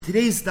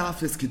Today's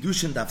daf is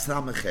Kiddushin daf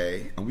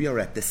Samach, and we are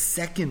at the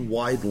second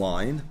wide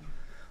line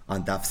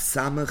on daf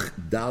Samach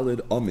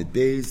Dalid Amid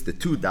Beis, the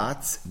two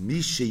dots,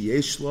 Mishe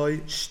Yeshloi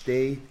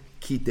Shtei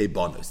Kite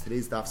Bonos.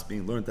 Today's daf is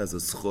being learned as a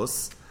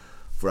schus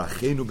for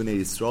Achenu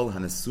B'nei Yisrael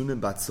Hanasunim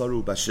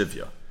Batzaru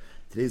Bashivya.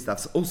 Today's daf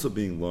is also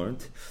being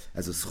learned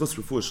as a schus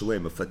refuah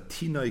shalem of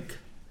Fatinoik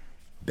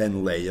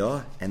Ben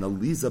Leah and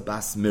Eliza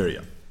Bas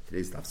Miriam.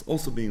 Today's daf is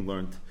also being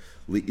learned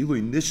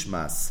Le'ilui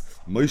Nishmas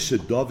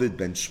Moshe David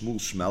ben Shmuel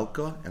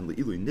Shmelka and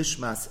Le'ilui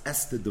Nishmas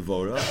Esther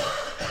Devora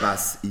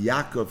Bas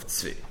Yaakov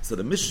Tzvi. So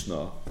the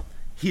Mishnah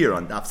here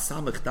on Daf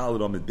Samach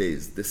Daled Amid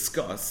Beis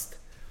discussed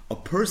a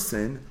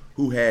person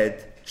who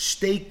had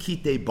Shtei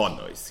Kite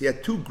Bonos. He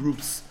had two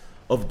groups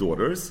of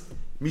daughters,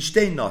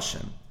 Mishtei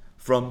Nashim,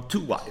 from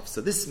two wives.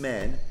 So this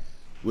man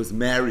was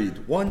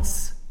married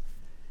once.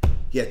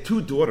 He had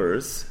two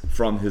daughters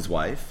from his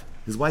wife.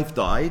 His wife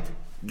died,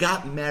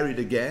 got married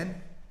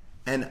again,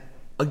 and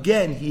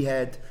again he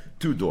had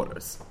two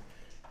daughters.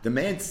 The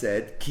man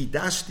said,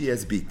 Kidashti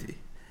es biti,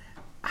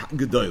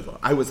 Gedoyla.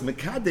 I was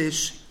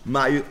Mekadesh,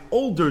 my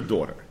older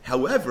daughter.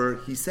 However,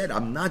 he said,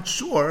 I'm not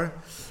sure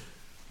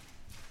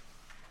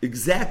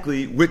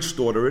exactly which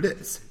daughter it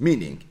is.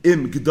 Meaning,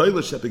 Im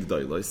Gedoyla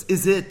Shebegdoylos,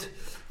 is it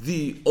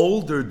the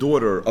older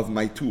daughter of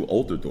my two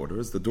older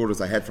daughters, the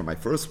daughters I had from my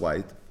first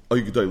wife,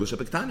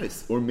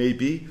 or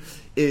maybe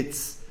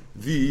it's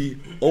the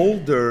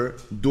older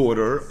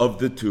daughter of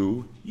the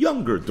two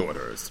younger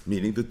daughters,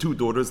 meaning the two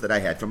daughters that I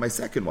had from my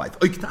second wife.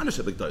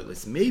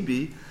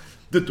 Maybe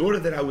the daughter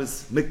that I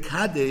was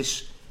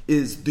Mekadesh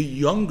is the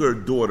younger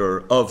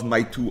daughter of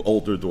my two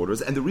older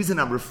daughters, and the reason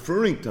I'm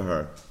referring to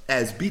her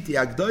as Biti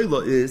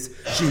Agdoila is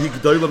she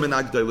Higdoila min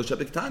Agdoila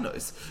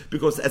Shebektanos,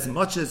 because as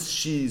much as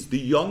she's the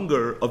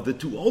younger of the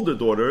two older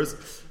daughters,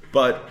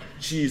 but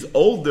she's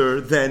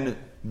older than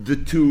the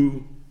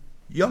two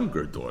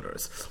younger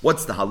daughters.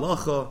 What's the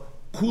halacha?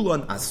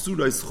 Kulan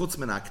asurais chutz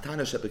min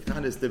aktana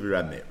shebektanis divi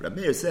Rameir.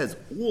 Rameir says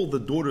all the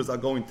daughters are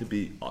going to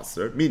be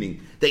aser,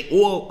 meaning they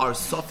all are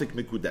safek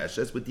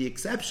mikudeshes, with the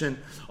exception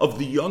of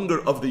the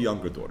younger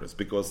daughters,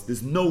 because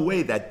there's no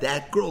way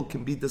that girl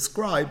can be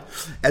described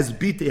as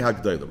bite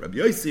hagdoila. Rabbi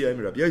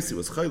Yossi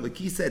was chaylik.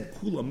 He said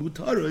kulan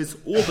mutaros,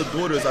 all the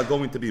daughters are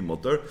going to be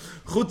mutar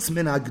chutz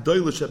min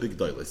hagdoila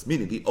shebekdoilis,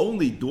 meaning the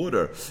only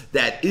daughter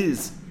that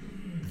is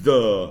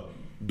the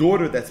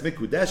daughter that's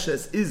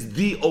Mikudeshes is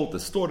the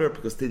oldest daughter,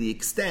 because to the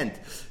extent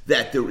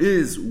that there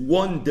is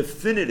one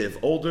definitive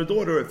older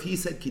daughter, if he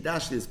said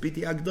Kidashli is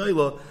Biti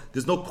Agdoila,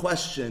 there's no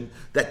question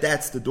that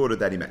that's the daughter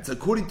that he meant. So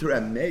according to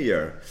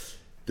Rameir,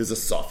 there's a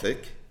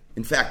suffix.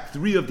 In fact,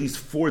 3 of these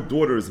 4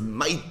 daughters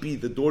might be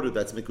the daughter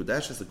that's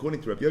Mikudeshes.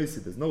 According to Rabbi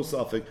Yossi, there's no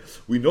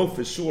suffix. We know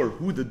for sure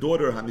who the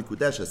daughter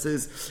HaMikudeshes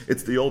is.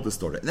 It's the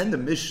oldest daughter. And then the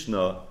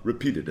Mishnah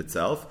repeated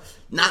itself,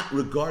 not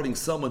regarding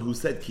someone who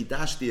said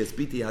Kidashti es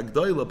Biti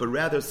Hagdoila, but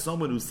rather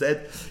someone who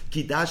said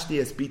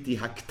Kidashti es Biti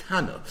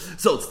Haktana.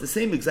 So it's the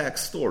same exact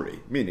story,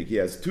 meaning he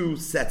has 2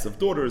 sets of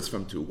daughters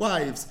from 2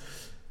 wives.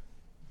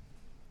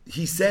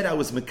 He said, I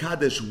was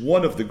Mekadesh,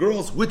 one of the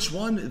girls. Which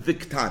one? The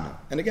Ktana.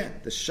 And again,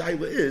 the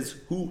Shaila is,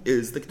 who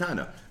is the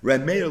Ktana?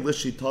 Rameir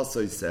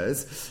Lishitasai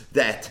says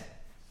that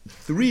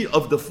 3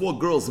 of the 4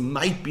 girls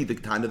might be the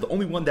Ktana. The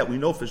only one that we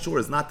know for sure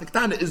is not the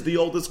Ktana is the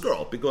oldest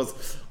girl,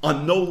 because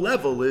on no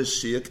level is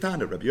she a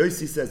Ktana. Rabbi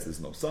Yossi says there's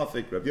no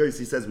suffix. Rabbi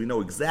Yossi says we know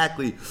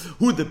exactly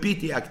who the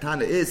Biti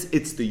Ktana is.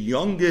 It's the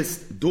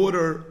youngest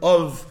daughter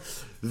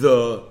of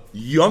the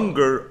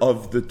younger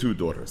of the 2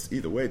 daughters.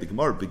 Either way, the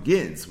Gemara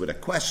begins with a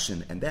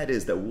question, and that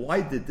is that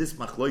why did this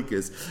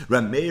machlokes,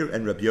 Rameir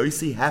and Rabbi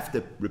Yossi, have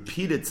to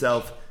repeat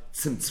itself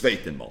zum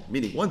zweiten Mal?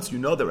 Meaning, once you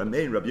know that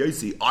Rameir and Rabbi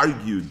Yossi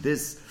argued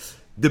this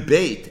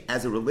debate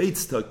as it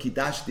relates to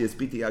Kidashti es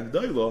Biti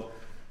Agdoila,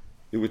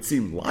 it would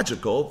seem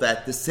logical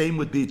that the same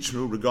would be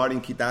true regarding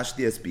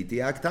Kidashti es Biti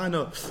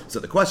Aktana. So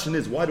the question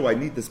is, why do I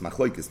need this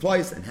machlokes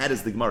twice? And how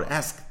does the Gemara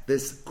ask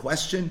this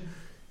question?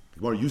 The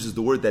Gemara uses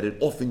the word that it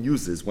often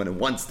uses when it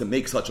wants to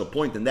make such a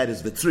point, and that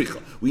is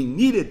v'tzricha. We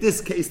needed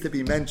this case to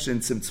be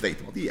mentioned sim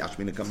tzveitim.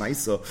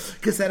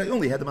 Because I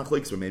only had the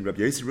machlokes remain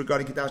Rabbi Yossi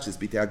regarding Kidashis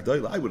B'tei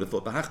Agdoila. I would have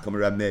thought b'hach kam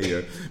Rab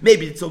Meir.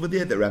 Maybe it's over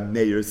there that Rab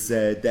Meir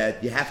said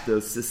that you have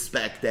to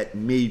suspect that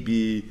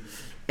maybe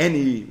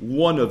any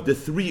one of the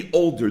 3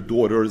 older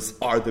daughters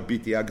are the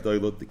B'tei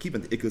Agdoila. The keep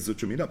and the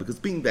ikazutramina, because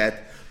being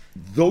that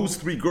those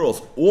 3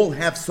 girls all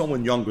have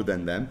someone younger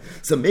than them,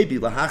 so maybe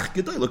lahach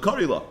gedoila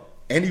karila.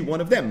 Any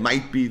one of them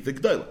might be the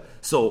G'dayla.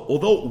 So,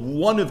 although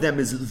one of them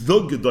is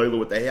the G'dayla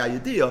with the Hey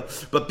idea,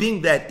 but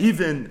being that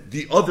even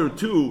the other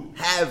 2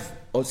 have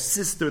a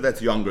sister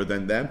that's younger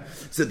than them,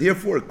 so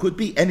therefore it could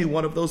be any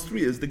one of those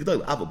 3 is the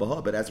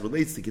G'dayla. But as it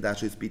relates to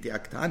Kidashis Biti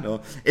Aktana,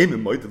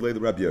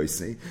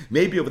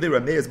 maybe over there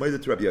Rameh is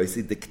moided to Rabbi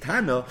Yossi, the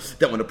Ktana,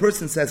 that when a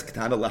person says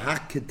Ktana,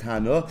 lahak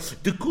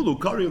Ktana, the Kulu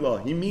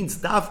Karila, he means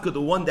Davka,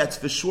 the one that's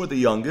for sure the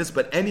youngest,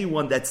 but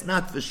anyone that's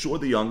not for sure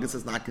the youngest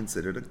is not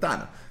considered a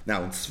Ktana.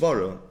 Now in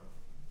Svara,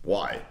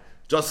 why?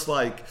 Just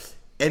like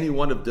any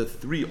one of the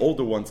three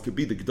older ones could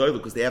be the G'dayla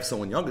because they have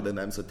someone younger than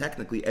them. So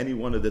technically, any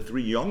one of the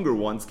three younger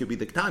ones could be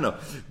the Ktana,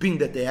 being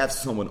that they have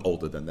someone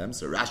older than them.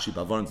 So Rashi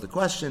bavarns the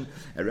question,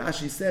 and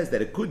Rashi says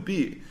that it could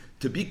be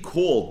to be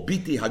called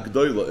Biti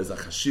Hagdoila is a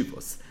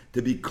chashivos.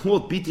 To be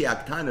called Biti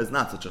Aktana is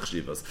not such a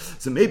chshivas.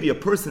 So maybe a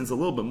person's a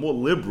little bit more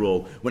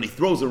liberal when he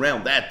throws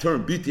around that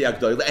term Biti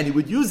Akdoila, and he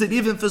would use it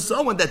even for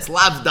someone that's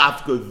lav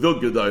dafka the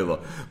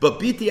Gedoila. But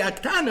Biti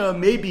Aktana,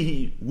 maybe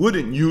he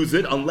wouldn't use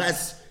it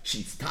unless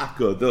she's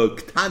taka, the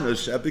ktana,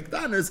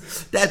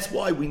 shebiktanas. That's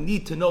why we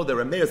need to know that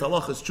Rameir's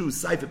halacha is true,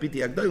 Saifa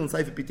Biti Akdoil and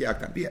Saifa Biti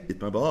Aktan.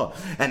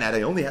 And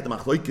I only had the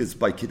machlokes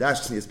by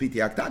Kiddushin as Biti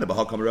Aktana, but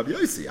how come Rabbi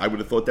Yossi? I would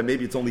have thought that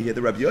maybe it's only here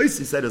the Rabbi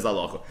Yossi said as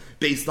halacha,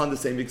 based on the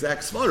same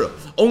exact svara.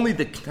 Only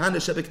the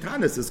ktana,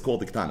 shebiktanas is called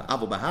the ktana.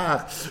 Aval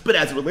bahach. But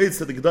as it relates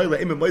to the Gedoila,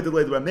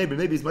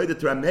 maybe it's made to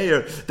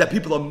Rameir that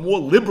people are more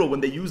liberal when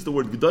they use the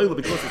word Gedoila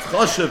because it's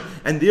chashav,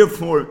 and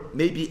therefore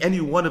maybe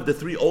any one of the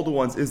three older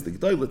ones is the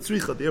Gedoila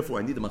tzricha. Therefore,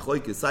 I need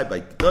machlokes side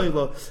by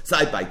Gdoila,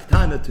 side by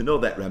Ktana, to know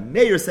that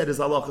Rameir said his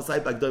halacha,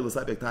 side by Gdoila,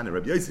 side by Ktana.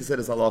 Rabbi Yossi said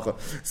his halacha,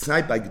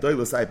 side by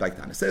Gdoila, side by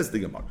Ktana. Says the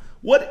Gemara,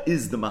 what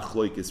is the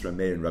machlokes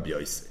Rameir and Rabbi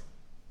Yossi?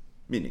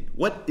 Meaning,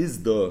 what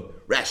is the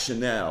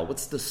rationale?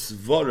 What's the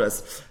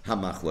svaras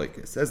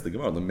hamachlokes? Says the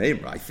Gemara, the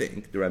Meimer, I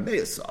think, the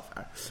Rameir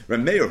Safar.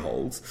 Rameir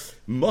holds,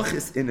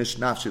 machis inish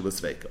nafshi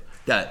l'sveika.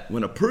 That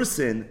when a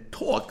person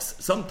talks,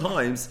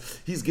 sometimes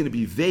he's going to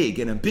be vague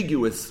and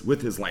ambiguous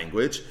with his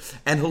language,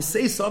 and he'll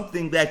say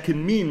something that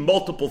can mean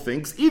multiple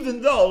things,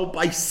 even though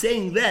by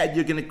saying that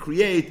you're going to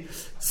create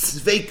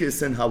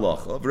sveikus and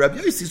halacha. Rabbi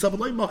Yossi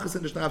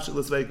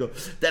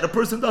that a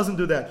person doesn't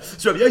do that.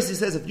 So Rabbi Yossi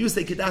says if you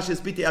say Kedashes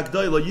Biti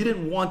Akdoila, you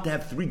didn't want to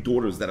have three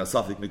daughters that are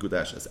Safik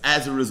Nekudashes.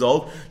 As a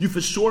result, you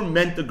for sure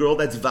meant the girl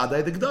that's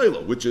Vadai the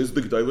Gdoila, which is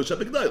the Gdoila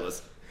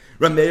Shebegdoilas.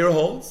 Rameir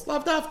holds,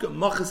 Lav Dafka,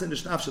 Machas in the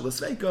Shnaf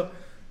Shelasveika.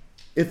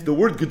 If the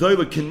word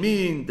Gedoila can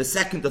mean the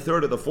second, the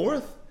third, or the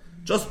fourth,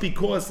 just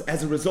because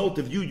as a result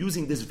of you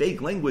using this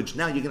vague language,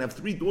 now you're going to have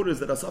three daughters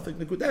that are Safik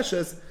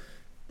Nekudeshes,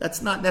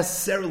 that's not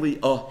necessarily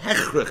a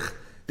hechrich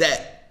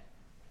that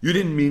you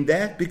didn't mean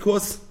that,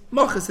 because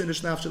Machas in the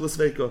Shnaf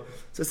Shelasveika.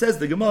 So says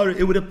the Gemara,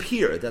 it would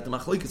appear that the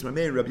Machlokes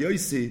Rameir and Rabbi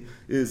Yossi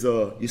is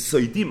a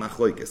Yisoidi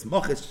Machlokes.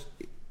 Machas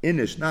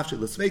inish nafshi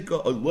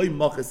l'sveika, or loy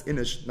machis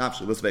inish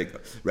nafshi l'sveika.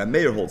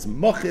 Rameir holds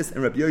machis,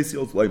 and Rabbi Yossi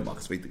holds loy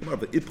machis.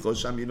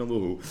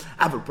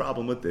 I have a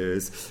problem with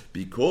this,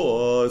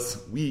 because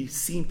we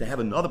seem to have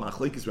another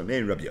machlokes Rameir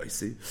and Rabbi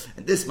Yossi,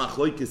 and this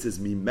machlokes is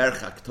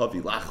mimerchak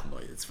tavi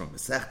lachmoy. It's from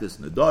Masechtas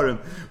Nedarim,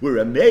 where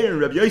Rameir and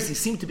Rabbi Yossi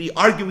seem to be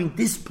arguing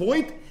this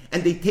point,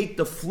 and they take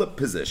the flip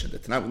position. The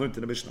Tanakh we learned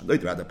in the Mishnah,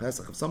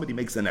 if somebody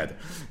makes an eder,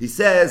 he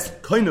says,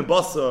 koine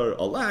basar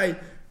alai,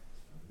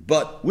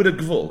 but with a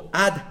gvul,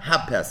 ad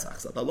ha-Pesach.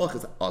 So the halach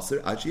is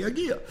aser ad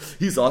sheyagia.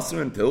 He's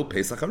aser until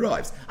Pesach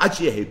arrives. Ad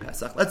sheyehei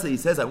Pesach. Let's say he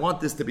says, I want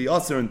this to be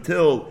aser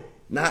until,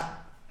 not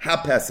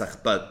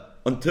ha-Pesach, but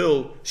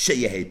until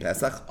sheyehei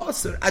Pesach.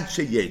 Aser ad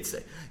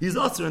sheyetze. He's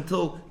aser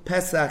until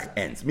Pesach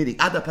ends. Meaning,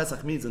 ad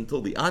ha-Pesach means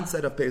until the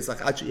onset of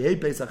Pesach. Ad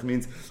sheyehei Pesach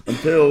means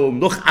until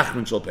nuch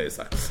achren shel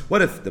Pesach.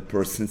 What if the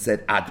person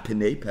said ad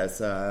penei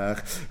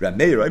Pesach?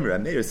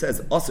 Rameir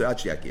says aser ad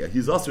sheyagia.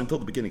 He's aser until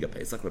the beginning of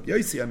Pesach. Rabbi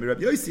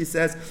Yossi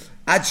says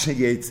ad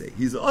sheyetze.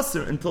 He's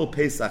aser until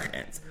Pesach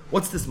ends.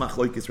 What's this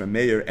machlokes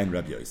Rameir and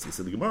Rabbi Yossi?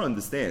 So the Gemara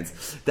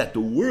understands that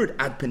the word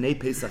ad penei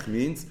Pesach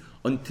means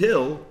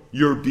until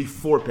you're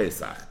before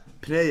Pesach.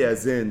 Pnei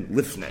as in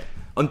lifnei.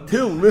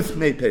 Until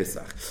lifnei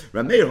Pesach.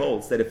 Rameir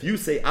holds that if you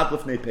say ad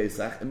lifnei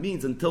Pesach, it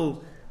means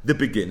until the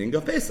beginning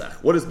of Pesach.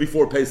 What does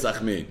before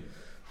Pesach mean?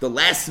 The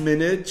last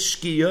minute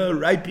shkia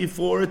right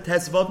before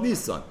Tesvav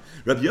Nisan.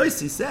 Rabbi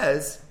Yossi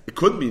says it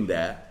could mean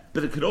that,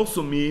 but it could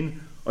also mean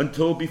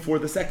until before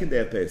the second day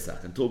of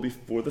Pesach, until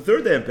before the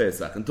third day of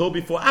Pesach, until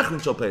before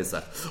Achron Shel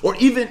Pesach, or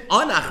even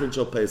on Achron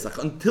Shel Pesach,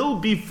 until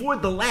before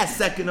the last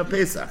second of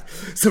Pesach.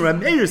 So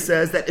Rameir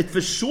says that it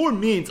for sure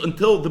means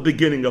until the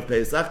beginning of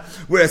Pesach,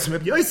 whereas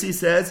Rabbi Yossi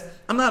says,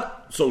 I'm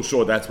not so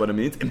sure that's what it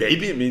means, and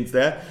maybe it means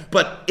that,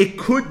 but it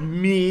could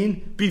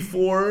mean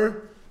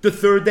before the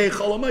third day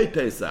Cholamayit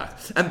Pesach.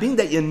 And being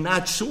that you're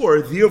not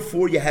sure,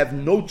 therefore you have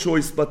no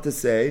choice but to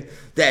say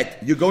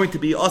that you're going to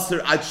be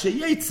Aser Ad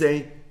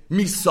Sheyetze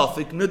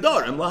Misafik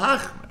Nedarim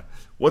Lahachmer.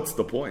 What's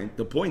the point?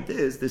 The point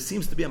is, there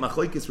seems to be a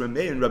machlokes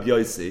Rameir and Rabbi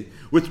Yossi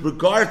with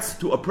regards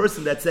to a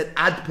person that said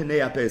Ad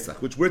Penei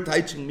Pesach, which we're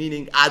teaching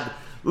meaning Ad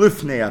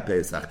Lifnei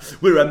Pesach,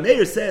 where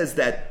Rameir says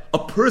that a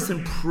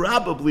person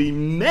probably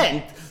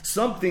meant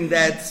something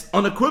that's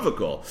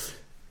unequivocal.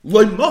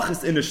 It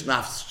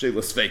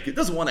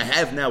doesn't want to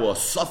have now a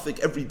suffix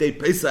everyday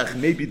Pesach.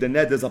 Maybe the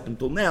ned is up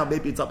until now.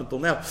 Maybe it's up until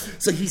now.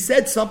 So he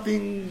said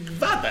something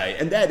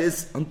vadai, and that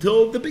is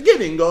until the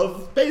beginning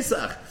of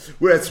Pesach.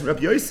 Whereas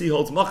Rabbi Yossi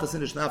holds machas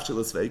in shnaf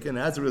shelasveik, and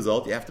as a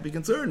result, you have to be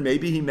concerned.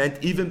 Maybe he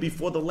meant even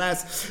before the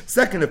last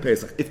second of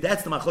Pesach. If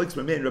that's the machlokes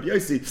Rameir and Rabbi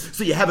Yossi,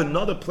 so you have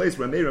another place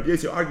where Rameir and Rabbi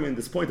Yossi are arguing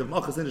this point of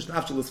machas in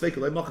shnaf shelasveik,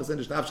 like machas in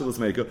shnaf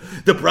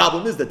shelasveik. The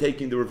problem is they're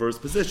taking the reverse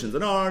positions.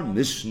 In our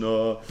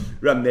Mishnah,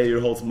 Rameir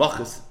holds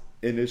machas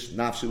inish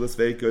nafshi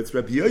l'sveika. It's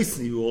Rabbi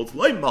Yossi who holds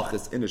loy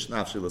machas inish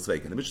nafshi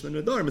l'sveika. In the Mishnah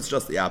Nedarim, it's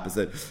just the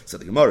opposite. So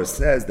the Gemara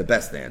says the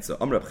best answer.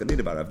 Amar Rab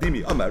Chanina bar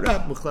Avdimi, Amar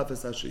Rab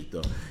Muchlefes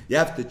Hashita. You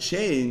have to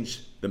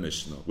change the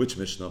Mishnah. Which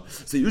Mishnah?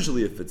 So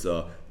usually if it's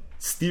a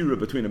stira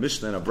between a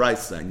Mishnah and a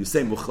Brisa, and you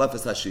say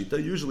Muchlefes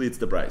Hashita, usually it's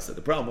the Brisa.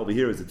 The problem over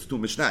here is it's two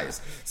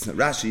Mishnayos. So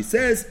Rashi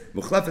says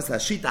Muchlefes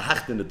Hashita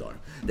Hachten Nedarim.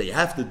 That you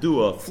have to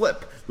do a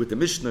flip with the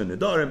Mishnah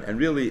Nedarim, and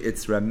really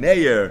it's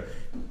Rameir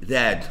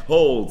that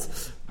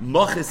holds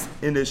Machis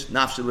inish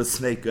nafshel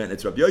l'sveika, and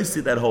it's Rabbi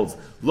Yossi that holds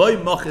loy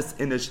machis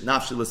inish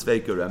nafshel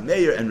l'sveika.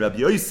 Rameir and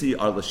Rabbi Yossi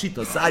are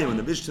l'shita sayu in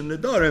the Mishnah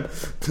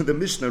Nedarim to the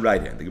Mishnah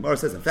right hand. The Gemara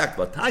says, in fact,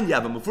 Vatanya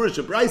have a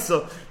mefurish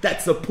brisa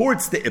that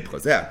supports the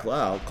ipchas.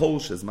 Kol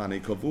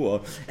shezmani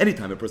kavua.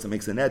 Anytime a person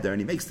makes a neder,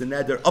 and he makes the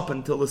neder up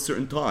until a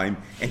certain time,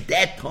 and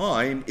that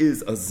time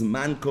is a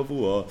zman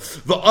kavua.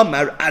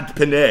 Va'amar ad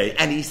penei,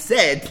 and he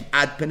said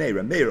ad penei.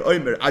 Rameir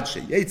oimer ad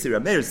sheyetzi.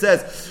 Rameir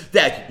says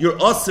that you're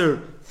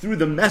aser through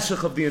the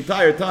meshach of the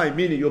entire time,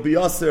 meaning you'll be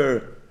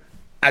aser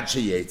ad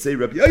sheyetze,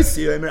 Rabbi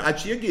Yossi omer ad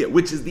sheyagia,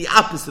 which is the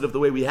opposite of the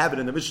way we have it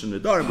in the Mishnah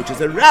Nedarim, which is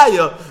a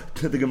raya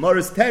to the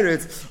Gemara's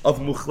teretz of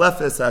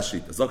Muchlefes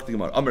Hashita. Zok the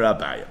Gemara, Amar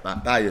Abaya.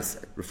 Abaya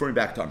said, referring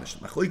back to our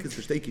Mishnah, Machlokes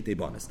v'shtei kitei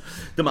banos.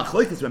 The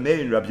Machlokes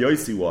Rameir and Rabbi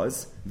Yossi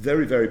was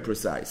very, very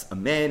precise. A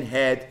man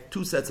had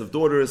two sets of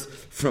daughters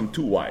from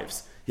two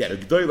wives. He had a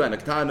Gdoila and a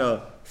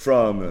Ktana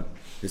from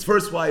his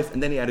first wife,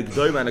 and then he had a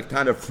Gdoila and a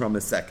Ktana from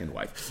his second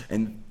wife.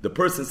 And the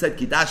person said,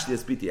 Kidashti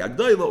es biti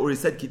Agdoila, or he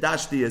said,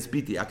 Kidashti es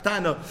biti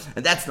Aktana,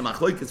 and that's the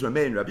Machlokes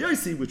Rameir and Rabbi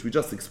Yossi, which we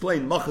just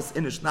explained, Machas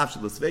inish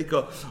nafshel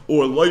l'sveika,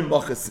 or loy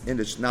machas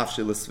inish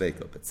nafshel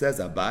l'sveika. But says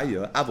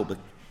Abaya, Avol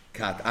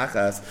Kat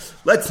achas.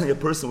 Let's say a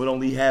person would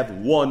only have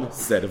one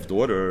set of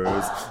daughters.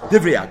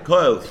 Divrei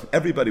HaKol,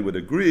 everybody would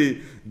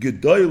agree,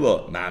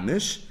 Gdoila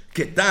mamish,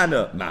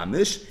 Ketana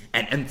mamish,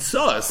 and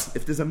Entzos,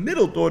 if there's a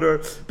middle daughter,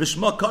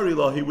 Bishma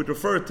Karila, he would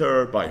refer to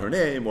her by her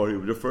name, or he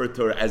would refer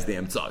to her as the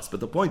Entzos. But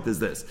the point is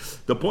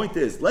this. The point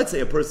is, let's say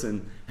a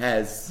person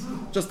has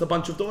just a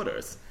bunch of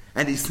daughters,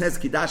 and he says,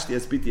 Kidashti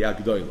es biti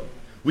Agdoilo.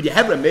 Would you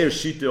have a Meir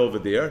Shita over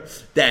there,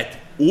 that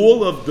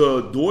all of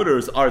the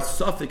daughters are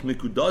Safek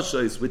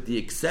Mikudashas, with the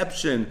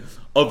exception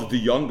of the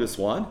youngest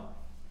one?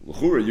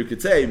 L'chura, you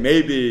could say,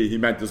 maybe he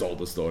meant his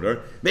oldest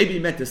daughter, maybe he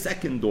meant his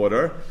second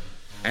daughter,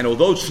 and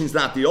although she's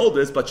not the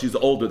oldest, but she's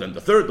older than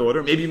the third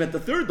daughter, maybe he meant the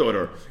third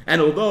daughter.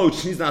 And although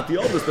she's not the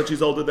oldest, but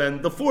she's older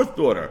than the fourth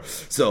daughter.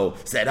 So,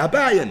 said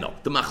Abaya, no.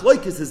 The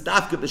Machlokes is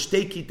dafka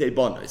v'shtei kitei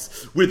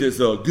banos, where there's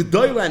a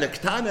Gdoila and a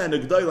Ktana and a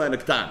Gdoila and a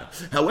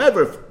Ktana.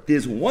 However, if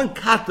there's one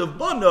kat of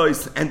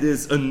banos and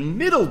there's a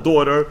middle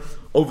daughter,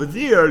 over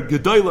there,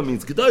 Gdoila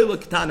means Gdoila,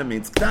 Ktana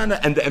means Ktana,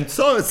 and the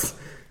Emtzos,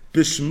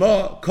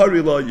 Bishma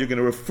Karila, you're going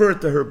to refer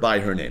to her by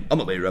her name.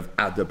 Amalei Rav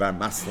Ada bar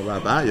Masla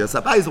Abaya.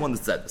 So Abaya is the one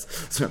that said this.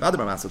 So Rav Ada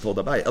bar Masla told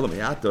Abaya,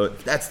 Elamiyata,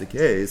 if that's the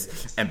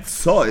case, and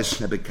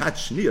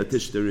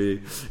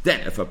then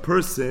if a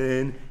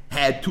person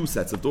had two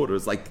sets of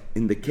daughters, like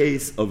in the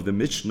case of the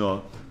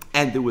Mishnah,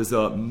 and there was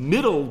a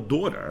middle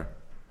daughter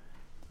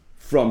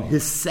from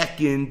his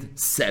second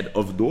set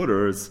of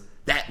daughters,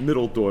 that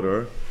middle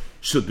daughter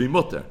should be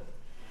mutter.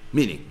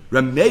 Meaning,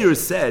 Rameir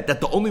said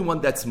that the only one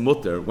that's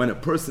mutter when a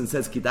person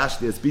says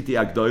Kidashti es biti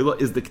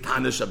Agdoila is the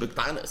Ktana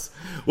Shabiktanis.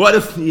 What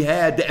if he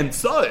had the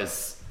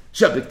Emtsois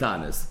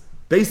Shabiktanis?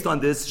 Based on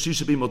this, she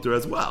should be mutter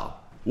as well.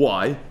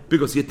 Why?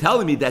 Because you're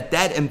telling me that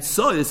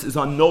Emtsois is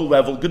on no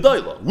level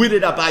Gedoila. Where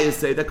did Abaya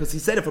say that? Because he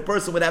said if a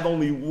person would have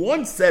only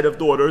one set of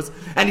daughters,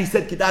 and he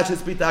said Kiddush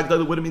es Bita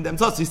Agdoila, would it mean the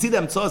Emtsois? You see, the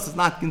Emtsois is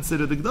not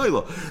considered the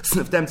Gedoila.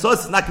 So if the Emtsois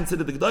is not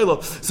considered the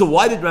Gedoila, so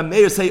why did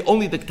Rameir say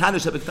only the Ktana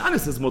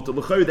Shabiktanis is mutter?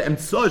 The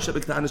Emtsois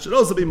Shabiktanis should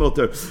also be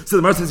mutter. So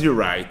the Mar says, you're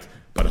right.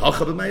 But in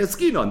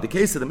the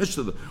case of the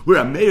Mishnah, where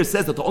a mayor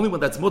says that the only one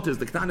that's mutter is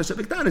the Ktana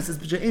Shabiktanis, is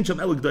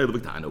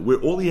where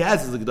all he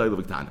has is the G'dayla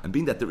B'Ktana. And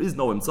being that there is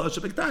no Emtzah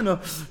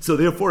Shabiktanis, so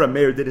therefore a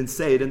mayor didn't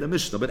say it in the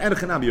Mishnah. But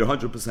Enochanami, you're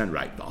 100%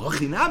 right. The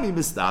Hachinami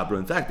Mistabra,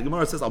 in fact, the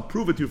Gemara says, I'll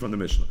prove it to you from the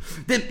Mishnah.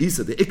 Then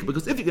Isa, the Ik,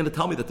 because if you're going to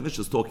tell me that the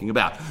Mishnah is talking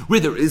about where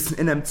there is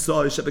an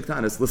Emtzah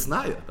Shabiktanis,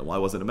 Lisnaya, then why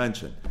wasn't it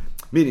mentioned?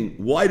 Meaning,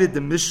 why did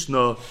the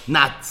Mishnah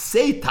not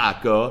say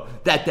Taka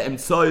that the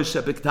Emtzah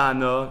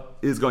Shabiktanis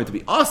is going to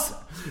be awesome?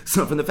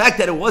 So from the fact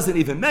that it wasn't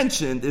even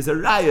mentioned is a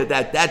raya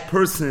that that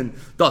person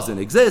doesn't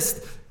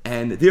exist,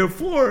 and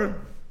therefore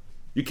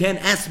you can't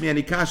ask me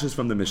any kashas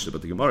from the Mishnah.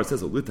 But the Gemara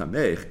says,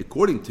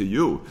 according to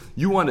you,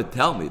 you want to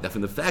tell me that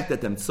from the fact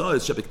that the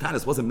Emtzahs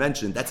Shabiktanis wasn't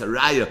mentioned, that's a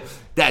raya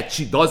that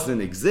she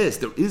doesn't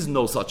exist. There is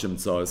no such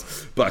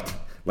Emtzahs. But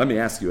let me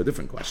ask you a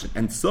different question.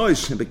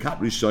 Emtzahs Shabikat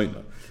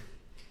Rishoina,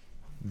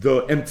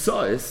 the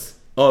Emtzahs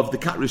of the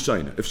Kat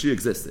Rishayna, if she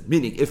existed.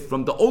 Meaning, if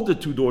from the older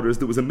two daughters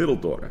there was a middle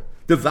daughter,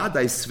 the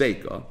Vadai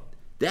Sveika,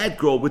 that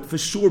girl would for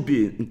sure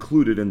be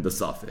included in the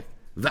Safek.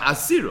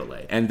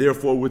 Va'asirale, and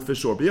therefore would for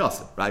sure be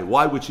Aser. Right?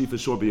 Why would she for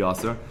sure be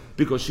Aser?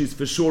 Because she's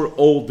for sure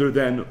older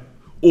than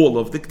all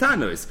of the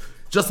Ktanos.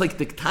 Just like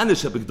the Ktana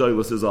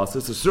Shebegdoilos is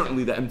aser, so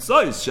certainly the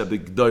Emtsais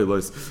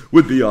Shebegdoilos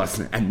would be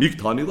aser. And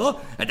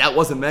Miktanila, and that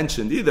wasn't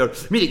mentioned either.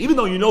 Meaning, even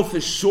though you know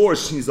for sure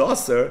she's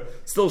aser,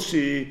 still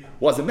she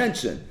wasn't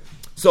mentioned.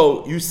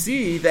 So you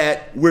see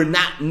that we're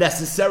not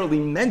necessarily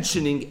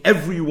mentioning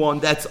everyone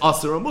that's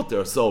aser or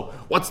mutter. So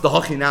what's the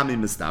hachinami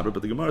mistaber?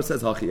 But the Gemara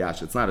says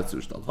hachiyash. It's not a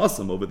tzushtal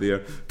hasam over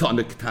there.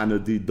 Tana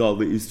Ktana di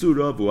dali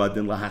isura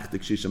vuadin lahachtik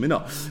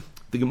shishamina.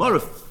 The Gemara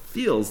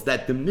feels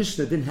that the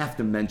Mishnah didn't have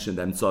to mention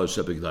the Emtsah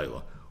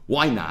Shebegdoila.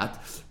 Why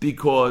not?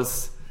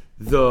 Because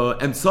the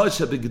Emtsah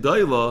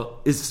Shebegdoila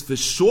is for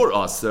sure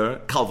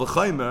aser, kal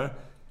v'chaymer,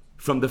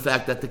 from the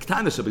fact that the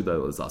Ktana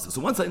Shebegdoila is aser.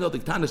 So once I know the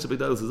Ktana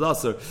Shebegdoila is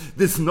aser,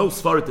 there's no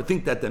svara to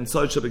think that the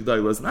Emtsah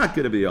Shebegdoila is not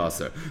going to be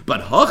aser. But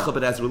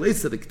as it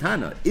relates to the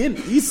Ktana, in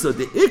Isa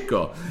the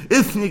Ikka,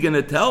 if you're going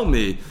to tell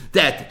me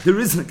that there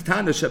isn't a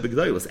Ktana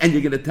Shebegdoila, and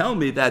you're going to tell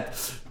me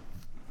that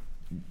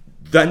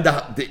then the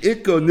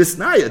Ikka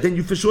Nisnaya, then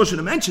you for sure should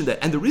have mentioned it.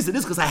 And the reason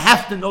is because I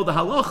have to know the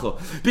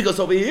halacha. Because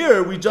over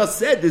here, we just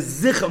said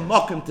there's zicha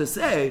mokim to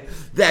say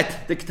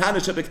that the Ktana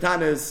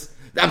Shebegdoila is,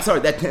 I'm sorry,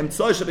 that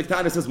Emtsah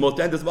Shebegdoila is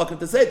mutter, and there's mokim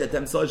to say that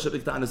Emtsah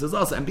Shebegdoila is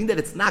also. And being that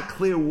it's not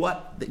clear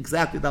what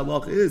exactly the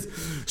halacha is,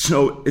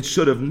 so it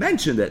should have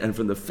mentioned it. And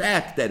from the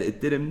fact that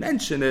it didn't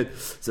mention it,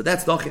 so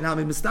that's the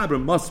Achinami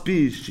Mistabra, must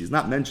be, she's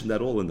not mentioned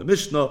at all in the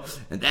Mishnah,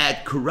 and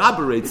that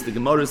corroborates the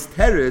Gemara's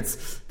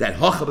teretz that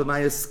Hacha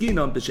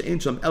b'mayaskinam b'she'en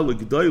sham ela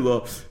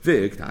g'doila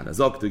v'ktana.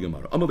 Zok the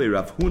Gemara. Amalei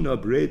Rav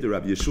Huna Brei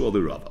Rav Yeshua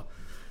l'Rava.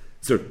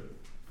 So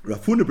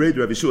Rav Huna Brei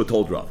Rav Yeshua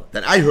told Rava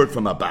that I heard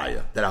from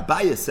Abaya that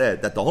Abaya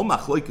said that the whole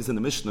machlokes in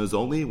the Mishnah is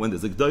only when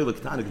there's a g'doila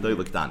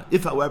ktana.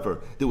 If, however,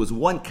 there was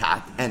one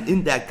kat and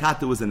in that kat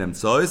there was an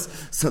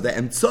emtsois, so the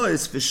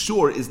emtsois for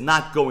sure is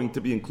not going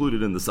to be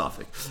included in the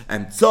suffix.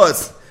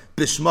 Emtsois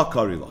Bishma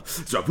Karila.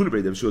 So Rav Huna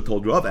Brei Rav Yeshua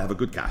told Rav, I have a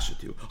good kasha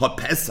to you. Ha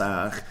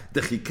Pesach,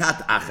 the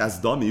chikat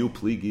achas dami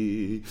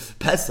upligi.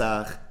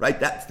 Pesach, right?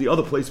 That's the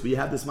other place where you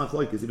have this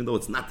machlokes, even though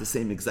it's not the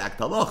same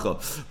exact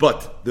halacha.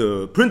 But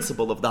the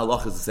principle of the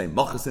halacha is the same.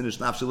 Machas inish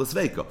nafshel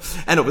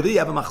esveika. And over there you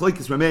have a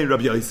machlokes remain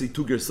Rabbi Yossi,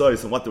 two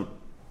gersois, and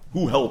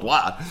who held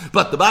what.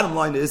 But the bottom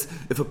line is,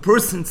 if a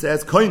person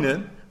says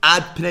koinen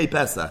ad pnei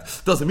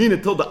Pesach, doesn't mean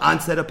until the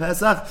onset of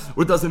Pesach,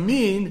 or doesn't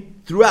mean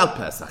throughout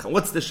Pesach. And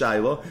what's the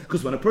shaila?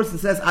 Because when a person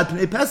says ad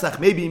pnei Pesach,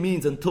 maybe it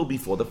means until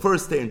before the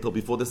first day, until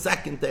before the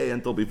second day,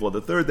 until before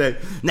the third day.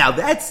 Now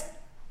that's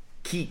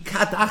ki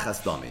kat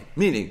achas dami,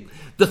 meaning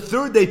the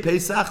third day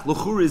Pesach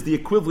l'chur is the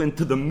equivalent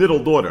to the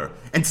middle daughter,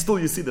 and still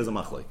you see there's a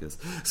machlokes.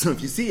 So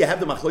if you see you have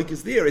the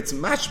machlokes there, it's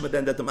mashma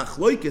then that the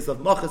machlokes of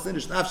machas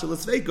inish nafshel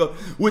esveika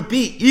would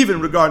be even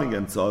regarding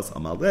emtzos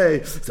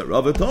amalei. So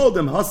Rava told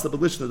him hasa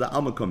b'lishna the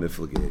almakom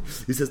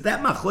iflagi. He says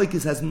that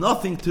machlokes has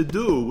nothing to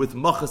do with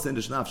machas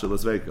inish nafshel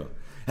esveika.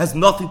 Has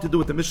nothing to do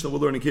with the Mishnah we're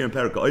learning here in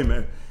Perika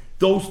Omer.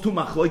 Those two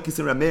machlokes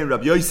in Rameh and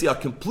Rabbi Yossi are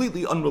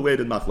completely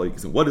unrelated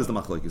machlokes. And what is the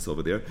machlokes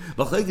over there?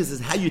 Machlokes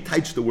is how you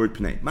teach the word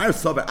pnei. Mar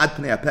savar ad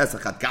pnei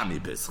pesach ad gami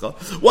pischa.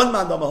 One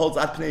man dama holds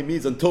ad pnei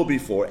means until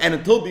before, and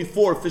until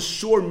before for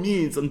sure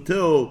means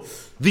until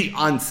the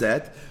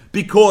onset,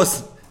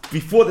 because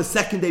before the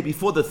second day,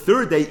 before the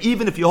third day,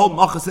 even if you hold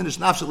machas inish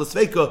nafshel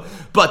esveika,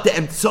 but the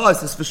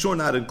emtzas is for sure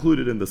not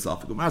included in the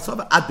suffix.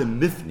 Ad the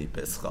mifni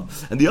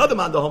pescha, and the other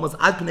man the homos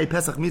ad pnei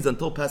pesach means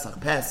until Pesach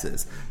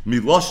passes.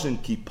 Miloshin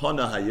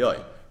kipana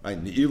hayoy,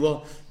 right?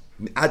 Neila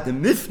ad the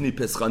mifni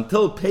pescha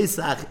until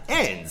Pesach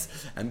ends,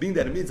 and being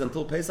that it means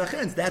until Pesach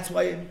ends, that's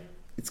why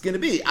it's going to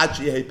be Ad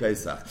Sheyeh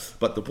Pesach.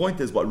 But the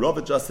point is, what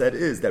Rava just said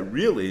is that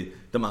really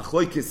the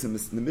machlokes in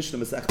the Mishnah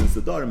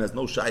Masechtas Nedarim has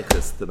no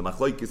shaychus to the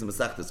machlokes in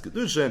Masechtas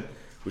Kiddushin,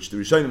 which the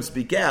Rishonim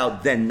speak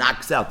out, then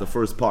knocks out the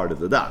first part of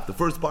the daf. The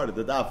first part of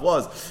the daf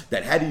was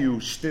that how do you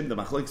shtim the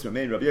machlokes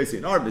remain Rabbi Yossi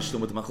in our Mishnah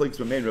with the machlokes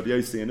remain Rabbi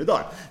Yossi in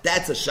Nedar?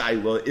 That's a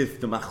shayla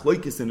if the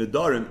machlokes in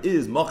Nedarim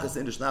is machas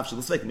inish nafshel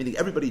esveika, meaning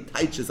everybody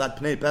teaches ad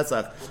pnei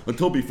Pesach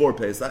until before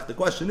Pesach. The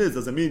question is,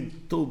 does it mean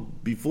until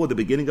before the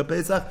beginning of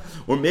Pesach,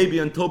 or maybe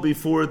until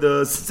before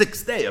the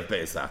sixth day of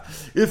Pesach?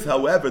 If,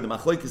 however, the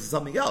machlokes is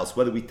something else,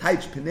 whether we teach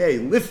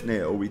pnei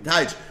lifnei or we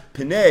teach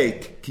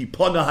pnei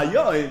kipona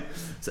hayoy,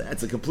 so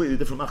that's a completely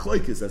different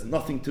machlokes. It has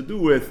nothing to do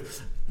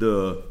with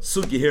the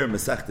sugi here in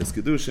Masechtas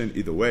Kiddushin.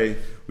 Either way,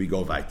 we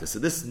go weiter. So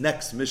this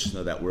next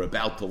Mishnah that we're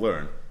about to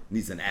learn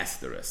needs an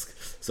asterisk.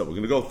 So we're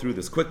going to go through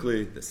this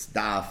quickly, this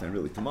daf, and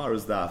really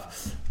tomorrow's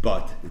daf.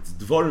 But it's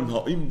dvarim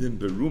ha'imdim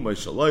berumay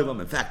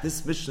shalaylam. In fact,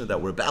 this Mishnah that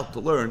we're about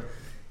to learn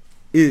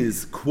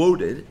is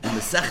quoted in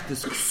the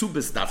Sechtes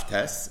Ksubis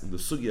Daftes, in the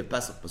Sugi of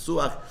Pesach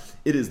Pasuach.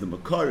 It is the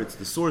Makar, it's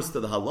the source to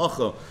the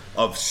halacha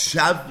of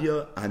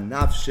Shavya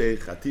Anavshe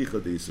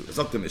Chaticha Deisur. It's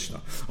up to Mishnah.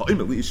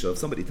 If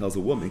somebody tells a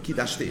woman,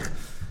 Kidashtich,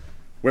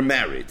 we're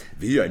married.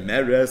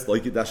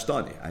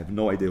 I have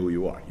no idea who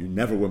you are. You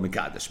never were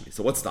Mekadesh me.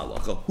 So what's the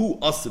halacha? Who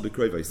asa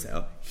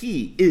b'kroivay?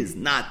 He is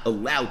not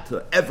allowed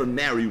to ever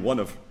marry one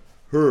of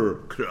her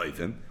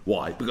kroivim.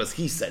 Why? Because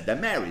he said they're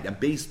married. And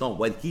based on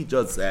what he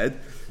just said,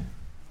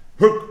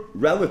 her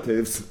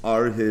relatives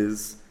are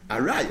his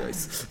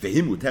arayos.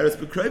 Vehimu teres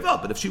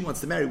b'kreva. But if she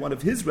wants to marry one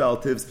of his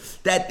relatives,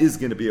 that is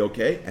going to be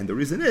okay. And the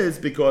reason is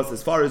because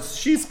as far as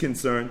she's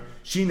concerned,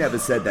 she never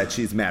said that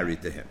she's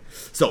married to him.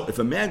 So if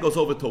a man goes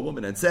over to a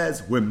woman and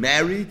says, we're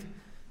married,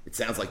 it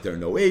sounds like there are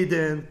no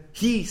Eidim.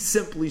 He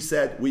simply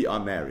said, we are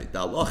married. The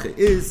halacha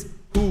is,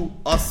 hu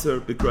aser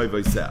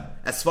b'kreva.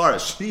 As far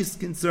as she's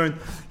concerned,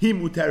 he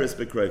muteres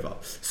b'kreva.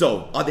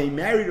 So, are they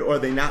married or are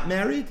they not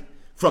married?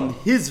 From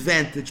his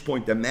vantage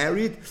point, they're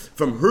married.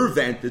 From her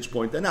vantage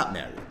point, they're not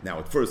married. Now,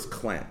 at first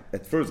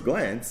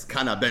glance,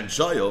 kana ben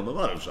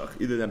shayol,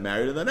 either they're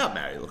married or they're not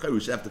married. We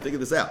should have to figure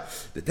this out.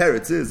 The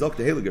teretz is,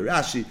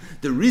 Rashi,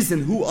 the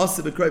reason who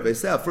asa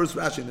b'kreva, first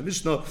Rashi in the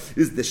Mishnah,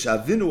 is the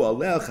shavinu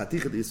aleh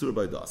chaticha d'isur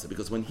b'ydasa.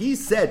 Because when he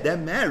said they're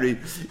married,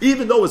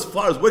 even though as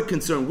far as we're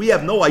concerned, we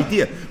have no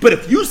idea. But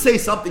if you say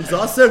something's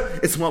aser,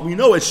 it's what we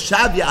know as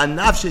shavya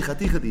anavshe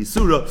chaticha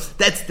d'isura.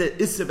 That's the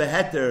isur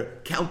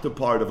v'heter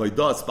counterpart of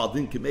Idas,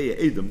 Baldin Kimeya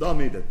Edom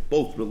Dami, that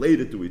both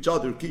related to each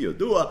other,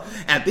 Kiyodua,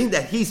 and being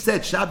that he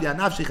said Shavya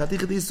Nafshi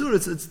Chaticha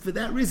D'Isuris, it's for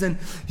that reason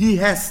he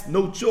has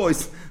no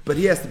choice, but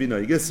he has to be no.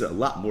 You get a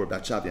lot more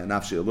about Shavya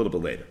Nafshi a little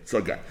bit later. So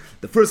again,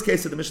 the first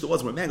case of the Mishnah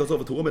was when a man goes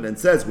over to a woman and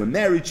says, we're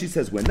married, she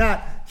says, we're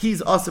not,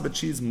 he's asa, but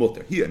she's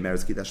mutter. Here,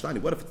 marries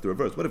Kiddushin. What if it's the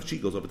reverse? What if she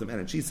goes over to a man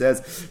and she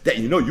says that,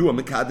 you are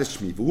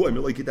Mekadesh me, who I'm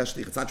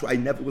Kiddushin. It's not true, I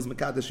never was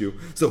Mekadesh you,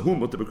 so who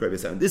mutter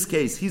b'kreva. In this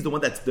case, he's the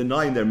one that's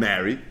denying they're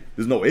married,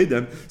 there's no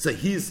Edom, so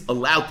he's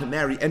allowed to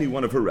marry any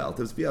one of her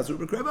relatives,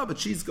 but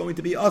she's going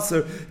to be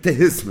aser to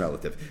his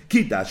relative.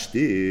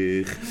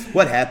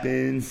 What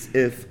happens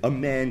if a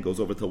man goes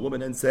over to a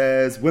woman and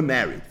says, we're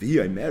married,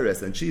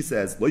 and she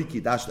says,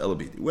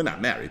 we're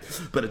not married,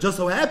 but it just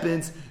so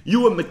happens,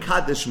 you are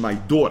Mekadesh my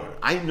daughter.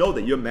 I know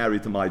that you're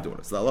married to my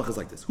daughter. So the halacha is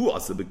like this. Who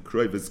aser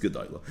b'krevus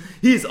gedayla?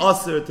 He's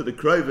aser to the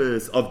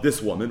krevus of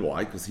this woman.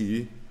 Why? Because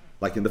he,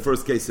 like in the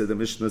first case, the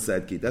Mishnah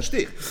said,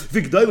 Kiddushin.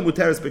 V'gdayla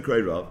muteres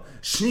b'kreva.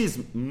 She's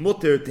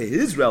mutter to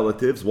his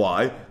relatives.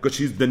 Why? Because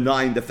she's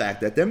denying the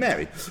fact that they're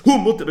married. Who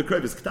mutter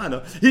b'krevus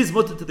ktana? He's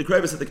mutter to the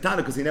krevus of the ktana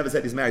because he never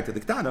said he's married to the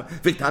ktana.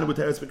 V'ktana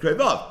muteres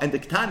b'kreva. And the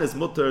ktana is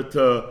mutter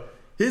to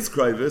his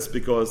krevus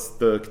because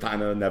the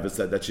ktana never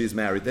said that she's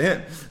married to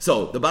him.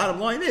 So the bottom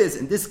line is,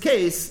 in this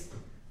case,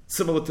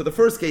 similar to the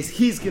first case,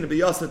 he's going to be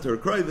yasser to her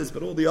krivas,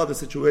 but all the other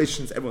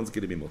situations, everyone's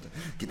going to be mutter.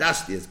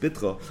 Kidashti is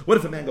bitcha. What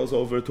if a man goes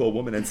over to a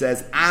woman and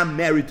says, I'm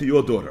married to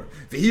your daughter?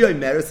 V'hiyoi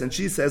meres, and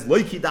she says,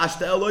 Loi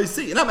kidashta eloi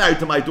si. You're not married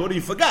to my daughter,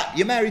 you forgot.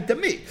 You're married to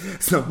me.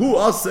 So who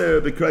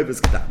aser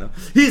b'krivas ketana?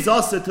 He's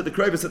aser to the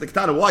krivas of the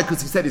ketana. Why?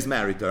 Because he said he's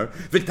married to her.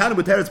 V'ktana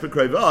muteres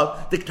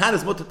b'krivah. The ketana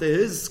is mutter to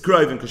his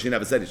krivin because she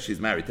never said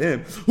she's married to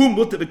him. Who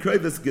mutter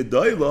b'krivas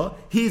gedoyla?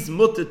 He's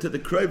mutter to the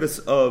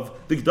krivas of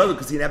the gedoyla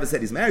because he never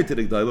said he's married to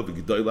the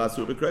gedoyla. But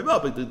the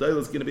Daila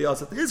is going to be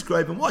also to his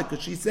krayv, and why?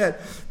 Because she said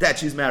that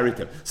she's married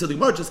to him. So the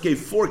Gemara just gave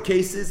 4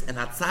 cases, and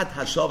Hatzat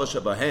Hashava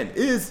Shabahen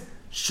is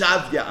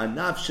Shavya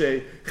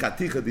Anavshe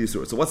Chaticha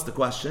D'Isur. So what's the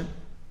question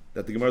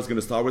that the Gemara is going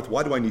to start with?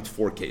 Why do I need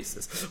 4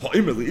 cases?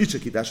 I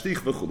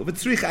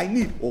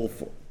need all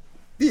 4.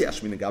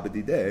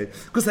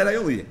 Because I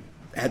only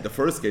had the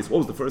first case. What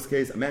was the first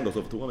case? A man goes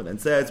over to a woman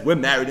and says, we're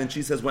married, and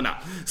she says, we're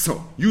not.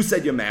 So, you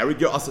said you're married,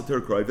 you're asa to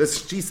her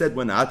krivus. She said,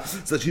 we're not,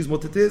 so she's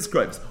mutter to his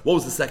krivus. What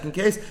was the second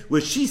case?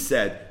 Where she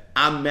said,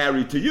 I'm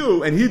married to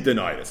you, and he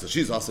denied it. So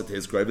she's asa to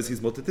his krivus,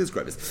 he's mutter to his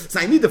krivus. So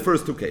I need the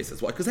first 2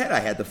 cases. Why? Because had I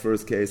had the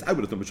first case, I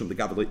would have done the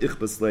gabalei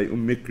ichbaslei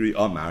umikri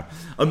amar.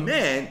 A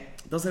man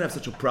doesn't have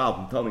such a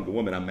problem telling a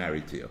woman, I'm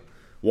married to you.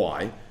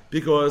 Why?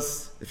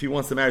 Because if he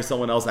wants to marry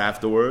someone else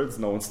afterwards,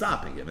 no one's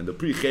stopping him. In the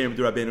pre-Cherem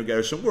D'Rabbeinu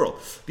Gershon world,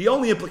 the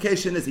only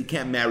implication is he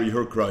can't marry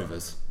her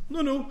krivas.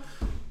 No.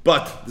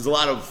 But there's a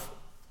lot of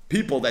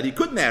people that he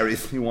could marry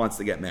if he wants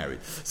to get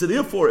married. So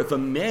therefore, if a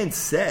man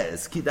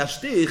says,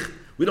 Kiddushin,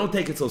 we don't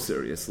take it so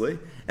seriously.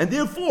 And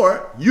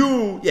therefore,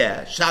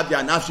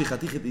 Shavya Nafshi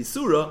Chaticha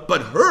D'Isura,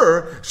 but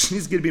her,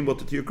 she's going to be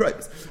mutter to your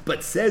krivas.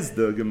 But says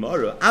the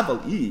Gemara,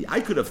 Aval I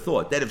could have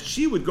thought that if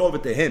she would go over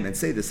to him and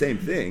say the same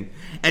thing,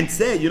 and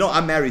say,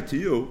 I'm married to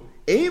you,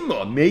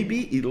 Ema,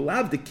 maybe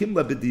ilav the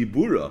kimla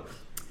b'dibura.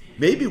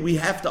 Maybe we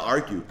have to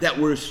argue that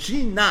were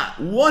she not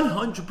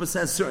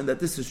 100% certain that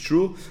this is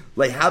true,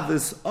 like have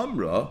this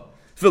amra,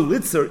 she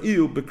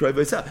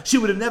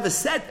would have never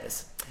said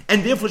this.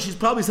 And therefore she's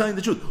probably telling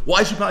the truth.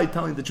 Why is she probably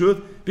telling the truth?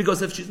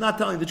 Because if she's not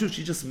telling the truth,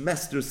 she just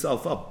messed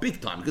herself up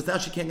big time, because now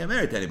she can't get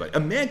married to anybody. A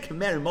man can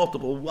marry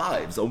multiple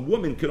wives. A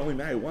woman can only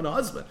marry one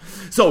husband.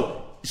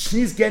 So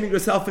she's getting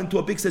herself into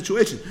a big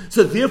situation.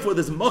 So therefore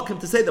there's makom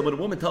to say that when a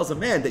woman tells a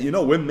man that,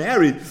 we're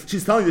married,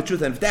 she's telling the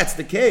truth. And if that's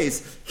the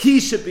case,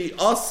 he should be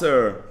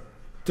aser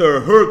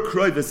to her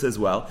krivus as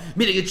well.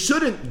 Meaning it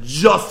shouldn't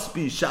just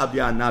be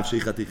Shavya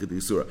Nafshi Chaticha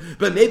D'Isura,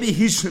 but maybe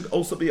he should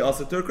also be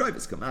also to her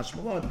krivus. Kamash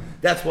Malon.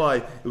 That's why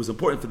it was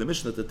important for the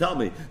Mishnah to tell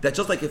me that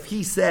just like if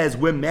he says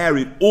we're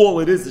married, all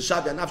it is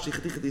Shavya Nafshi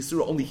Chaticha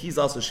D'Isura, only he's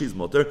also she's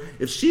mutter.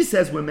 If she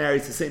says we're married,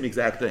 it's the same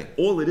exact thing.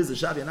 All it is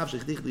Shavya Nafshi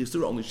Chaticha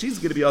D'Isura, only she's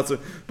going to be also,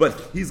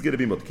 but he's going to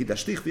be mutter.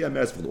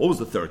 What was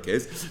the third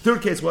case?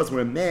 Third case was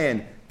where a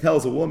man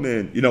tells a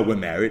woman, we're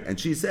married, and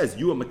she says,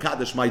 you are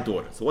Mekadesh, my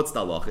daughter. So what's the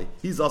halacha?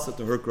 He's also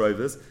to her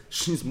krayvis,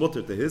 she's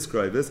mutter to his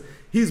krayvis,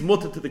 he's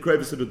mutter to the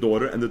krayvis of the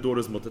daughter, and the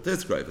daughter's mutter to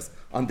his krayvis.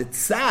 On the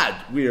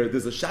tzad, where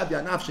there's a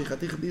shavya nafshi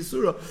chatich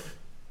d'isura,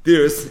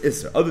 there's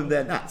Isra. Other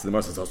than that, so the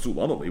Gemara says, what's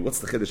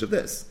the chiddush of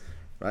this?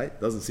 Right?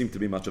 Doesn't seem to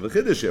be much of a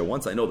chiddush here.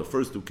 Once I know the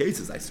first two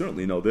cases, I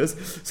certainly know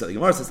this. So the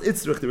Gemara says, there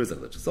is a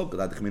chiddush. So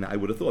I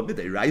would have thought,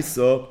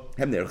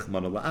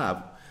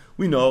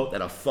 we know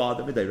that a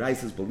father, Midei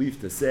Raisa, is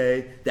believed to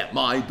say that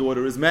my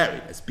daughter is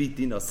married.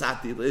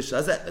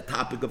 The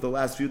topic of the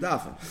last few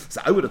dafim.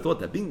 So I would have thought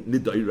that being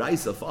Midei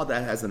Raisa, a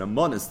father has an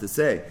amonis to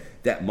say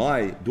that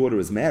my daughter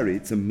is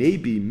married, so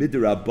maybe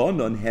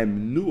Midrabanon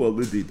hem nua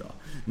lidida.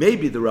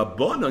 Maybe the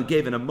Rabbanon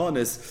gave an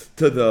amonis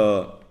to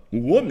the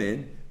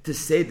woman to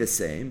say the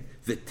same,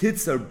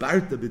 v'titzar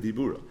barta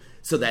b'dibura.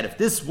 So that if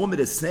this woman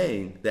is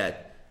saying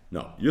that,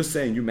 no, you're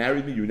saying you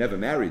married me, you never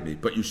married me,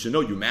 but you should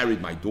know you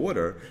married my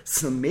daughter,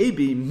 so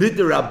maybe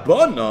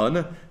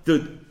midrabanan, the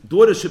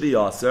daughter should be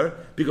aser,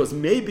 because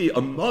maybe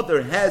a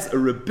mother has a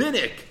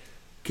rabbinic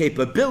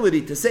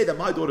capability to say that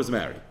my daughter's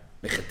married.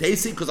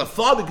 Because a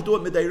father could do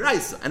it midday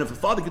raisa, and if a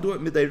father could do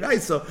it midday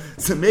raisa,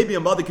 so maybe a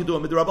mother could do it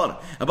midrabanan.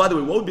 And by the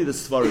way, what would be the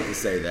svara to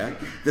say that?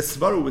 The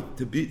svara would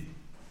to be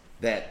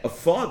that a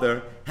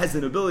father has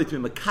an ability to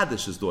be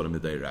Makadesh's daughter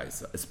Midei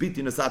Raisa.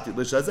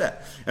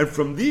 And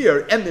from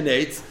there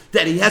emanates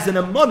that he has an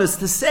amonis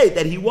to say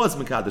that he was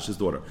Makadesh's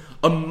daughter.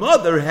 A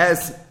mother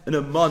has an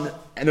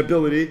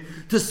ability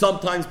to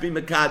sometimes be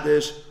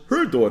Makadesh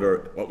her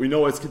daughter, what we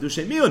know as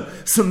Kiddushin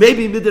Miyun. So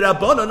maybe Midei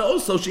Rabbanan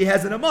also she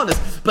has an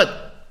amonis.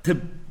 But to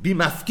be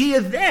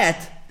mafkiya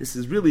that, this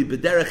is really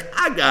B'derech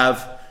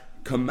Agav,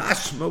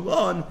 Kamash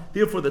Malon.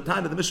 Therefore the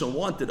time of the Mishnah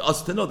wanted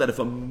us to know that if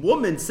a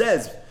woman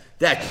says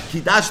that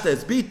Kidashta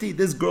is biti,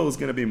 this girl is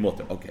going to be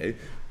mutter. Okay.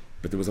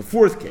 But there was a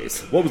fourth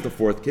case. What was the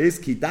fourth case?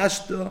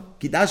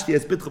 Kidashti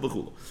is bitcha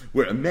b'chulu.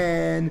 Where a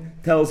man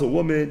tells a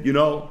woman,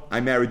 I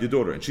married your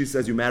daughter. And she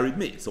says, you married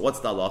me. So what's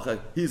the halacha?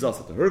 He's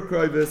also to her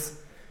krayvis,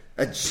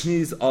 and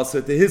she's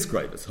also to his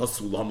krayvis.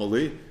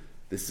 Hasulamali.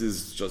 This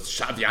is just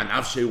Shavya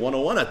Nafshe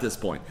 101 at this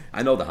point.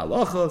 I know the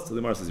halacha, so the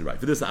Gemara says you're right.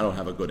 For this, I don't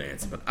have a good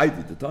answer. But I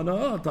did the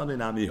Tana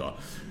Namiha.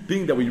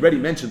 Being that we already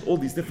mentioned all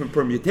these different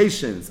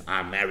permutations,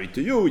 I'm married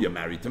to you, you're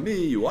married to me,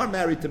 you are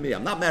married to me,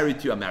 I'm not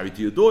married to you, I'm married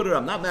to your daughter,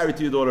 I'm not married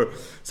to your daughter.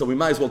 So we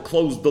might as well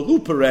close the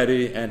loop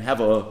already and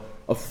have a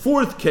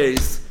fourth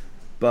case.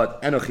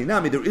 But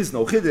Enochinami, there is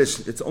no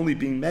Chiddush, it's only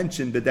being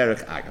mentioned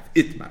B'derech Agav.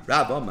 Itmar,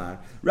 Rav Amar,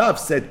 Rav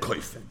said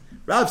Koifen.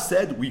 Rav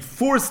said, we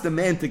force the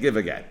man to give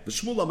a get. The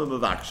Shmuel Amim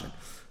of action.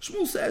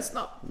 Shmuel says,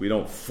 no, we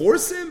don't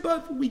force him,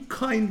 but we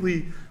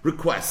kindly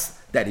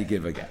request that he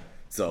give a get.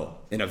 So,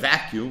 in a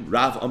vacuum,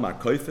 Rav Amar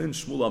Koifen,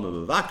 Shmuel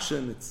Amim of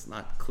action, it's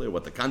not clear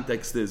what the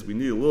context is. We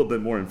need a little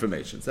bit more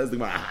information. Says the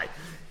Gemara,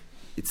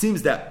 it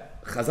seems that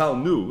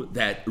Chazal knew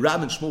that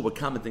Rav and Shmuel were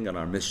commenting on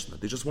our Mishnah.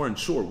 They just weren't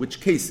sure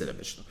which case in the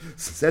Mishnah.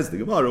 So says the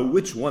Gemara,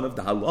 which one of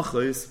the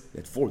halachas,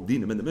 had 4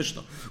 dinim in the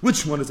Mishnah,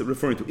 which one is it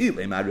referring to?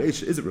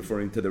 Is it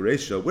referring to the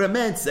Reisha, where a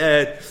man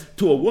said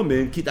to a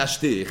woman,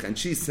 Kidashtich, and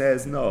she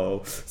says,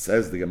 no,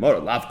 says the Gemara,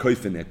 Lav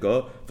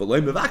koifenika,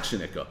 v'loy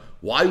mevakshenika.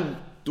 Why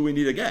do we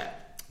need a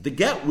get? The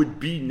get would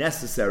be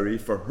necessary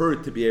for her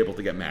to be able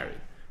to get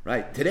married.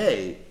 Right?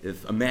 Today,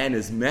 if a man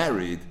is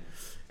married,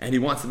 and he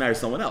wants to marry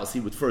someone else, he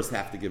would first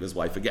have to give his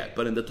wife a get.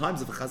 But in the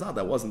times of Chazal,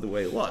 that wasn't the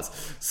way it was.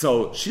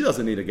 So she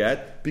doesn't need a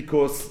get,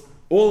 because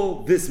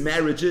all this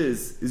marriage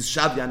is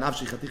Shavya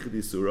Nafshi Chatich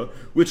D'Isura,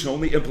 which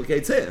only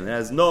implicates him. It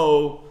has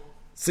no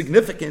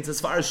significance as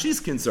far as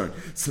she's concerned.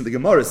 So the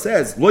Gemara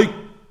says, Loi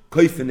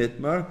koifen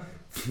itmar,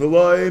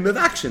 v'loi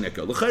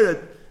mevakshenika.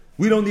 L'chayret,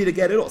 we don't need to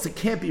get it all. So it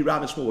can't be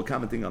Rav and Shmuel were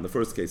commenting on the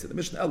first case of the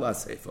Mishnah. Ella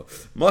Seifa.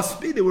 Must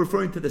be they were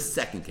referring to the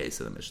second case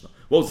of the Mishnah.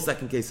 What was the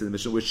second case of the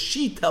Mishnah? Where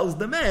she tells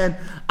the man,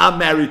 I'm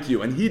married to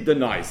you, and he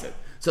denies it.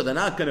 So they're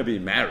not going to be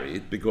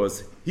married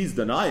because he's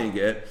denying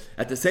it.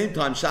 At the same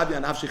time,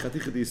 Shavya Nafshi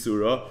Chatich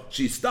D'Isura,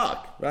 she's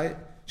stuck, right?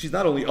 She's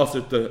not only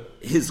usher to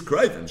his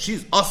krivim,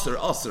 she's usher.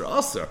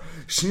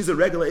 She's a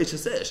regular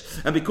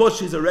HSish. And because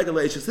she's a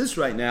regular HSish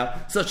right now,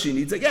 so she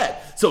needs a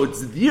get. So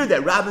it's here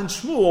that Rav and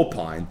Shmuel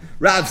opined.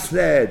 Rav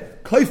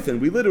said, Koifen,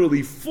 we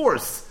literally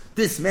force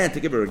this man to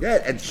give her a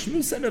get, and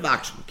Shmuel said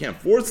Mevakshin. We can't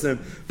force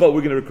him, but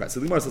we're going to request. So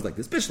the Gemara says like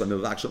this, Bishlam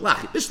Mevakshin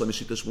Lachi. Bishlam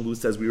Mishita Shmuel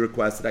says we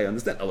requested, I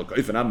understand.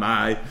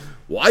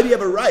 Why do you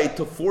have a right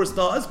to force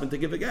the husband to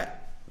give a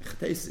get?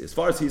 As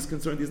far as he's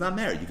concerned, he's not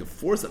married. You can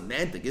force a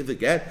man to give a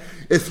get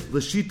if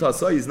Lashita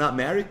saw he's not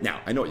married. Now,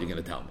 I know what you're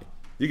going to tell me.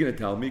 You're going to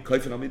tell me,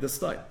 Kaifin Ami the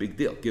style. Big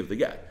deal, give the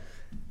get.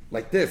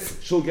 Like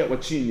this, she'll get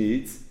what she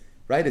needs,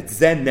 right? It's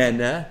Zen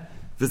Nena,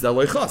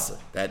 V'zaloi Chasa.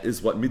 That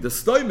is what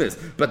Midas Stoim is.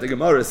 But the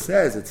Gemara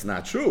says it's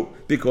not true.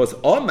 Because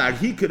Omar,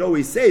 he could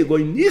always say,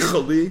 Loi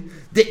Nichali,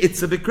 the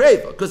Itza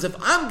B'Kreva. Because if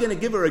I'm going to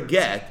give her a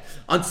get,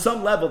 on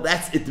some level,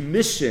 that's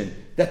admission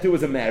that there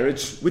was a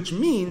marriage, which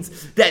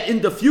means that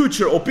in the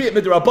future, albeit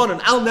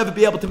midrabanan, I'll never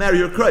be able to marry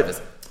her krivas.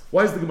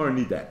 Why does the Gemara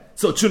need that?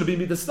 So it shouldn't be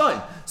midas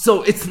time.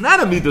 So it's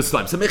not a midas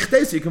time. So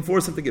mechtes, you can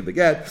force him to give the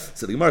get.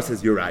 So the Gemara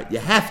says, you're right. You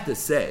have to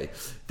say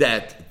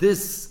that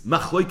this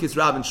machloikis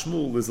Rav and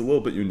Shmuel is a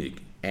little bit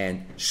unique.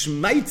 And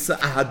shmaitza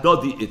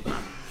ahadodi itma.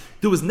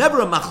 There was never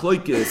a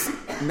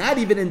machloikis, not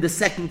even in the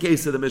second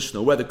case of the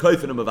Mishnah, where the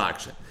koif and a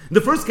mavakshin. In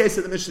the first case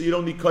of the Mishnah, you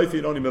don't need koif, you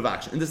don't need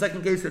mavakshin. In the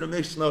second case of the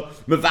Mishnah,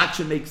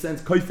 mavakshin makes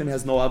sense, koifin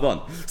has no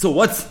avon. So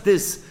what's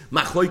this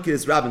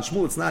machloikis, Rav and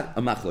Shmuel? It's not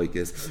a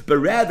machloikis, but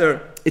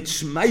rather,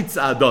 it's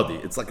shmaitz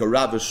adodi. It's like a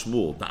Rav and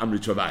Shmuel, the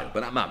Amri Travail,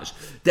 but not mamish.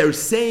 They're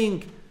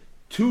saying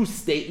two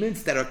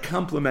statements that are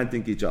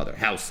complementing each other.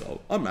 How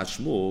so? Amar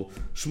Shmuel,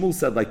 Shmuel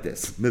said like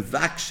this,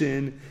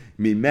 mevakshin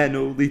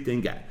mimenu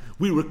litin get.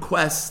 We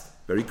request,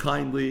 very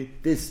kindly,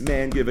 this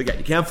man give a get.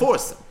 You can't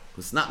force him.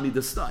 It's not me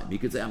this time. He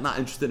could say, I'm not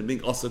interested in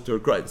being also to her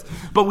Christ.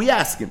 But we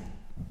ask him,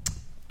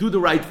 do the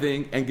right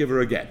thing and give her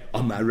a get.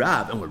 Amar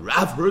Rav. And when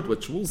Rav heard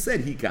what Shmuel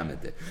said, he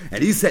commented.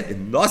 And he said,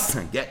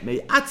 Nosan get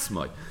me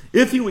atzmai.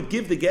 If he would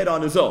give the get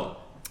on his own,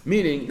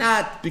 meaning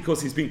not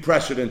because he's being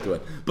pressured into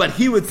it, but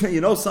he would say,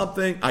 you know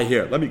something, I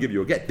hear, let me give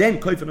you a get.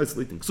 Then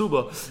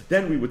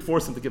then we would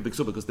force him to give the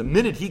ksuba, because the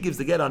minute he gives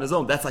the get on his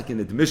own, that's like an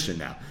admission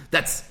now.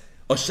 That's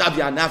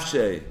oshavya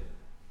nafshe,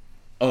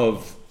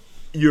 of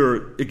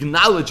you're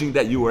acknowledging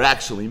that you were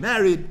actually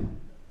married,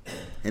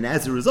 and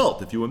as a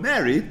result, if you were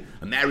married,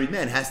 a married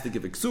man has to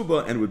give a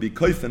ksuba, and it would be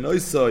koifen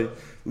oisoi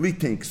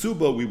liten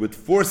ksuba. We would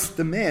force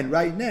the man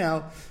right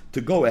now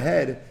to go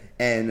ahead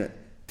and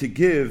to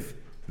give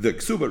the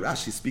ksuba.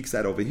 Rashi speaks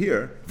that over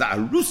here. The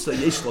arusa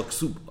yesh la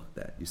ksuba.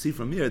 That you see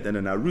from here, then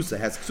an arusa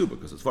has ksuba,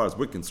 because as far as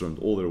we're concerned,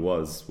 all there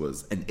was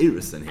an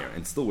eris in here,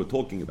 and still we're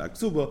talking about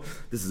ksuba.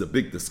 This is a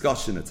big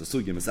discussion. It's a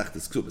sugya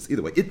mesachtes ksubas.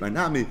 Either way, itmar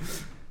nami.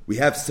 We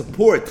have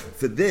support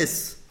for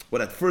this,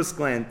 what at first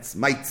glance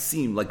might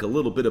seem like a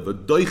little bit of a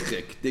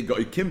doichik,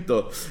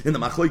 degoikimta, in the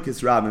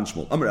machloikis Rav and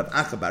Shmuel. Amar Rav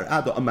Acha bar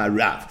Ado, Amar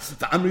Rav.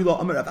 V'amri lo,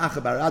 Amar Rav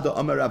Acha bar Ado,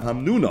 Amar Rav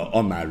Hamnuna,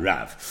 Amar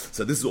Rav.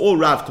 So this is all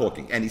Rav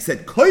talking. And he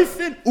said,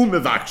 koifin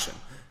umevakshin.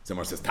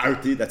 Someone says,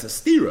 Tarti, that's a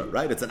stira,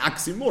 right? It's an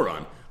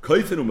oxymoron.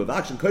 Koifin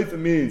umevakshin. Koifin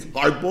means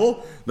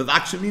hardball.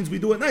 Mevakshin means we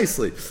do it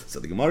nicely. So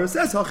the Gemara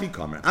says, Hachi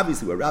Kamer.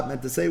 Obviously, what Rav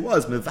meant to say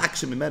was,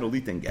 Mevakshin mimenu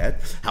litin get.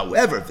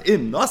 However, if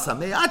im nasa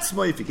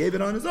me'atzma, if he gave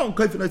it on his own,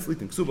 Koifin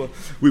litin ksuba,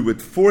 we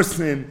would force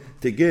him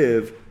to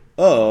give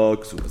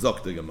ksuba.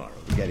 Zok the Gemara.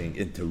 We're getting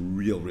into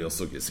real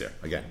sugyas here.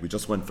 Again, we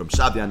just went from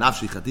Shabya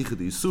nafshi chaticha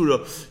de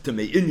Yisura to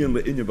me'inyan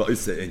le'inyan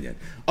ba'isa inyan.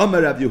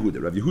 Amar Rav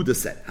Yehuda. Rav Yehuda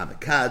said,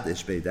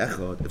 HaMekadesh be'ed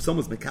echad. If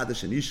someone's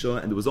Mekadesh and Isha,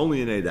 and there was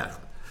only an eid echad.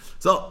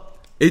 So,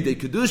 Eidei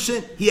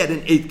Kiddushin, he had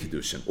an 8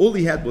 Kiddushin. All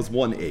he had was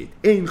 1 8.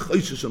 Ein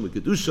Chayshusham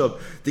Kiddushav.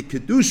 The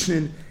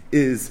Kiddushin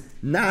is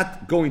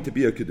not going to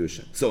be a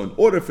Kiddushin. So in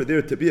order for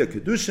there to be a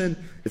Kiddushin,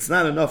 it's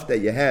not enough that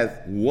you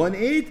have 1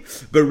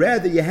 8, but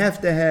rather you have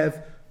to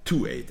have 2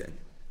 Eidim.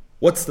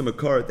 What's the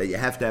makar that you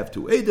have to have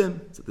 2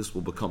 Eidim? So this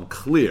will become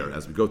clear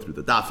as we go through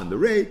the daf and the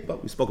raid,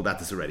 but we spoke about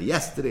this already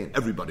yesterday, and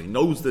everybody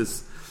knows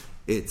this.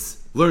 It's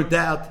learned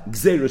out,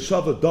 Gzeira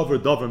Shava, Dover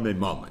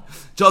Meimaman.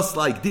 Just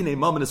like Dinei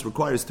Mamanis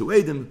requires 2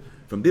 Eidim,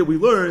 from there we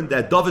learn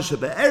that Davar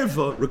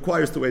Sheba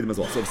requires 2 Eidim as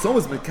well. So if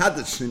someone's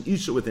Mekadesh and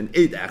Isha with an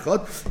Eid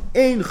Echad,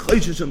 Ein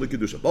Chayshish and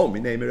L'Kedusha. Oh, my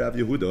name is Rav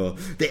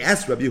Yehuda. They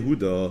asked Rav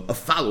Yehuda a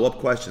follow-up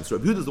question. So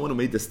Rav Yehuda is the one who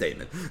made the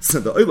statement. So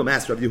the Olam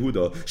asked Rav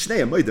Yehuda,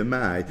 Shnei Amoyde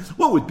Mai,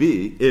 what would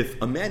be if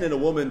a man and a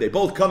woman, they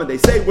both come and they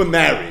say, we're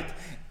married.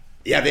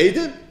 You have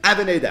Eidim? I have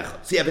an Eid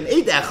Echad. So you have an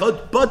Eid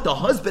Echad, but the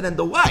husband and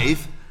the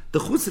wife, the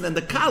chusin and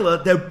the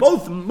kala, they're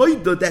both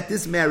moida that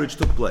this marriage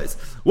took place.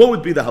 What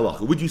would be the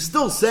halacha? Would you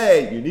still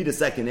say you need a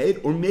second aid?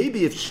 Or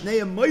maybe if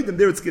shnei moidim,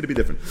 there it's going to be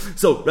different.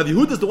 So Rabbi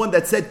Yehuda is the one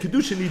that said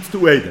Kiddushin needs 2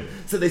 aidim.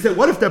 So they said,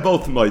 what if they're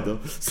both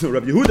moida? So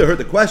Rabbi Yehuda heard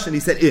the question, he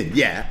said,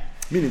 yeah,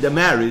 meaning they're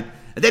married.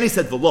 And then he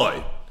said,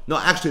 v'loi. No,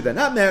 actually they're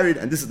not married,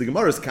 and this is the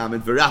Gemara's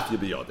comment, v'rafya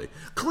b'yodei.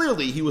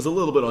 Clearly he was a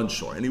little bit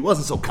unsure, and he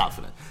wasn't so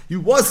confident. He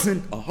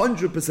wasn't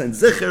 100%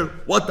 zicher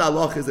what the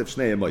halach is if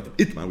shnei moidim.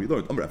 Itman, we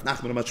learned, Amar Rav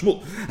Nachman Amar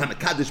Shmuel,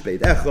 HaMekadesh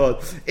beid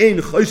echad, ein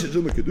choyshet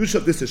zul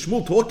mekudushav, this is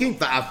Shmuel talking,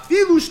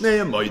 va'afilu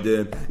shnei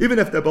moidim, even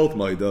if they're both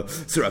moidim.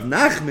 So Rav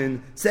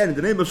Nachman said in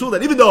the name of Shmuel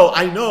that even though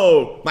I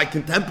know my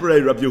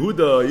contemporary Rav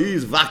Yehuda,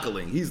 he's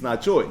vackling, he's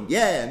not sure.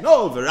 Yeah,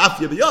 no,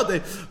 v'rafya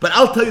b'yodei, but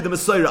I'll tell you the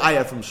Messiah I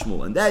have from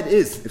Shmuel, and that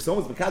is, if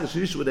someone's Mekadesh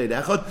Yishu with Eid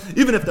Echad,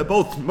 even if they're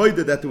both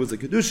moided that there was a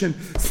Kiddushin,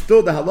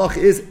 still the halach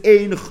is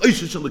ein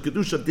chayshish on the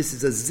Kiddushin. This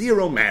is a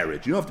 0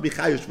 marriage. You don't have to be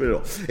chayish for it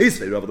all.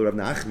 Rav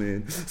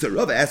Nachman. So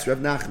Rav asked Rav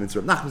Nachman.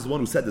 So Rav Nachman is the one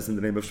who said this in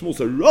the name of Shmuel.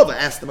 So Rav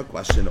asked him a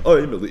question.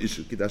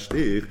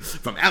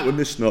 From our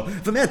Mishnah,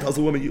 if a man tells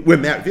a woman, we're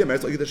married, we're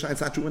married, so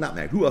it's not true, we're not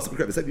married. Who else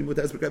would say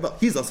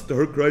he's also to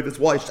her krayv,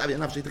 why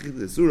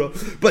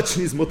but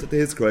she's mutter to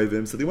his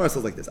krayvim. So the Gemara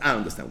says like this. I don't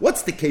understand.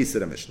 What's the case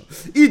of the Mishnah?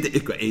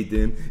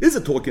 Is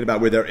it talking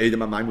about where they're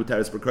edim and mine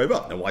mutaris for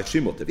krayv? Now why she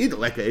mutter? Either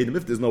like edim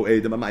if there's no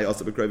edim and my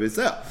also for krayv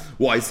itself.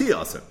 Why is he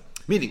also?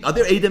 Meaning, are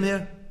there edim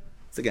here?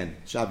 It's again,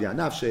 Shavya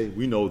Nafshe,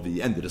 we know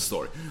the end of the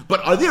story.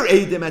 But are there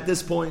edim at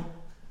this point?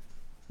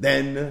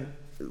 Then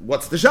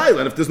what's the shayla?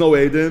 And if there's no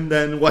Eidim,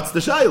 then what's the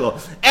shayla?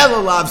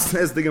 Elalav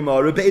says the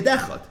Gemara, Be'ed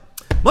Echad.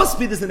 Must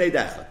be this an Eid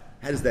Echad.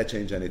 How does that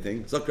change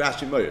anything? Zok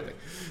Rashi Moyer.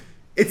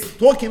 It's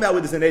talking about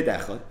with this an Eid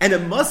Echad, and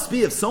it must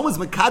be if someone's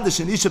Mekadosh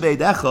and Isha Be'ed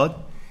Echad,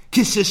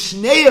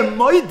 Kisheshnei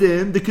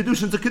Moedim, the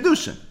Kiddushin's a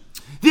Kiddushin.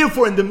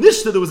 Therefore, in the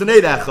Mishnah, there was an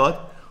Eid Echad,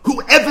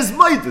 whoever's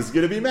Moed is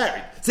going to be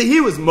married. So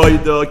he was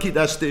Moed,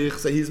 Kiddushtich,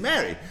 so he's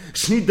married.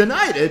 She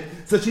denied it,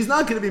 so she's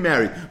not going to be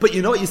married. But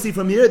you know what you see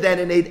from here? That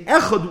an Eid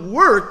Echad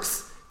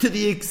works to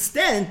the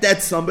extent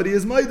that somebody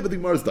is Moed, but the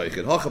Gemara is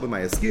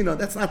Daichid.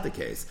 That's not the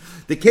case.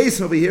 The case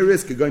over here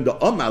is going to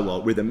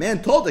Amalo, where the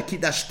man told her,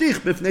 Kiddushtich,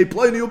 bifnei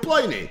ploini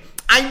uploini.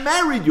 I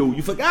married you.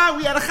 You forgot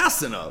we had a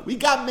chasana. We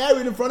got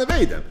married in front of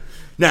Adam.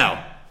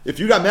 Now, if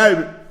you got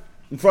married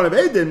in front of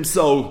Adam,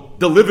 so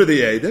deliver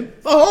the Adam.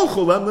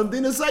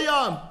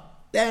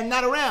 They're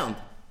not around.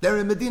 They're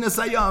in Medina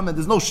Sayyam, and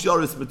there's no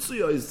Shoris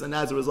Mitzuyos, and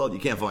as a result, you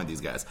can't find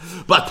these guys.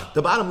 But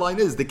the bottom line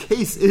is, the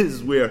case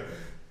is where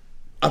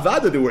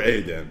Avada, they were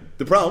Adam.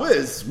 The problem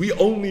is, we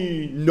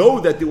only know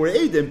that they were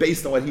Adam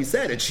based on what he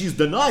said, and she's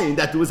denying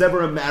that there was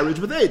ever a marriage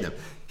with Adam.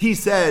 He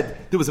said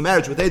there was a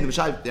marriage with Adam.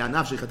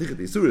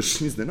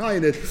 She's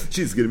denying it.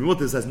 She's giving me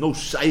this has no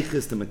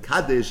shaykhis to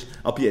Mekadesh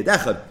al pi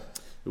Echad.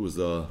 It was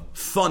a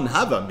fun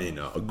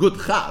havamina, a good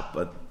chap,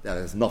 but that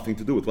has nothing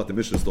to do with what the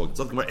Mishnah is talking.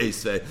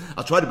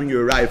 I'll try to bring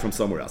you a raya from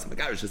somewhere else.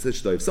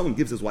 If someone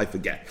gives his wife a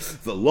get,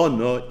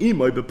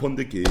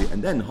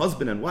 and then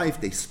husband and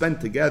wife, they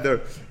spend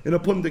together in a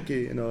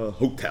pundiki, in a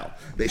hotel.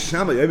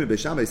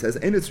 Beishamai says,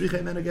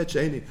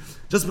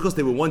 just because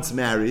they were once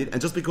married, and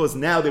just because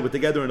now they were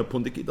together in a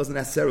pundiki, doesn't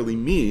necessarily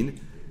mean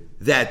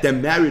that they're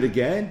married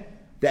again,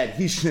 that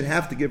he should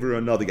have to give her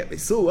another get.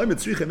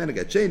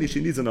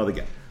 She needs another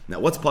get. Now,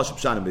 what's Pashup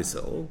Shan and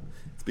Beisil?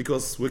 It's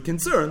because we're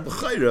concerned,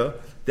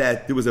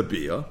 that there was a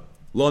bia,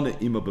 Lana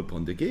Ima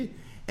Bepundiki,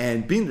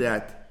 and being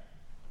that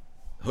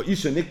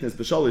Ha'isha Niknes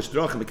B'Shalish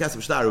Drachim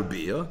B'Kasab Shtaru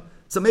bia,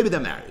 so maybe they're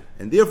married.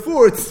 And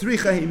therefore, it's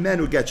Tzricha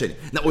Himenu Get Sheni.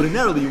 Now,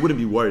 ordinarily, you wouldn't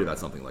be worried about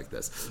something like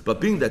this. But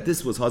being that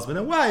this was husband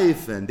and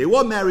wife, and they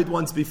were married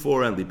once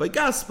before, and by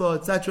Gaspa,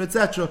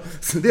 etc.,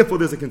 so therefore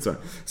there's a concern.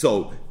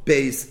 So,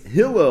 Beis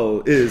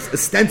Hillel is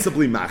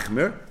ostensibly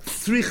Machmer,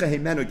 Tzricha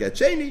Himenu Get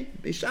Sheni,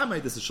 Beis Shammai,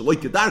 this is Shaloi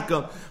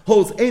Kedarka,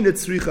 holds Ein it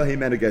Tzricha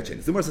Himenu Get Sheni.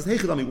 So the Gemara says, hey,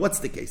 Chidami, what's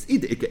the case?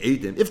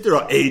 If there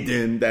are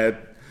Eidin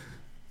that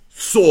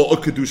saw a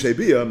kedusha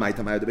bia,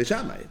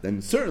 then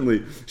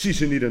certainly she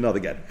should need another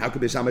get. How could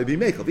Beis Shammai be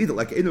mechav? Either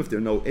like if there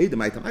are no edim,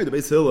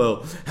 Beis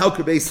Hillel. How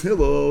could Beis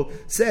Hillel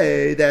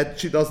say that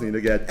she doesn't need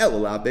a get?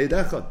 Elala beid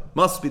echad.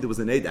 Must be there was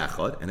an eid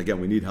echad, and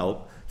again we need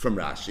help from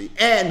Rashi.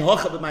 And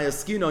hochav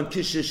b'mayaskin on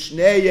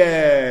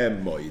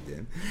kishishnei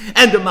moedim.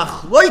 And the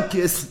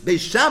machloikis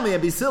Beis Shammai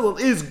and Beis Hillel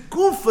is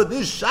gufa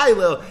this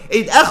shaila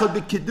eid echad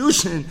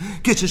b'kedushin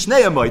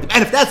kishishnei moedim.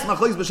 And if that's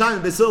machloikis Beis Shammai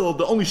and Beis Hillel,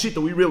 the only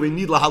shita we really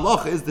need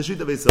lahalacha is the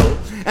shita Beis Hillel.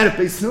 And if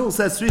Beis Hillel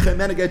says Sricha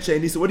Menaget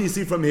Sheni, so what do you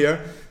see from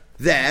here?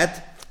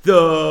 That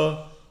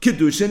the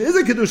Kiddushin is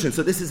a Kiddushin.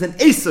 So this is an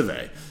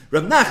Esaveh.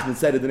 Rav Nachman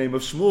said in the name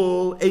of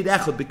Shmuel, Eid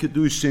Echad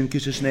b'Kiddushin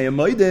Kishishnei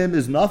Moedim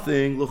is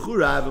nothing.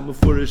 L'churav and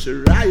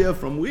Mefurish Raya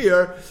from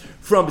where?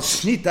 From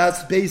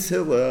Shnitas Beis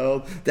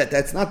Hillel.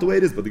 That's not the way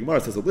it is. But the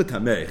Gemara says,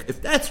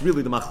 if that's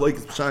really the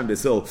Machlokes B'Shaim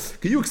Beis Hillel,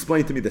 can you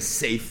explain to me the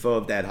Seifa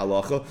of that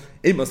halacha?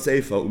 Ema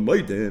Seifa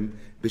U'Moedim.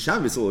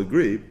 B'Shaim Beis Hillel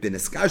agree.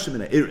 B'Neskashim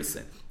and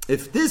Eirisin.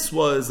 If this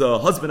was a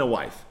husband and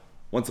wife,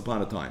 once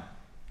upon a time,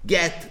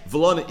 get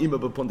Velana Ima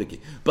B'Pundiki,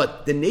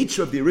 but the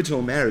nature of the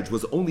original marriage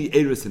was only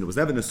Eirisin, it was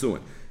never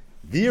Nesuin.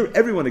 There,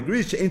 everyone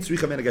agrees she ain't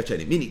tzricha mena get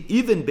sheni. Meaning,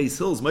 even Beis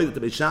Hillel's ma'adah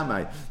to Beis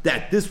Shammai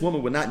that this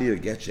woman would not need a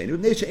get sheni.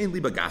 Neisha ain't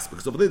liba gaspa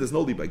because over there's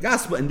no liba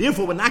gaspa, and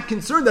therefore we're not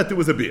concerned that there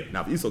was a beer.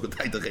 Now, if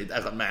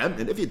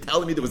you're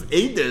telling me there was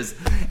eders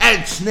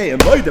and shnei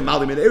and moedim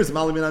malim and eris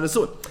malim and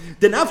asuin,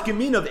 the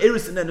nafkamin of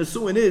eris and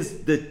asuin is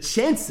the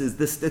chances,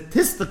 the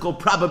statistical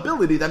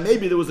probability that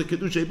maybe there was a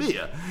kedusha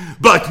beer.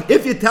 But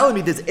if you're telling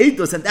me there's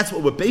eders and that's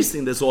what we're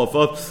basing this off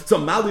of, so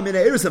malim and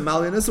eris and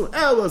malim and asuin,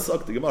 ela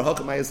suck the gemara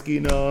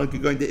hakamayeskina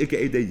going to you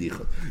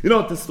know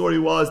what the story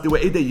was? There were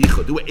Edei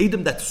Yichud. There were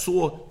Edom that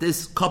saw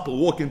this couple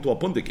walk into a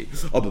pundiki.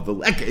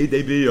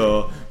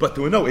 But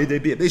there were no Edei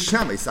Biyah. Beis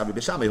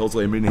Shammai holds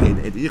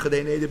Edei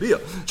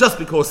Yichud. Just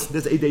because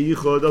there's Edei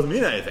Yichud doesn't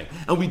mean anything.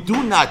 And we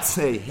do not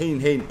say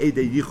Hein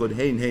Edei Yichud,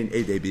 Hein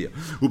Edei Biyah.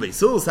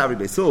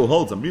 Beis Hillel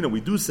holds Amrina.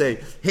 We do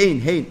say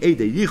Hein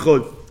Edei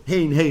Yichud.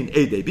 Hein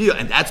Edei Biyah,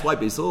 and that's why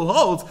Beis Hillel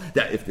holds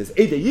that if there's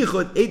Edei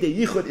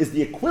Yichud is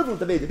the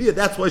equivalent of Edei Biyah.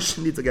 That's why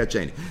she needs to get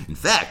changed. In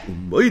fact,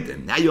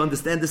 now you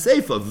understand the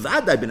Sefer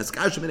Vaday ben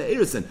Eskashim and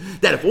Eirisin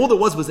that if all there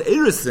was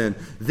Eirisin,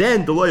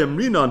 then the Loyam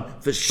Rinon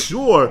for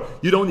sure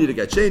you don't need to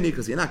get changed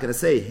because you're not going to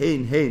say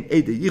Hein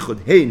Edei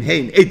Yichud, Hein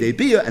Edei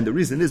Biyah, and the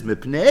reason is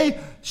Mipnei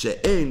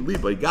she'ein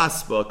libay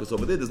gaspa because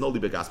over there's no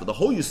libay gaspa. The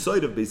whole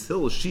yesod of Beis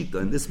Hillel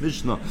shita in this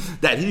Mishnah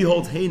that he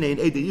holds Hein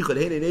Edei Yichud,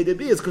 Hein Edei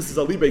Biyah is because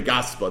there's a libay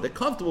gaspa. They're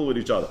comfortable with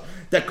each other.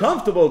 They're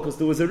comfortable because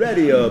there was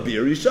already a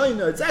beer,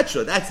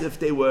 etc. That's if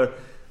they were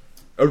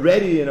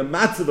already in a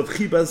matzav of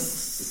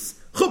chibas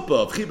chuppah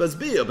of chibas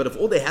biyah. But if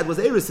all they had was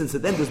erisin, so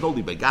then there's no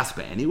libay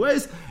gaspa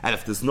anyways. And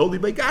if there's no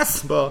libay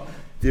gaspa,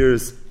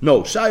 there's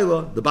no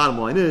shaila. The bottom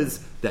line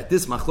is that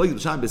this machlokes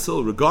b'shan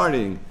b'sil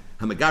regarding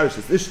hamagarish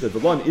ishta the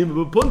one im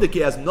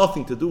b'pundiki has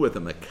nothing to do with a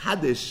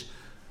mekadesh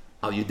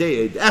al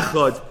yudei eid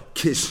echad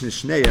kish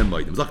shnei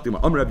emoidim. Zakti ma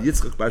Amr Rabbi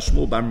Yitzchak bar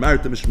Shmuel bar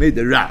Marta mishmei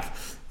de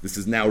Rav. This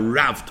is now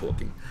Rav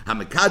talking.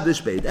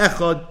 Hamakadesh beid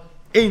echad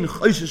ein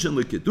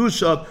chosheshin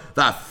lekedusha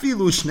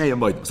va'afilu shnei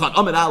emoidim. So on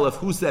Amid Aleph,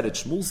 who said it?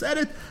 Shmuel said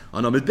it.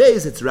 On Amid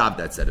Beis, it's Rav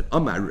that said it.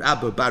 Amar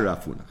Rabba bar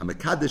Rafuna.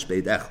 Hamakadesh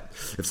beid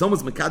echad. If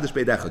someone's makadesh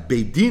beid echad,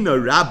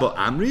 beidina Rabba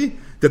Amri.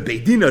 The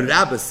Beidina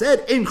Rabba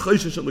said, "Ein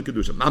chosheshin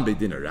lekedusha." Man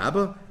Beidina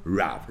Rabba,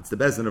 Rav. It's the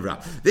Bezdin of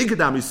Rav. The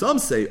Ikadami, some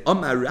say,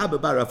 Amar Rabba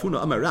bar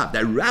Rafuna, Amar Rav.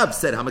 That Rav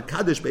said,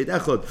 "Hamakadesh beid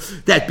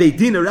echad." That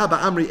Beidina Rabba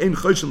Amri ein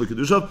chosheshin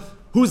lekedusha.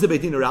 Who's the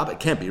Beidina Rabba? It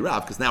can't be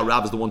Rav, because now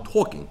Rav is the one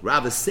talking.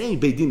 Rav is saying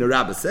Beidina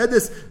Rabba said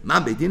this.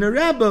 Man Beidina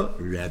Rabba,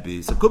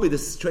 Rebbe. So it could be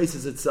this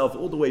traces itself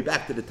all the way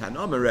back to the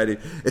Tanam already.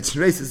 It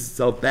traces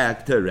itself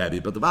back to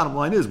Rebbe. But the bottom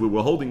line is, where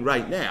we're holding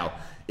right now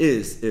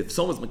is, if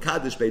someone's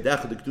Makadesh beid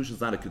echad, the Kedushin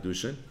is not a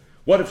Kedushin.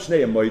 What if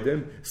Shnei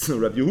Amoidim? So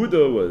Rav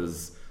Yehuda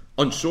was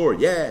unsure.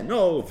 Yeah,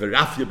 no,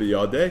 V'rafya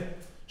b'yadeh.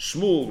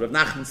 Shmuel, Rav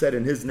Nachman said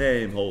in his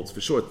name, holds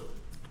for sure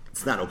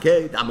it's not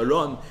okay. The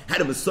Amaron had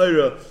a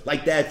Messiah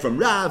like that from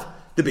Rav,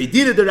 the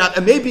Beidina the Rav,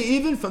 and maybe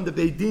even from the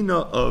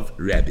Beidina of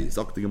Rebbe.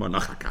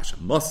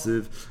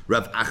 Masiv,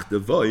 Rav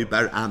Achdavoy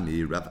bar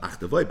Ami. Rav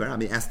Achdavoy bar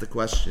Ami asked the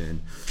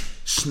question,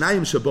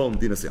 Shnayim Shabom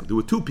Dina Sayam. There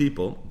were two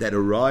people that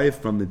arrived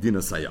from the Dina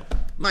Sayam.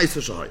 Ma'isa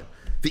Shahayim.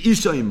 The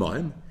Isha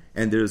Imayim,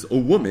 and there's a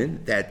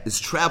woman that is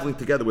traveling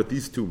together with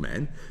these two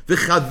men.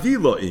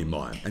 V'chavila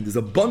Imayim, and there's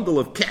a bundle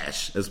of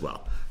cash as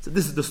well. So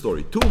this is the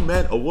story. Two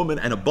men, a woman,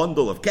 and a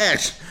bundle of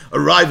cash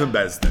arrive in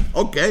Bezdin.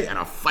 Okay, and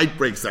a fight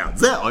breaks out.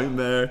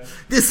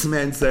 This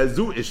man says,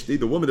 Zu ishti,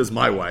 the woman is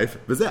my wife.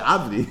 V'zeh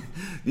avdi,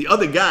 the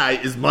other guy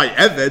is my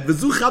eved.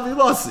 V'zu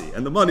chavilasi,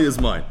 and the money is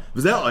mine.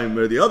 V'zeh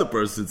oimer, the other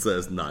person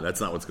says, no, that's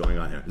not what's going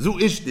on here. Zu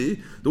ishti,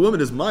 the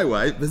woman is my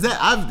wife. V'zeh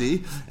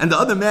avdi, and the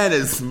other man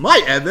is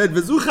my eved.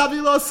 V'zu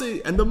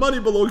chavilasi, and the money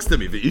belongs to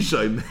me.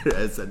 V'isha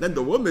imeres, and then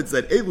the woman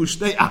said, Elu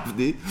shnei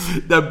avdi,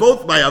 they're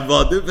both my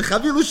avadim.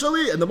 V'chavilu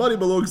shali, and the money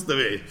belongs to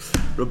me.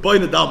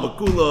 Rabbeinu Dal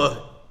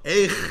Makula,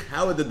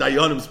 how are the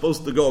Dayanim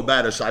supposed to go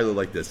about a shayla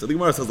like this? So the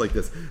Gemara says like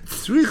this: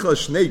 Tzricha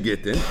shnei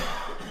gittin.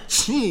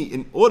 She,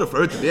 in order for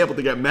her to be able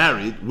to get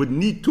married, would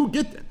need two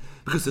gittin,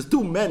 because there's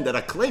two men that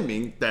are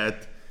claiming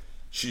that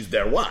she's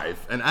their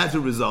wife, and as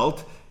a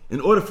result, in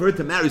order for her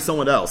to marry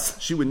someone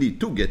else, she would need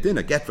two gittin,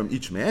 a get from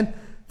each man.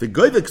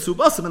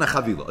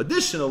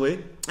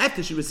 Additionally,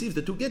 after she receives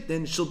the two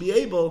gittin, she'll be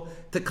able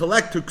to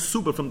collect her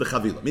ksuba from the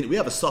chavila. Meaning, we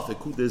have a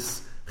suffix who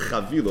this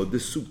chavila,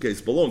 this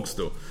suitcase belongs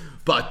to.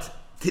 But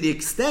to the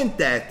extent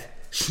that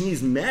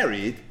she's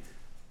married,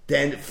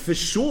 then for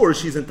sure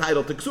she's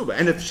entitled to ksuba.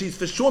 And if she's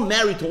for sure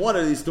married to one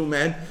of these two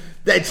men,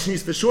 then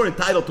she's for sure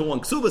entitled to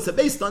one ksuba. So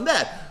based on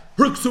that,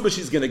 her ksuba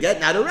she's going to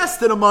get. Now the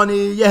rest of the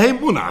money, yehei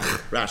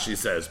munach, Rashi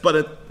says.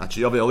 But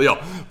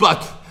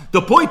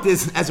the point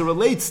is, as it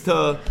relates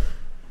to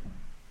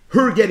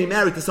her getting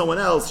married to someone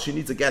else, she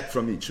needs a get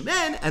from each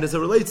man, and as it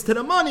relates to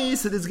the money,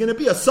 so there's going to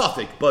be a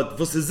suffix, but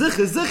v'se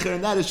zicher,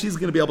 and that is she's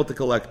going to be able to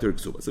collect her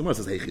ksuba. So Gemara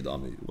says, hey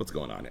chidami, what's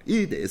going on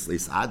here?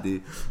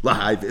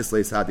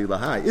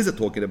 Is it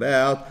talking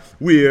about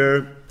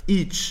where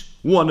each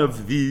one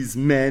of these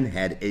men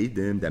had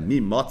edim, that mi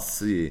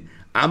matzi,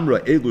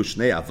 amra elu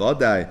shnei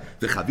avadai,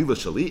 v'chavila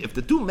shali? If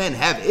the two men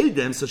have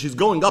edim, so she's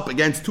going up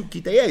against two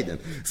kitei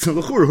edim.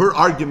 So her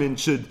argument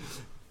should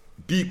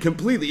be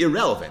completely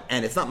irrelevant,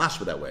 and it's not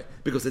mashma that way,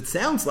 because it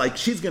sounds like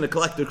she's going to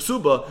collect her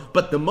ksuba,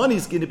 but the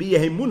money's going to be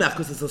a munach,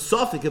 because it's a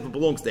suffix if it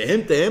belongs to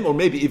him, or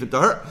maybe even to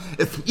her.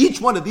 If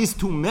each one of these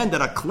two men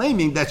that are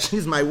claiming that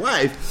she's my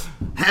wife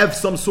have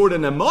some sort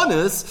of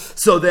nemanis,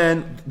 so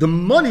then the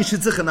money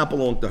should not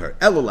belong to her.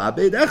 Elola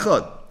beid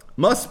echad.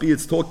 Must be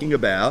it's talking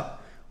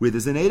about where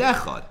there's an eid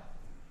echad.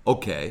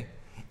 Okay,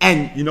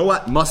 and you know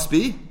what? Must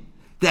be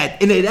that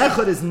an eid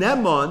echad is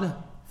neman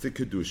for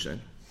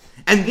Kiddushin,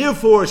 and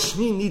therefore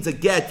Shni needs a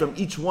get from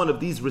each one of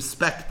these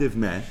respective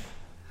men.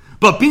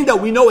 But being that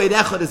we know Eid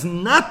Echad is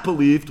not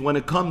believed when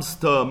it comes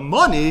to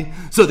money,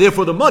 so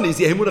therefore the money is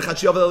Yehemuna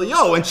Chachiyav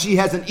Eliyahu, and she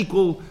has an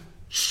equal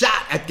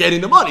shot at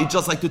getting the money,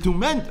 just like the two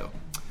men do.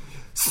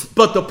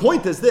 But the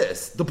point is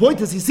this. The point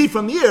is, you see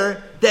from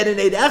here, that in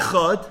Eid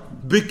Echad,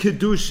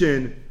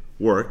 B'Kiddushin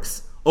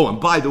works. Oh,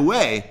 and by the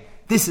way,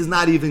 this is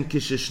not even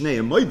Kisheshnei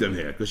Moedim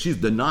here, because she's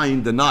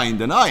denying.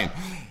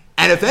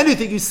 And if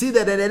anything, you see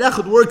that an Eid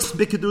Echad works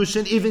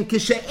b'Kiddushin even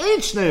Kishe'ein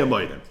Shnei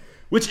Amoidim,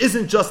 which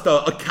isn't just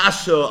a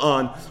kasha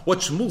on what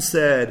Shmuel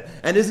said,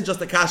 and isn't just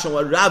a kasha on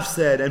what Rav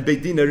said and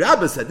Beidina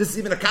Rabba said. This is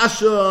even a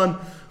kasha on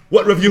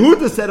what Rav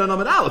Yehuda said on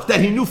Amid Aleph, that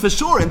he knew for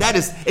sure, and that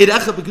is Eid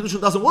Echad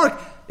b'Kiddushin doesn't work.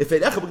 If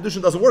Eid Echad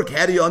b'Kiddushin doesn't work,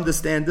 how do you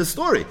understand this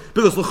story?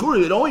 Because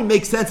l'churi, it only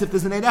makes sense if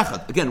there's an Eid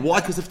Echad. Again, why?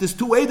 Because if there's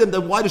two Eidim,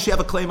 then why does she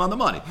have a claim on the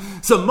money?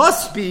 So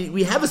must be,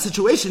 we have a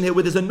situation here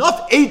where there's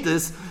enough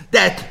Eidim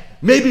that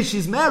maybe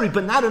she's married,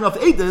 but not enough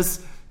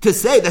edus to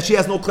say that she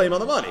has no claim on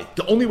the money.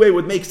 The only way it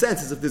would make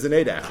sense is if there's an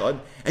Eid Echad,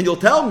 and you'll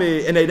tell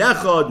me an Eid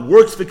Echad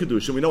works for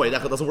Kiddushin. We know Eid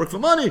Echad doesn't work for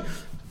money.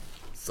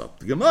 So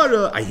the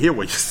Gemara, I hear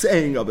what you're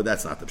saying, but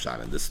that's not the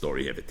pshat in this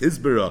story here.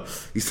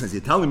 He says,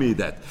 you're telling me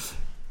that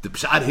the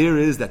pshat here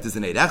is that there's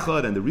an Eid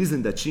Echad, and the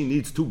reason that she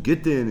needs 2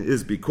 gittin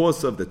is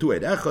because of the 2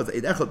 Eid Echads.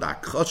 Eid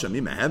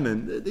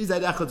Echad, these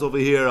Eid Echads over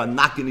here are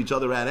knocking each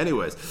other out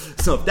anyways.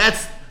 So if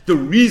that's the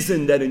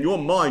reason that in your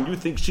mind you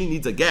think she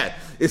needs a get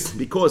is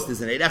because there's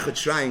an Eid Echad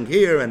shrine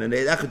here and an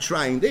Eid Echad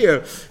shrine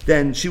there,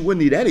 then she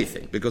wouldn't need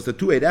anything, because the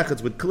 2 Eid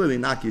Echads would clearly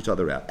knock each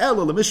other out.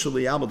 Really,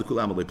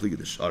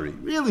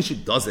 she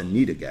doesn't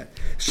need a get.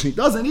 She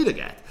doesn't need a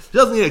get. She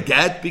doesn't need a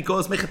get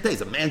because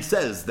a man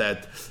says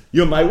that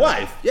you're my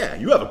wife. Yeah,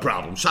 you have a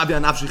problem.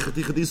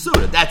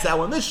 That's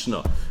our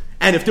Mishnah.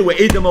 And if there were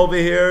Edom over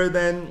here,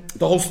 then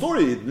the whole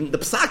story, the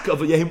psak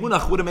of a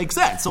Yehimunach wouldn't make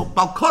sense. So,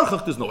 Bal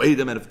Karchach, there's no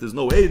Edom, and if there's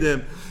no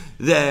Edom,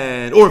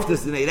 then, or if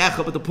there's an Eid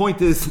Echad, but the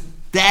point is,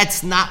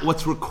 that's not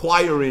what's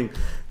requiring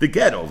the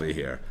get over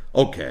here.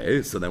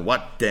 Okay, so then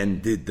what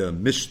then did the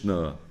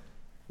Mishnah,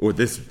 or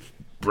this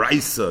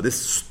Brisa,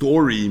 this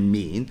story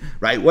mean,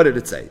 right? What did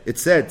it say? It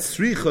said,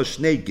 Sricha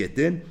Shnei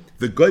Gittin,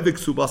 the goyvik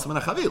subas man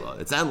chavila.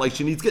 It sounds like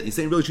she needs gittin. He's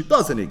saying really she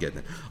doesn't need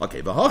gittin.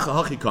 Okay, v'hacha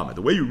hachi kama.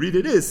 The way you read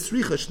it is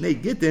sricha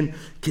shnei gittin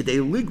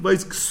kidei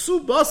ligvais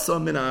ksubasa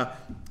min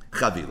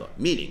chavila.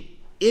 Meaning,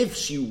 if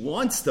she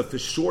wants to for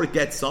sure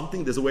get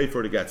something, there's a way for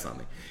her to get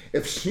something.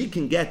 If she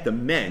can get the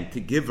men to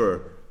give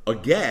her a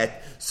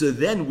get, so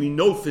then we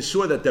know for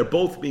sure that they're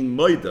both being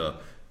moida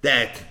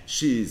that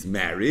she's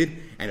married,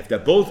 and if they're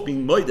both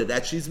being moida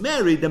that she's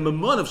married, then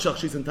Mammon of Shach,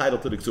 she's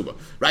entitled to the ksuba,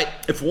 right?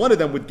 If one of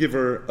them would give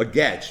her a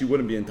get, she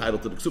wouldn't be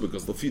entitled to the ksuba,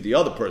 because they'll feed the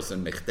other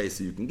person,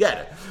 so you can get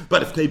it.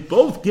 But if they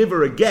both give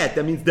her a get,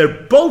 that means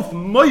they're both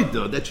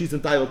moida that she's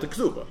entitled to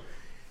ksuba.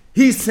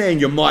 He's saying,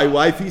 you're my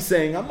wife, he's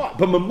saying, I'm not.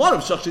 But Mammon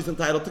of Shach, she's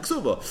entitled to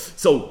ksuba.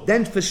 So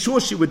then for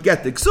sure she would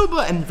get the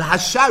ksuba, and the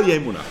hashar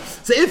yemunach.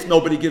 So if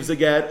nobody gives a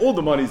get, all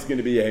the money's going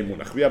to be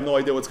yemunach. We have no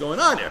idea what's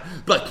going on here.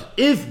 But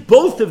if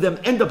both of them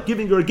end up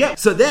giving her a get,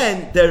 so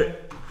then they're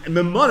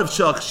Mammon of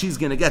Shach, she's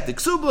going to get the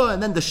ksuba,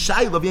 and then the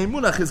shayl of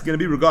yemunach is going to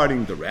be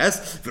regarding the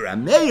rest. For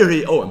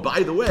Rameir, oh, and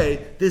by the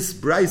way, this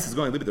Bryce is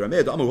going to live with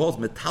Rameir. The Amar holds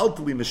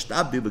metaltali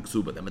mishtabdi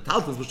l'ksuba. The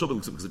metaltali is mishtabdi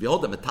l'ksuba, because if you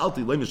hold that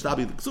metaltali le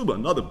mishtabdi l'ksuba,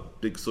 another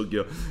big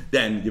sugya,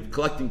 then you're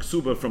collecting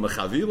ksuba from a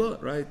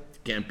chavila, right?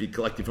 You can't be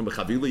collecting from a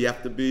chavila, you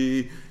have to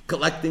be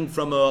collecting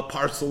from a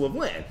parcel of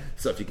land.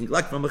 So if you can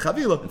collect from a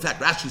chavila, in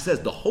fact, Rashi says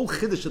the whole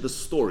chiddush of the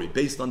story,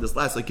 based on this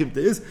last akimta,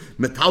 is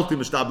metalti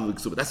mishtabli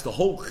l'ksuba. That's the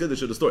whole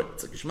chiddush of the story.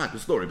 It's like a shmak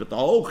story, but the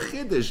whole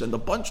chiddush and the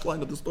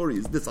punchline of the story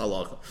is this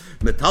halacha.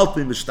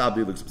 Metalti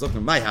mishtabli l'ksuba. So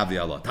my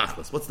havi Allah,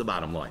 tachlis. What's the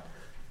bottom line?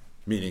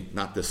 Meaning,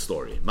 not this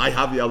story. My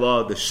havi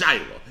Allah, the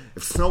shayla.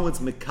 If someone's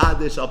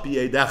mekadesh al pi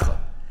edecha,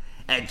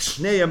 and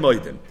shnei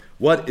amoidim,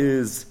 what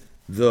is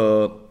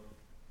the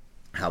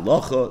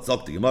halacha?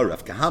 Zok the Gemara.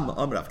 Rav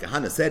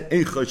Kahana said,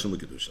 "Ein choshon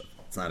l'kedusha."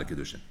 It's not a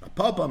kedushin. Rav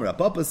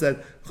Papa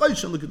said,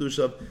 "Choshon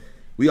l'kedusha."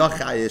 We are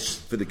chayish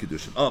for the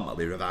kedushin.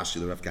 Malei Rav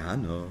Ashi Rav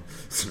Kahana.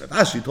 So Rav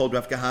Ashi told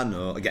Rav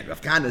Kahana again. Rav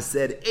Kahana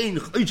said, "Ein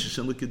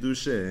choshon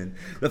l'kedushin."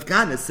 Rav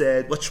Kahana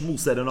said what Shmuel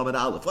said in Amud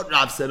Aleph, what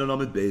Rav said in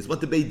Amud Beis, what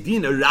the Beit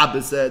Din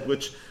Rabbi said,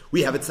 which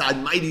we have it said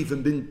might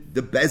even been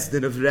the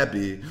Bezdin of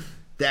Rebbe,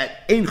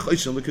 that ein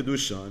choshon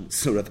l'kedushin.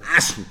 So Rav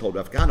Ashi told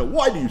Rav Kahana,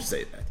 "Why do you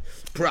say that?"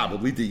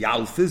 Probably the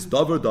Yalf is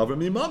davar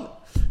mimam,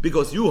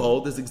 because you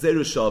hold this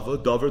Gzeira Shava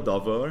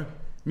davar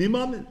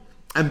mimam,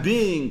 and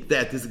being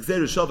that this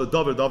Gzeira Shava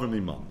davar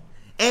mimam,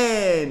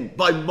 and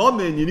by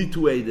mammon you need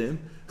to aid him.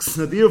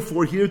 So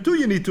therefore, here too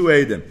you need to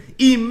aid him.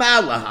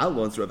 Imalaha,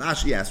 once Rav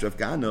Ashi asked Rav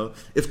Kahana,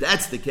 if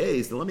that's the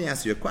case, then let me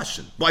ask you a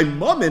question. By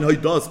mammon,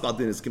 does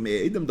badin is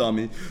kemei edem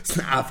dami.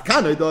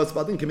 Afkan does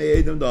badin kemei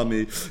edem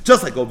dami.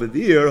 Just like over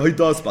there,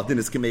 does badin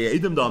is kemei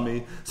edem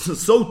dami.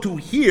 So too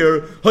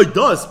here,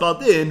 does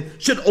badin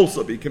should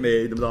also be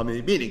kemei edem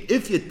dami. Meaning,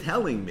 if you're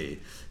telling me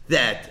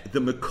that the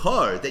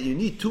makar that you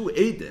need two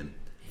edim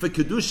for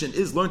Kiddushin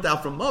is learned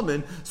out from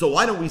Mammon, so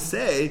why don't we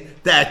say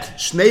that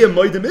Shnei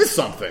Moedim is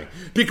something?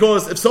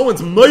 Because if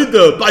someone's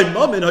Moedim by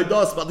Mammon,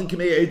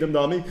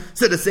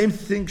 so the same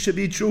thing should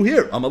be true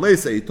here. Amalei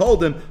say, he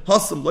told him,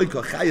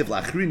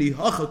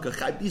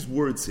 these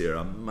words here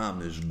are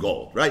mamish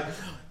gold, right?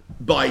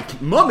 By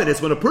Mammon,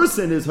 it's when a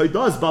person is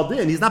Haidas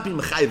Baldin, he's not being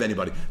Mechayiv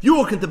anybody. You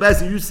walk into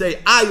Bez and you say,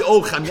 I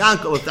owe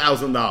Chamyankel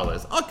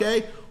 $1,000.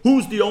 Okay.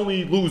 Who's the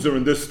only loser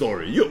in this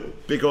story? You.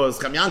 Because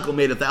Chamyankel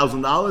made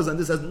 $1,000 and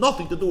this has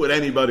nothing to do with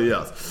anybody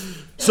else.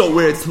 So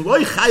where it's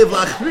loy chayiv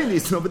lachrini,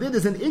 so over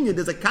there's an Indian,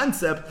 there's a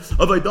concept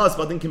of Aidas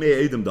Badin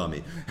Kimei Edom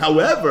Dami.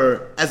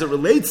 However, as it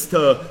relates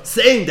to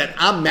saying that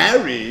I'm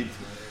married,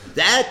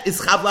 that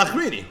is chav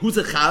lachrini. Who's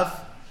a chav?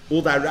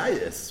 All the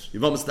arayas.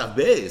 Yivam Stav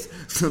Beis.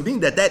 So being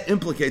that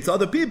implicates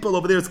other people,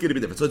 over there it's going to be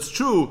different. So it's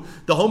true,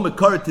 the whole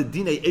Makar to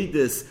Dine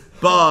Edis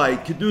by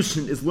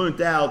Kiddushin is learned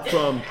out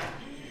from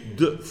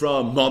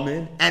from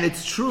Mammon, and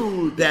it's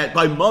true that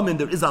by Mammon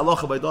there is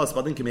halacha by das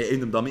badin k'mei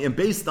edim dami, and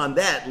based on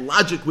that,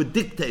 logic would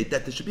dictate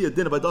that there should be a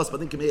din by das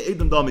badin k'mei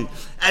edim dami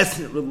as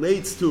it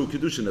relates to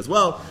Kiddushin as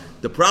well.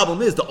 The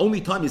problem is the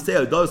only time you say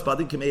das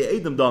badin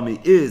k'mei edim dami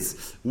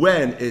is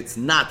when it's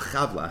not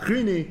chavla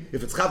achrini.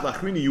 If it's chavla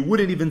achrini, you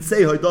wouldn't even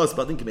say das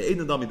badin k'mei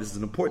edim dami. This is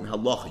an important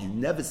halacha. You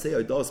never say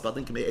das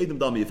badin k'mei edim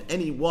dami if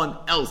anyone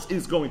else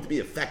is going to be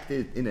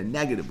affected in a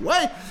negative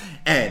way,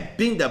 and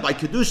being that by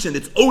Kiddushin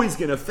it's always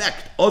going to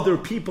affect other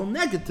people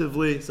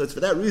negatively, so it's for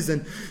that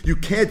reason you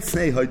can't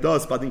say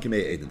Haidas Badin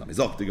K'mei Edim Dami.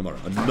 Zok the Gemara,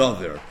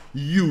 another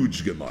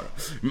huge Gemara.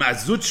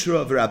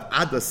 Marzutra v'Rav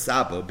Ada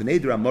Saba b'nei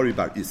Ramari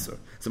bar Isser.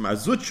 So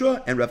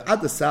Marzutra and Rav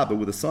Ada Saba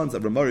were the sons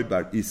of Ramari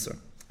bar Isser,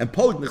 and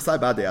Pog Nechsai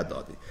B'Adei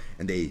Adadi,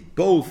 and they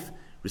both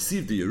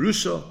received the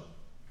Yerusha,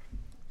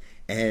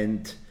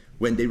 and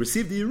when they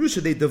received the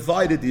Yerusha, they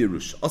divided the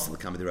Yerusha. Also,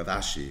 the Rav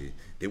Ashi.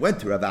 They went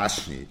to Rav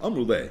Ashi.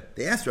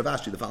 They asked Rav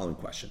Ashi the following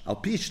question: Al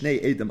pi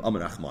shnei edem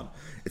amar achman.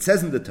 It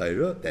says in the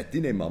Torah that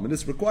dinei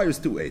mamanis requires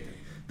 2 edem.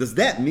 Does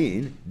that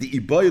mean the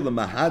iboy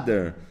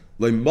lemahader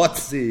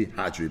loimotzi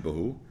hadri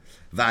bahu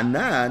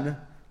v'anan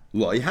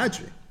loy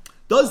hadri?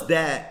 Does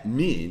that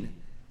mean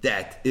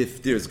that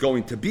if there's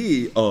going to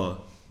be a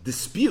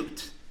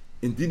dispute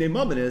in dinei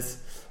mamanis,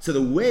 so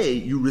the way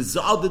you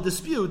resolve the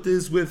dispute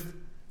is with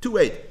 2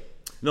 edem?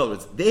 In other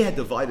words, they had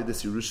divided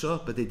this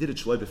Yerusha, but they did it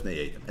shloi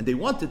b'fnei Edom. And they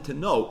wanted to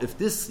know if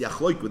this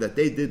yachloiku that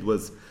they did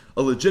was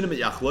a legitimate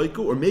yachloiku,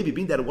 or maybe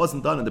being that it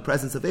wasn't done in the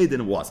presence of Edom,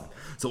 it wasn't.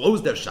 So what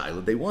was their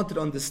shaila? They wanted to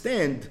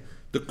understand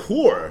the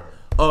core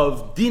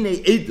of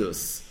Dinei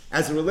Edus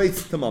as it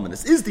relates to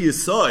Mamanis. Is the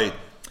aside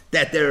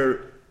that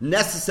they're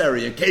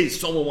necessary in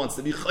case someone wants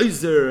to be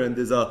chayzer and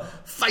there's a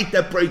fight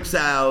that breaks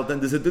out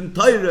and there's a din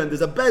Torah and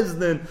there's a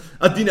bezdin,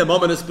 a dinah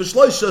mamanis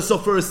b'shloisha. So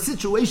for a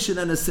situation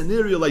and a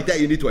scenario like that,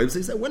 you need to. So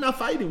he said, we're not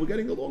fighting, we're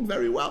getting along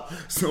very well,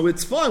 so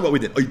it's fine what we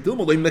did. Or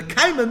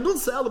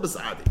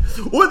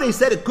they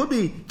said it could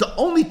be the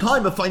only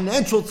time a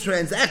financial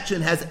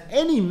transaction has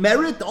any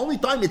merit, the only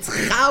time it's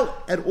chal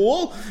at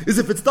all, is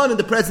if it's done in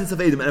the presence of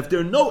Edom. And if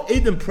there are no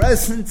Edom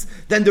presence,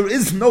 then there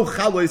is no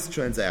chalois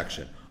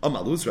transaction.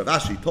 Amalus Rav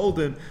Ashi told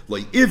him, "Lo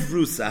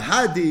ivru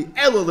sahadi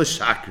elo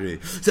l'shakri."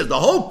 Says the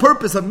whole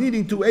purpose of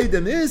needing 2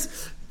 Edom is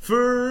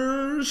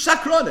for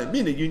shakranim,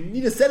 meaning you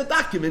need a set of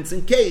documents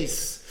in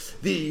case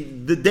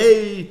the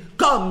day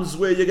comes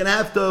where you're going to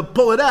have to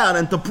pull it out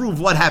and to prove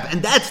what happened.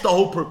 And that's the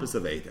whole purpose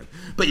of Edom.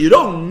 But you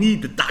don't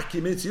need the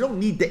documents, you don't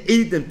need the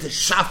Edom to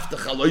shaf the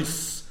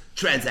chalois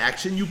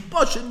transaction. You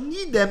should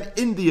need them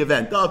in the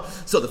event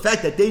of. So the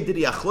fact that they did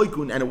the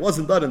achloikun and it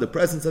wasn't done in the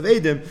presence of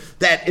Edom,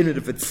 that in and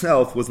of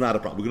itself was not a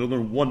problem. We're going to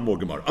learn one more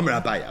Gemara.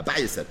 Amar Abaye.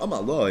 Abaye said,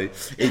 Amar Loi,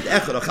 Eid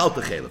Echad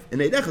Achalta Chelev.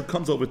 And Eid Echad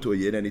comes over to a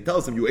Yid and he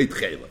tells him, you ate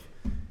Chelev.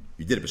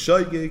 You did a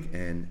b'shoigig,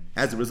 and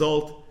as a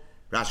result,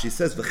 Rashi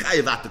says,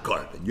 V'chayev at the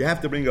carbon. You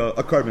have to bring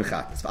a carbon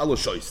chatas. V'alo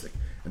shoisik.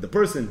 And the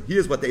person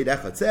hears what the Eid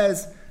Echad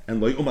says, and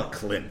Loi Uma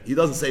Klim. He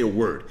doesn't say a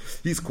word.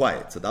 He's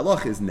quiet. So the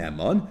halach is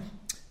Neman.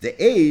 The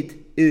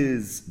aid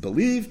is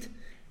believed.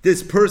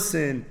 This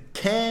person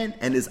can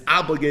and is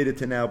obligated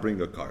to now bring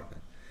a carbon.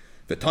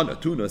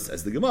 V'tana Tuna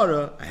says the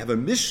Gemara, I have a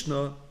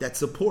Mishnah that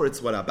supports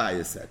what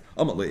Abaye said.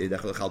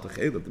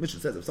 The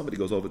Mishnah says if somebody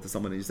goes over to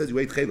someone and he says, you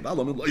ate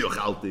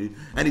chaylev,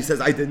 and he says,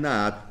 I did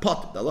not,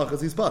 pot, the Allah is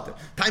his potter.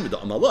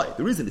 The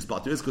reason he's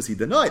potter is because he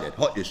denied it.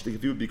 If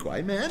you would be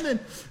quiet, man.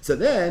 So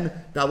then,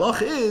 the Allah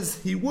is,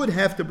 he would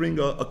have to bring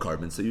a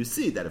carbon. So you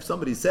see that if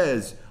somebody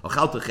says, and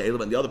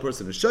the other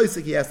person is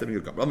shoysik, he has to bring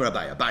a carbon.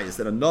 Abaye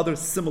said another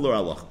similar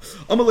Allah.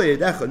 If an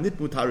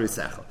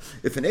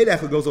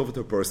Eidecha goes over to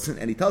a person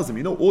and he tells him,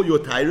 you know, all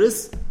your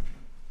tyrus,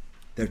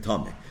 they're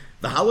tummy.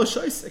 The hala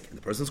shoysik, and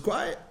the person's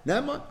quiet.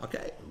 Neman,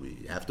 okay,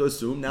 we have to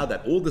assume now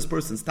that all this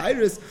person's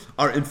tyrus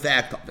are in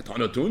fact it's a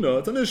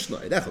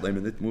nishna.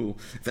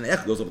 If an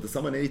ech goes over to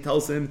someone and he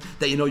tells him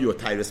that you know your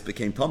tyrus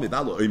became tummy,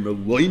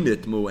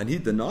 and he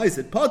denies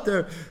it,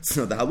 potter.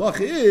 So the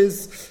halach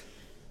is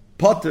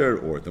potter,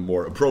 or the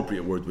more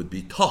appropriate word would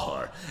be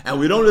tahar, and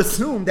we don't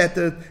assume that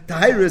the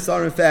tyrus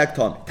are in fact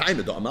tummy.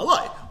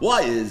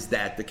 Why is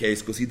that the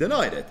case? Because he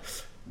denied it.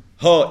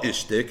 Ha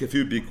ishtik, if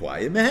you be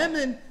quiet,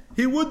 mehemin,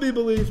 he would be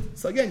believed.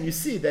 So again, you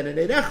see that in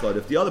Eid Echad,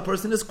 if the other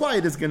person is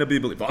quiet, it's going to be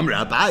believed.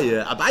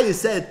 Abaye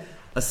said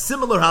a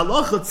similar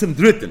halacha tzim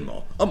dritten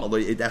mo.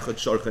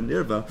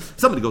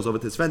 Somebody goes over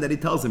to his friend and he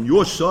tells him,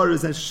 your shar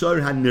is a shar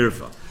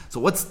hanirva. So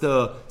what's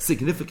the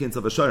significance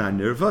of a shar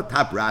hanirva?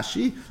 Tap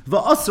Rashi,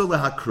 va'asur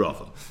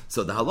lehakrava.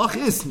 So the halach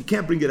is, you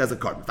can't bring it as a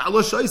carbon.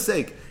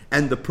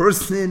 And the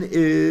person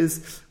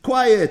is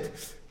quiet.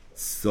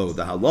 So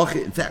the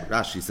halacha, in fact,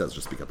 Rashi says,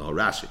 just speak out the whole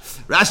Rashi.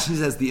 Rashi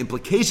says the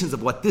implications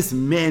of what this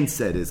man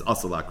said is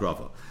asal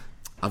akrava.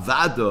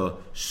 Avada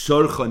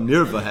sharcha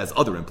nirva has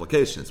other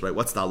implications, right?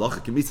 What's the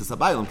halacha? Kemisas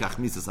habaylam kach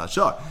misas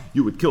hashar.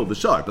 You would kill the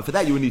shar, but for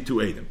that you would need 2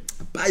 edim.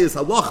 Abaye's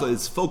halacha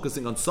is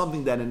focusing on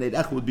something that an Eid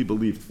Echad would be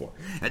believed for,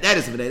 and that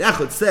is if an Eid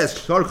Echad says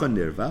sharcha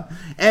nirva,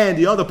 and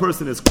the other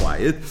person is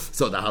quiet.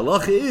 So the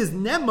halacha is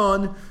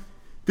neman.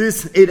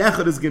 This Eid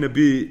Echad is going to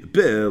be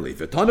belief.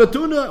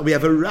 Tana, we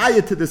have a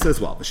raya to this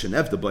as well.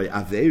 V'shenevda by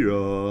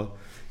Aveira,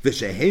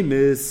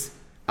 v'shehemis,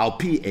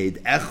 Alpi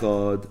Eid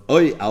Echad,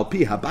 Oy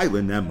Alpi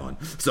HaBailin Nemon.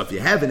 So if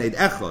you have an Eid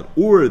Echad,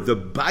 or the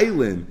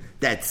Bailin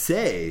that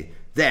say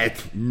that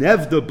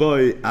Nevda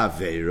by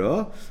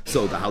Aveira,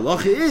 so the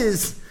halacha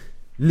is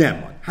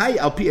Nemon. Hi,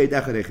 Alpi Eid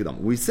Echad Echidam.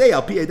 We say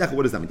Alpi Eid Echad,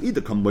 what does that mean? Either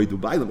come Moidu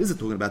Bailam. Is it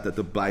talking about that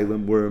the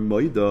Bailam were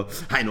Moida?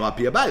 Hi, no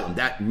Alpi Bailam.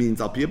 That means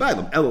Alpi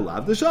Bailam.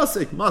 Elalav the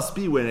Shasik must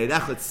be when Eid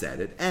Echad said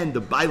it, and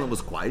the Bailam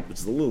was quiet, which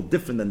is a little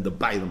different than the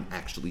Bailam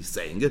actually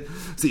saying it.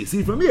 So you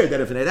see from here that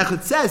if an Eid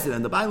Echad says it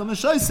and the Bailam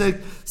is Shasik,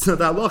 so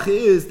the halacha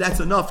is that's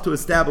enough to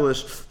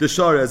establish the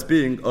Shar as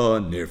being a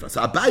Nirva.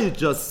 So Abaye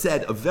just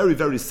said a very,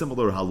 very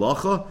similar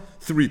halacha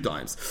 3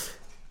 times.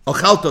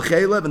 Achalta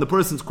Chelev, and the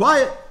person's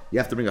quiet, you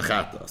have to bring a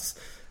Chatas.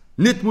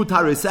 Nitmut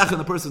harisech, and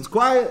the person's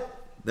quiet,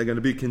 they're going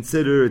to be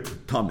considered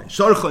tameh.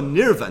 Sharcha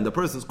nirva, and the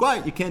person's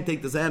quiet, you can't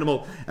take this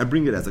animal and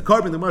bring it as a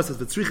carbon. The Gemara says,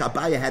 "V'tzricha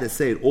Abaye had to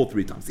say it all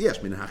 3 times."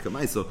 Yes, min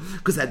hachamaiso,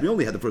 because had we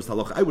only had the first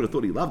halacha, I would have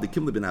thought he loved the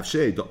kimle ben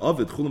avshei, the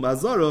avid chulam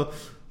azara,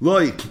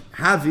 loy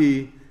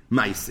havi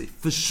maisi.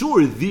 For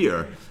sure,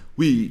 there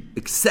we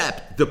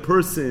accept the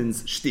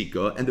person's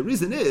shtika, and the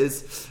reason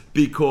is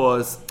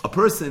because a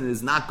person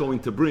is not going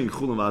to bring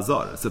chulam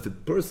azara. So if a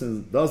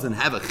person doesn't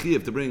have a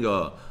chiyuv to bring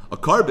a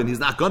carbon, he's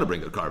not going to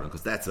bring a carbon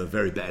because that's a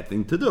very bad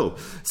thing to do.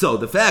 So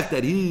the fact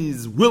that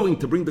he's willing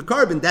to bring the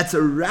carbon, that's a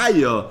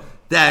raya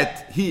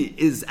that he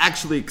is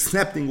actually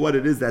accepting what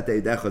it is that the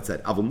Eid Echad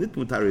said.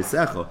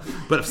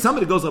 But if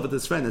somebody goes over to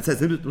his friend and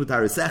says and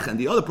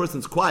the other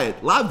person's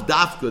quiet, lav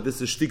dafka,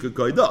 this is shtika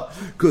koida.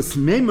 Because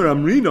meimer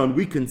amrinon,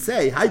 we can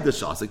say hayda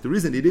shasik. The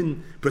reason he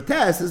didn't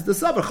protest is the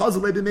savar chazal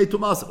b'mei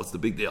tumasa. What's the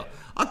big deal?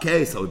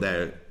 Okay, so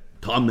they're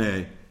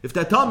tameh. If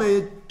they're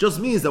tameh, it just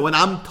means that when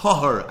I'm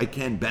tahar, I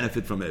can't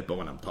benefit from it, but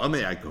when I'm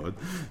tameh, I could.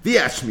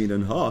 V'yashmin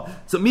and ha.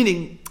 So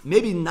meaning,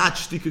 maybe not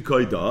shtika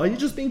koida, he's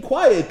just being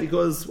quiet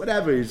because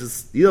whatever,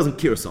 he doesn't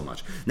care so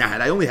much. Now, had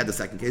I only had the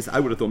second case, I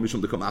would have thought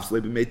mishum dekam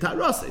afsle b'mei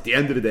taras. At the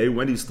end of the day,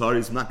 when he's tahar,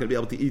 he's not going to be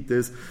able to eat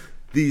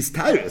these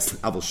tires,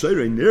 avol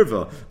shoyrei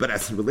nirva, but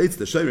as it relates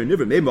to shoyrei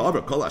nirva, maybe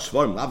over kol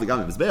hashvarim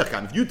lavigam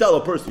mizbeach. If you tell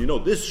a person,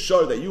 this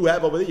shor that you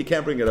have over there, you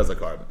can't bring it as a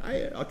carbon.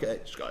 Okay,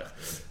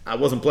 shkoyach. I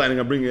wasn't planning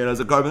on bringing it as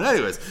a carbon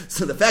anyways.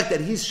 So the fact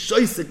that he's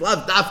shoysik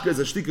lav dafka is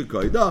a shtika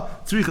koida,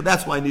 tzricha,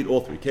 that's why I need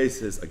all 3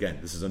 cases. Again,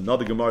 this is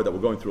another Gemara that we're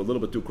going through a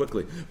little bit too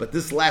quickly. But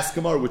this last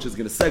Gemara, which is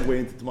going to segue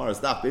into tomorrow's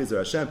Daf Bezer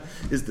Hashem,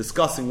 is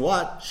discussing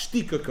what?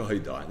 Shtika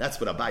koida. And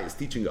that's what Abaye is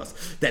teaching us.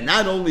 That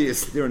not only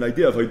is there an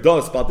idea of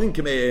hoida spatin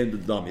kemei in the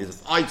dam,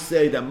 is I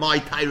say that my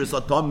tyrus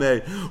are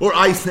tameh, or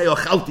I say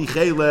achalti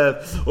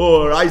chelev,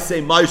 or I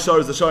say my shar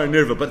is a shar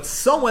nirva, but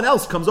someone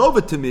else comes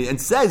over to me and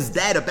says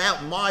that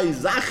about my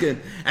zachin,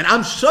 and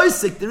I'm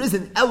shoysik, there is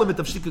an element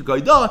of shtika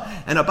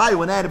koida, and Abaye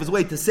went out of his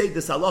way to say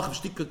this halach of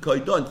shtika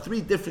koida in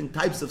 3 different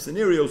types of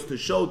scenarios to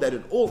show that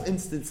in all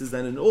instances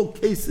and in all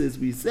cases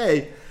we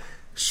say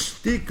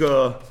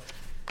shtika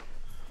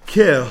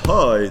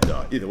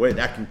kehoida. Either way,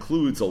 that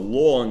concludes a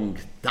long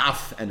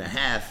daf and a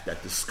half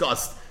that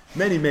discussed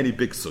many, many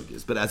big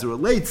sugyas. But as it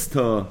relates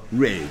to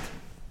raid,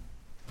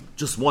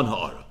 just one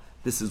ha'ara.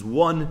 This is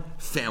one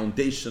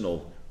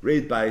foundational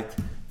raid bite.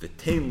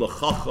 V'tein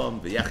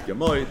l'chacham v'yech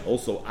yamoid,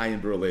 also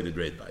ayin related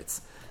raid bites.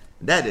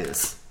 And that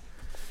is,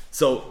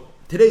 so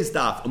today's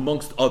daf,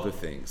 amongst other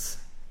things,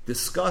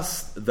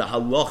 discussed the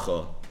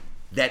halacha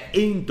that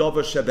ein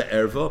davar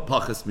shebe'erva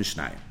pachas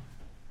mishnayim.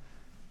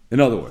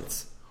 In other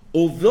words,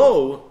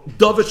 although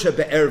davar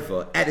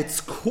shebe'erva at its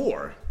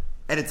core,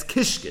 at its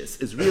kishkis,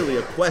 is really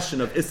a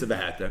question of issa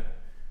v'hater,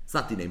 it's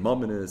not dinei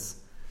mominus,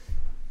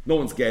 no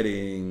one's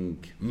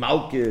getting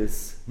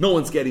malchus, no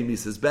one's getting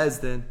Mises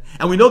Bezdin.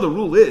 And we know the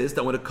rule is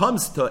that when it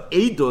comes to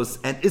Eidos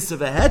and Issa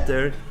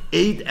v'Heter,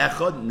 Eid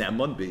Echad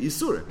Nemon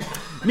Be'Isurim.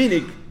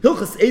 Meaning,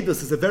 Hilchas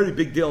Eidos is a very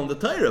big deal in the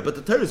Torah, but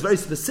the Torah is very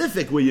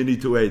specific where you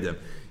need to aid them.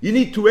 You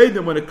need to aid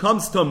them when it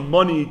comes to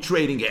money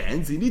trading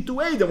hands. You need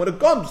to aid them when it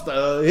comes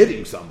to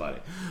hitting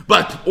somebody.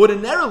 But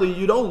ordinarily,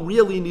 you don't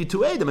really need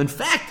to aid them. In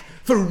fact,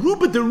 for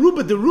Ruba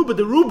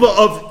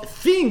of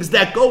things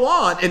that go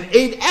on, and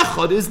Eid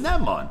Echad is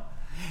Nemon.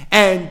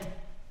 And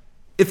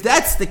if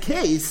that's the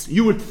case,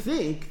 you would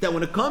think that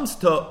when it comes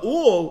to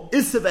all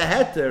Issa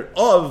v'Heter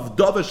of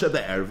Davar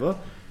shebe'erva,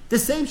 the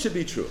same should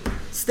be true.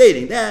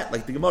 Stating that,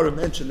 like the Gemara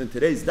mentioned in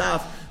today's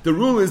daf, the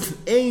rule is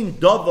Ein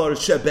Davar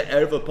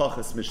shebe'erva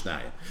pachas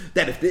mishnayim.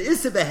 That if the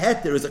Issa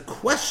v'Heter is a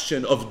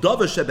question of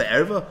Davar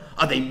shebe'erva,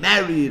 are they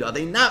married, are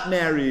they not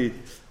married,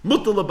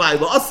 mutal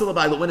l'baylo, asal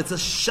l'baylo, when it's a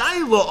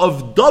shayla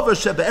of Davar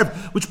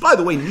shebe'erva, which by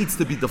the way needs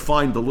to be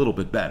defined a little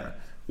bit better.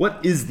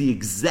 What is the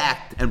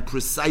exact and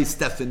precise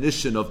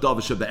definition of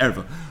Davar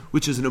shebe'erva?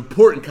 Which is an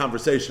important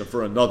conversation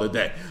for another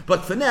day.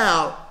 But for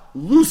now,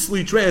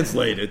 loosely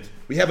translated,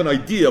 we have an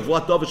idea of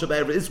what Davar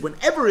shebe'erva is.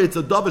 Whenever it's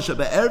a Davar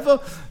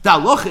shebe'erva, the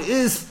halacha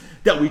is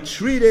that we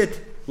treat it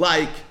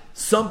like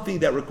something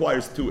that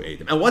requires 2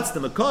 eidim. And what's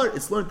the makar?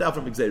 It's learned out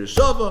from Gzeir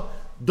Shava.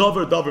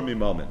 davar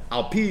mimamin.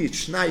 Al pi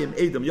shnayim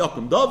edem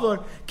yakum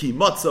davar ki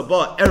matzah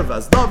ba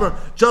ervas davar.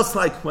 Just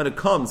like when it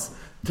comes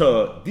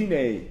to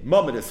dine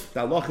mamadis, the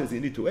halach is you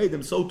need 2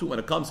 edem. So too when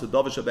it comes to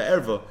davar sheba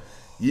erva,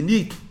 you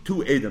need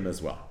 2 edem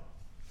as well.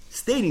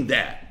 Stating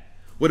that,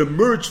 what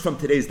emerged from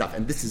today's daf,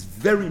 and this is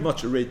very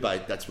much a rate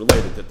bite that's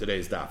related to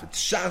today's daf.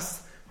 It's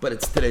shas, but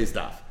it's today's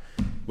daf.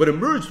 What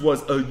emerged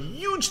was a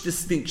huge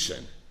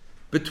distinction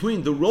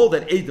between the role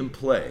that Edom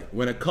play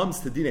when it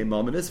comes to Dinei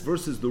Mamonis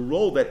versus the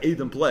role that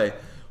Edom play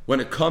when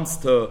it comes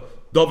to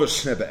Dover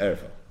Shnei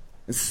Be'erva.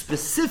 And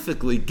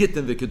specifically,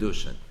 Gittin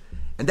V'Kedushin.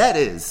 And that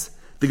is,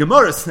 the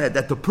Gemara said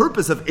that the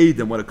purpose of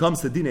Edom when it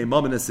comes to Dinei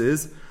Mamonis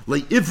is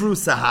Le'ivru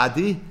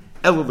Sahadi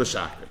Elu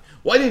L'Shakri.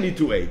 Why do you need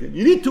 2 Edom?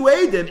 You need 2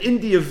 Edom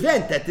in the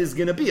event that there's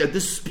going to be a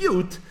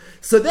dispute.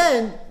 So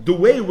then, the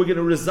way we're going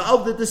to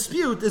resolve the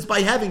dispute is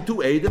by having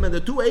 2 Edom, and the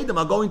 2 Edom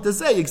are going to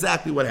say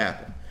exactly what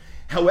happened.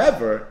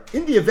 However,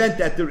 in the event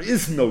that there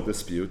is no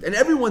dispute, and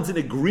everyone's in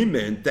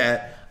agreement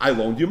that I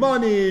loaned you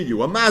money, you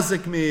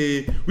amazik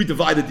me, we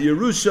divided the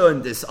Yerusha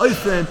in this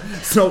Eifen,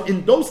 so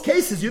in those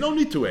cases, you don't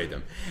need 2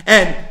 Edom.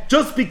 And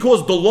just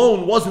because the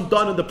loan wasn't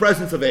done in the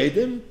presence of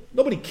Edom,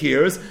 nobody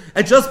cares,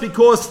 and just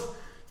because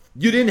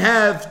you didn't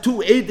have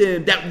 2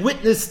 Edom that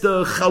witnessed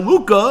the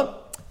Chalukah,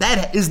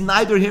 that is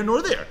neither here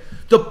nor there.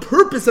 The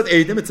purpose of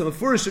Edom, it's a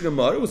Mefurish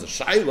Gemara, it was a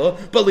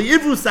Shaila, but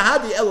Le'ivru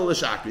Sahadi Elo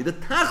L'Shakri. The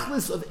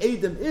tachlis of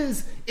Edom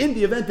is, in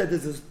the event that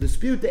there's a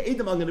dispute, the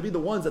Edom are going to be the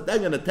ones that they're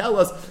going to tell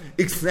us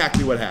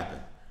exactly what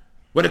happened.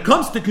 When it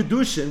comes to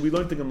Kiddushin, we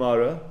learned the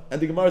Gemara,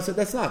 and the Gemara said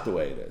that's not the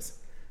way it is.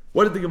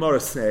 What did the Gemara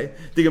say?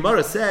 The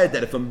Gemara said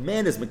that if a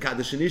man is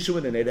Mekadosh and Ishu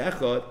in an Eid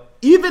Echad,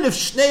 even if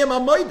Shneim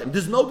Amoidim,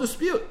 there's no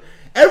dispute.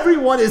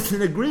 Everyone is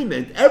in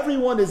agreement.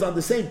 Everyone is on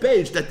the same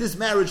page that this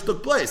marriage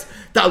took place.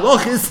 The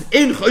halach is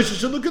in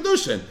Choshesh and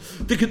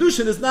Kiddushin. The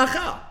Kiddushin is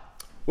nachal.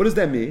 What does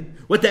that mean?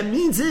 What that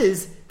means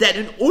is that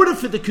in order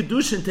for the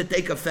Kiddushin to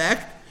take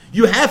effect,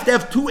 you have to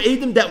have 2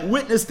 Edom that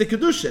witness the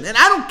Kiddushin. And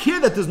I don't care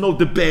that there's no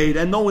debate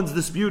and no one's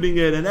disputing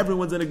it and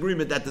everyone's in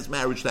agreement that this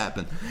marriage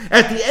happened.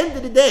 At the end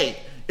of the day,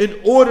 in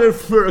order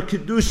for a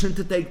Kiddushin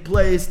to take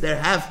place,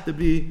 there have to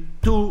be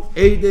 2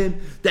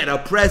 Edom that are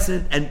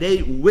present and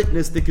they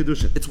witness the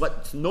Kiddushin. It's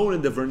what's known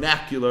in the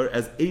vernacular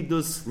as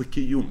Edus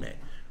L'Kiyume,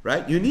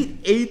 right? You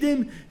need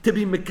Edom to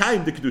be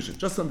Mekayim the Kiddushin.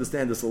 Just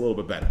understand this a little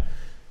bit better.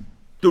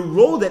 The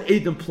role that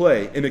Edom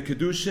play in a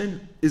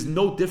Kiddushin is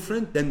no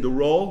different than the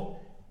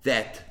role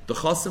that the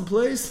Chassan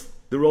plays,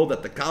 the role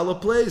that the Kala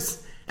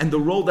plays, and the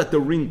role that the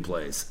ring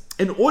plays.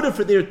 In order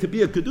for there to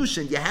be a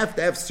Kiddushin, you have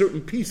to have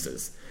certain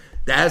pieces.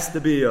 There has to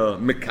be a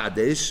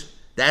Mekadesh,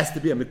 there has to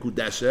be a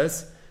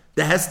Mekudeshes,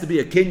 there has to be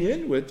a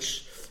Kinyan,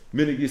 which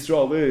Minig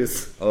Yisrael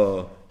is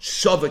a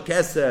Shava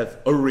Kesef,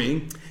 a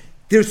ring.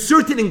 There's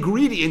certain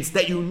ingredients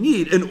that you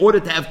need in order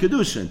to have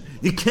Kiddushin.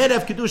 You can't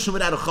have Kiddushin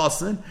without a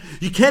Chassan,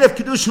 you can't have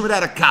Kiddushin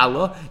without a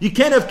Kala, you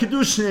can't have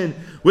Kiddushin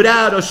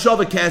without a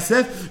Shava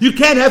Kesef, you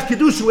can't have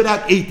Kiddushin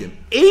without Edom.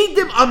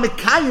 Edom are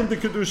Mekayim the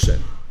Kiddushin.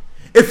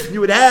 If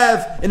you would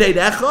have an Eid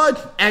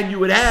Echad and you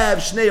would have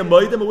Shnei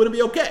Amoidim, it wouldn't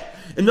be okay.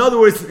 In other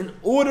words, in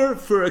order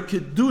for a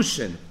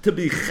Kiddushin to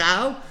be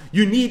Chal,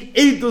 you need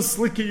Eidus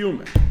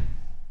L'Kiyume.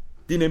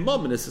 Dinei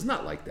Mamonis is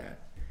not like that.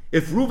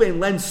 If Ruvain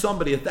lends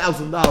somebody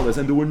 $1,000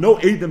 and there were no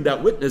Edom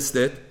that witnessed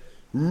it,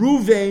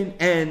 Ruvain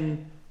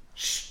and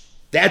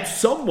that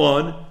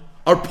someone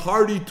are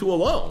party to a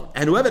loan.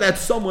 And whoever that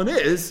someone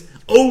is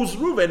owes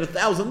Ruvain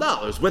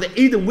 $1,000, whether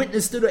Edom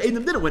witnessed it or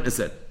Edom didn't witness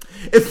it.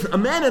 If a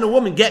man and a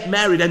woman get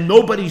married and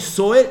nobody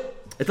saw it,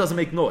 it doesn't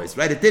make noise,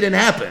 right? It didn't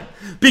happen.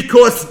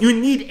 Because you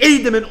need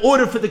Edom in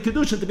order for the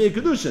Kiddushin to be a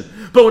Kiddushin.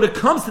 But when it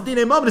comes to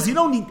Dinei Mamonis, you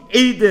don't need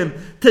Edom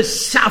to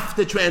shaf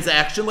the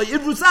transaction. Like,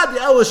 if Rusad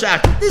El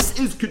Shach, this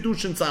is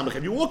Kiddushin Samach.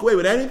 If you walk away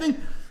with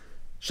anything,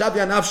 Shav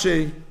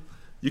Yanafshe,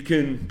 you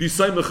can be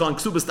Saimach on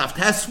Ksubas Taf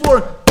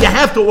Tesfor, you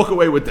have to walk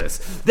away with this.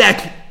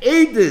 That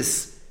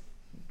Edis,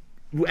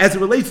 as it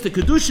relates to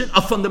Kiddushin,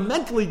 are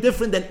fundamentally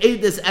different than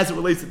Edis as it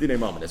relates to Dinei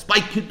Mamonis. By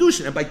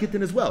Kiddushin and by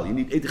Gittin as well. You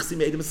need Edis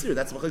Chsima, Edis Masir.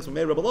 That's what from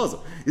Meir Rabbi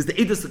Loza. Is the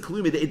Edis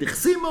L'Kiyume the Edis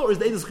Chsima, or is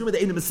the Edis L'Kiyume the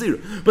Edis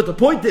Masir? But the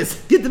point is,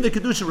 Gittin the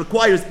Kiddushin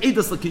requires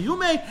Edis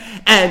L'Kiyume,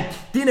 and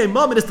Dinei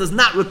Mamonis does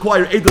not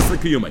require Edis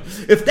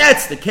L'Kiyume. If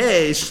that's the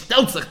case,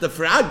 Stelzach the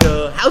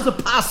Fraga, how's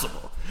it possible?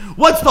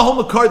 What's the whole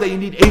makar that you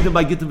need Edom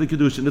by Gittin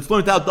v'Kiddushin? It's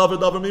learned out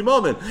davar mi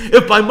mammon.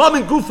 If by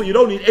mammon gufa you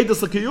don't need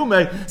Eidos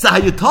l'kiyume, so how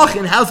you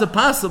talking? How's it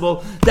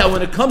possible that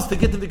when it comes to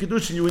Gittin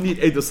v'Kiddushin you would need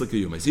Eidos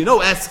l'kiyume? So you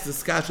know, asks the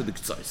Skasha the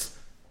Ktsois.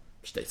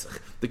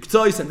 The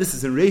Ktsois, and this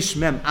is in Reish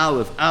Mem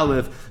Aleph,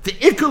 the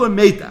Ikul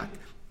Meidak.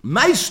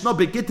 Maishna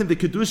begitten the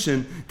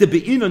Kiddushin the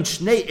beinon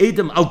shnei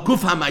edom al guf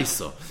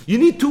ha'maisa. You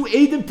need 2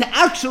 edom to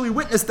actually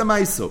witness the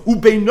maisa.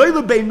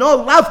 Ubeinoy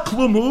lebeino lav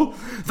klumu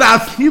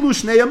va'afilu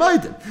shnei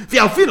amoidim.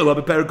 V'alfinu lo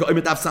beperek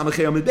oimet av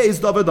samachei omet beis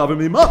davar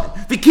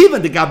mimon.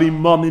 V'kivan de gabi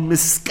momin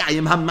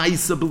miskayim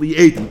ha'maisa b'li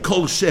edom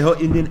kol sheho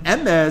inin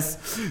emes.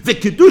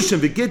 V'kiddushin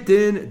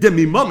v'gittin de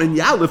mimomin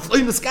yalef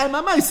loy miskayim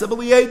ha'maisa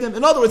b'li edom.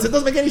 In other words, it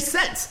doesn't make any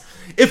sense.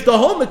 If the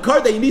whole makar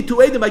that you need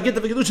 2 edom by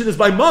Gittin v'Kiddushin is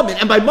by mammon,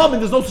 and by mammon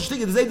there's no such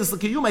thing as Eidos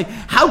l'kiyume, Kiyumai.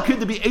 How could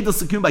there be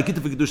Eidos Kiyum by Kittuf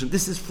Kiddushin?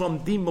 This is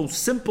from the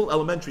most simple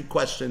elementary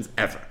questions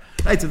ever.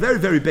 Right? It's a very,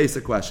 very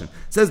basic question.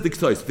 It says the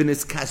Ktois,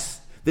 V'nis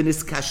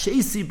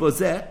kashesi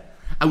bozeh.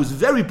 I was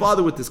very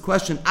bothered with this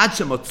question. It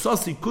says,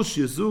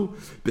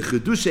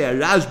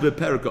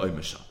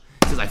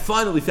 I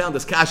finally found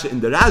this kasha in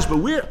the Rashba.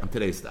 Where? On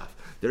today's daf.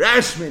 The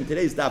Rashba in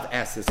today's daf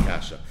asks this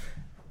kasha.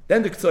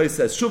 Then the Ktsoy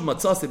says, Shuv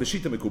matzasi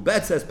b'shita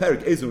mikubet, says,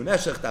 Perik ezu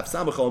neshech, daf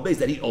samach al beis,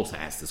 that he also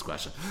asked this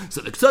question. So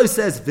the Ktsoy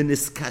says,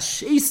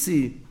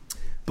 V'niskashesi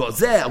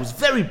bozeh. I was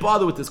very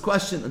bothered with this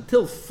question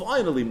until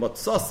finally,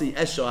 matzasi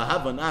esho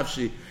ahava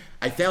nafshi,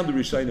 I found the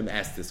Rishonim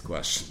asked this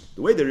question.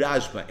 The way the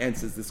Rashba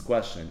answers this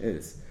question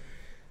is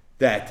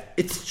that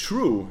it's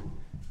true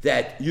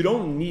that you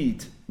don't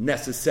need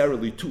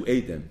necessarily two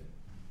Eidim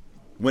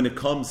when it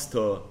comes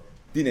to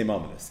Dinei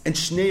Mamonos. And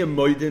Shnei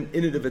Moedim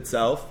in and of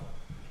itself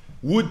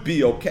would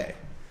be okay.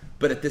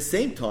 But at the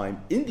same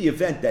time, in the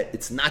event that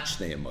it's not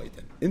Shnei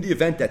Moedim, in the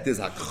event that there's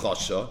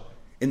Hakchasha,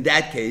 in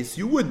that case,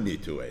 you would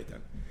need two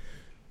Eidim.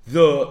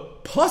 The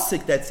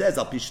pasuk that says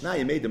Al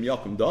Pishnayim Eidim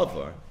Yakum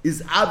Davar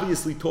is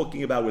obviously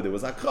talking about where there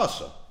was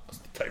Hakchasha.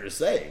 The Torah is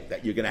saying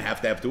that you're going to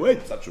have two Eidim.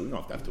 It's not true, you don't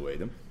have to have two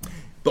Eidim.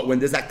 But when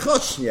there's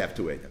Hakchasha, you have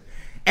two Eidim.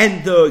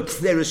 And the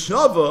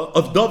Ksereshava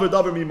of Davar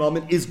Davar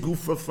Mimamin is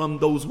Gufa from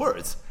those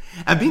words.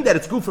 And being that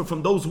it's Gufa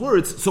from those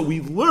words, so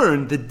we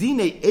learn the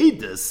Dine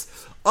Edus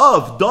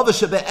of Davar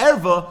Shebe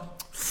Erva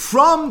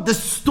from the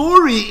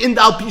story in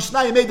the Al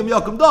Pishnayim Eidim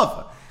Yakum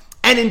Davar.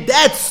 And in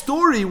that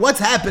story, what's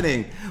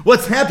happening?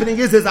 What's happening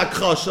is there's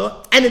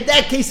Akrasha, and in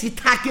that case, you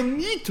taken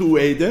need two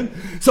Eidim.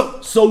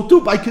 So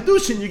too, by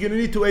Kiddushin, you're going to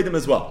need two Eidim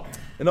as well.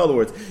 In other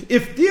words,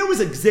 if there was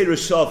a Gzeira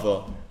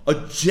Shava, a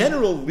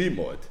general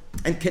limud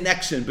and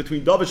connection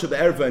between Davar Sheba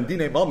Erva and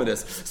Dinei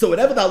Mamonos, so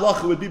whatever the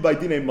halacha would be by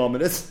Dinei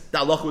Mamonos, the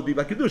halacha would be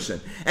by Kiddushin.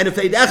 And if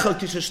Eidecha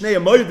Kishashnei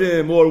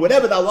Moedim, or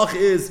whatever the halacha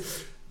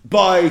is,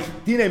 by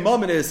Dinei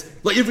Mamonos,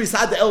 like Ivri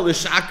Sad El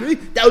Shakri,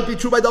 that would be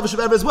true by Davar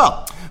Sheba Erva as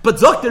well. But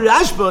Dr.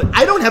 Rashba,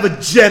 I don't have a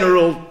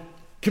general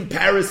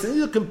comparison.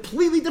 These are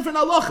completely different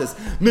halachas.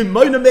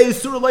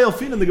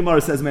 The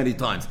Gemara says many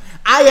times.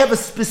 I have a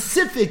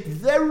specific,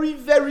 very,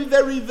 very,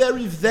 very,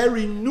 very,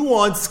 very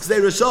nuanced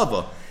Gzeira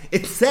Shava.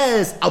 It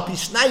says Al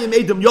Pishnayim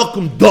Eidim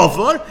Yakum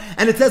Davar,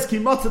 and it says Ki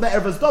Matzah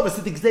Be'ervas Davar.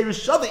 So the Gzeira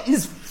Shava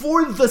is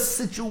for the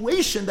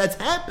situation that's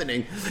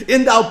happening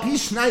in the Al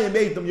Pishnayim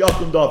Eidim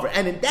Yakum Davar.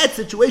 And in that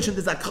situation,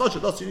 there's a kasha.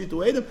 Thus you need to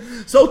Eidim.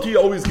 So too,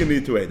 you're always going to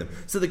need to Eidim.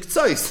 So the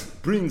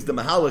Ktsois brings the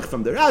Mahalach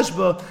from the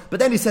Rashba, but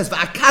then he says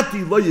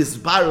Va'akati lo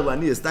yisbar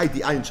lanias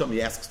daiti ayin sham.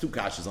 He asks two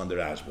kashas on the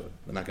Rashba.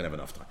 We're not going to have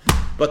enough time.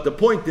 But the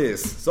point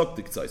is, Zok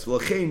the Ktsois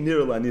v'lachein nir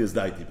lanias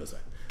daiti b'zay.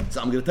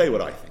 So I'm going to tell you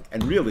what I think.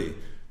 And really,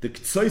 the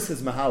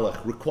Ktsois'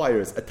 Mahalach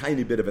requires a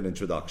tiny bit of an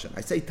introduction.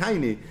 I say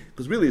tiny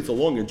because really it's a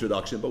long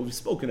introduction, but we've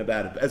spoken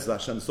about it, Ezra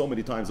Hashem, so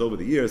many times over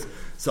the years,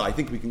 so I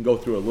think we can go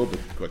through a little bit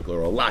quicker,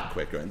 or a lot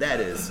quicker, and that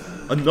is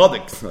another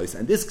Ktsois.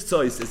 And this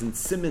Ktsois is in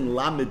Simin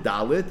Lamed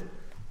Dalet.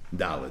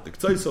 The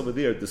Ktsois over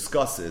there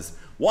discusses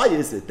why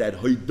is it that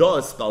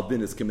Hoidah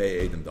Spaldin is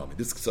Kemei Eidim Dami.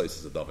 This Ktsois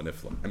is a Davan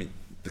Iflam. I mean,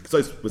 the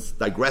Ktsois was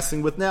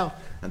digressing with now,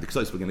 and the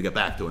Ktsois we're going to get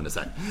back to in a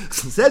second.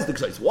 Says the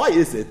Ktsois, why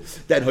is it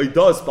that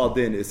Hoidah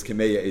Spaldin is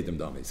Kemeya Eidim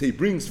Dami? So he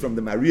brings from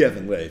the Mariev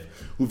and Lev,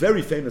 who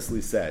very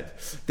famously said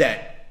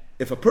that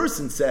if a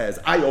person says,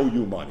 I owe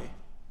you money,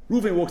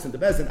 Reuven walks into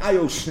Bezdin, I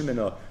owe Shimon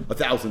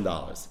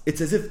 $1,000. It's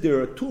as if there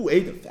are two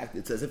Eidim. In fact,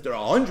 it's as if there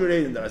are 100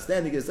 Eidim that are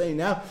standing here saying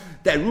now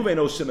that Reuven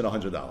owes Shimon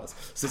 $100.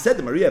 So said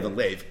the Mariev and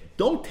Lev,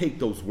 don't take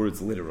those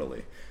words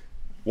literally.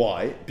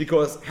 Why?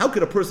 Because how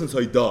could a person's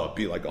hoidah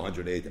be like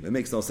 100 Eidim? It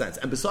makes no sense.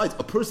 And besides,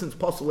 a person's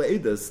possible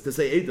Eidas to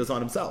say Eidas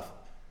on himself.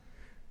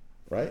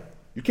 Right?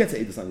 You can't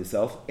say Eidas on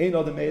yourself. Ein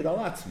adam meid al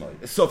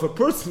atzmai. So if a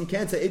person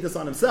can't say Eidas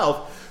on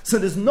himself, so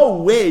there's no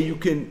way you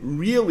can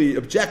really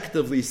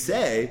objectively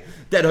say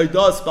that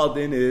hoidah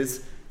spaldin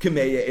is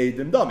Kemeya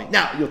Eidim Dami.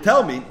 Now, you'll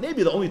tell me,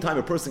 maybe the only time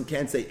a person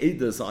can't say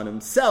Eidas on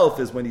himself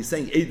is when he's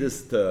saying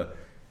Eidas to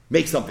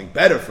make something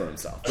better for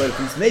himself. But if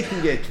he's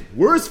making it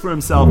worse for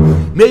himself,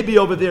 maybe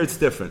over there it's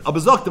different.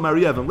 Aber Zok the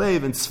Mariev and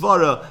Lev and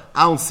Svara,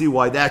 I don't see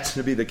why that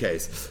should be the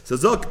case. So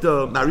Zok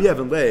the Mariev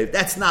and Lev,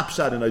 that's not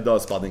Pshat and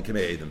Oidah Spad in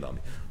Kemei Eidim Dami.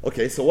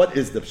 Okay, so what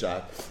is the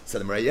Pshat? So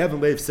the Mariev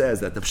and Lev says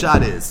that the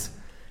Pshat is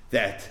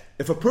that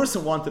if a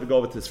person wanted to go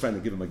over to his friend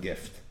and give him a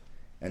gift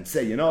and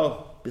say,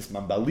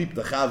 Bisman Balip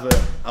the Chave,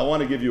 I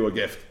want to give you a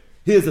gift.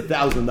 Here's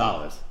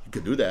 $1,000. You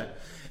could do that.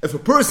 If a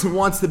person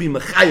wants to be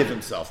mechayev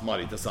himself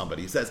money to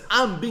somebody, he says,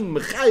 I'm being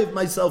mechayev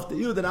myself to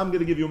you, then I'm going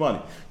to give you money.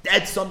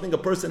 That's something a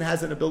person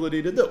has an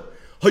ability to do.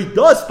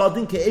 Hoidah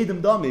spaldin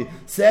ke'edim dami,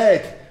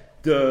 said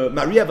the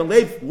Mariev and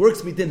Lev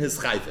works within his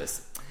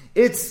chayves.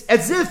 It's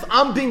as if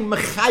I'm being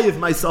mechayev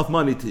myself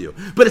money to you.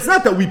 But it's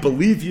not that we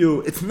believe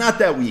you, it's not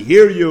that we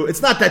hear you,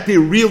 it's not that they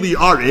really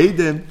are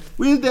Eidim.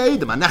 We're the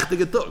Eidim, anachte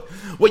getuk.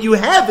 What you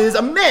have is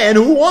a man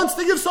who wants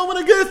to give someone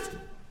a gift.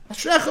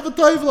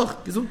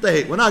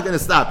 We're not going to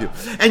stop you.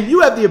 And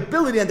you have the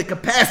ability and the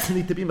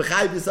capacity to be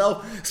mechayiv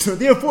yourself. So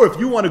therefore, if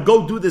you want to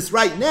go do this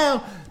right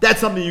now, that's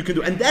something you can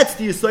do. And that's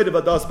the yisoid of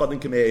adas badin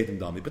k'mei edim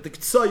dami. But the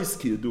k'tsoyis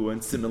ki do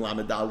and simila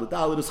medal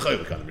l'dal is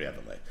chayvik on the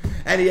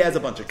and he has a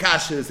bunch of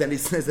kashas, and he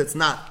says that's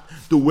not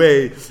the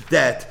way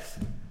that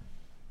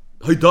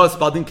Haidas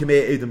Badin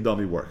K'mei Edom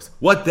Dami works.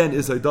 What then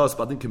is Haidas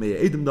Badin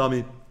K'mei Edom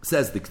Dami?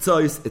 Says the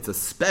Ktsois, it's a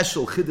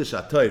special Chiddush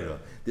HaTorah.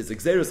 There's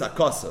Xeris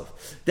HaKosov,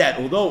 that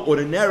although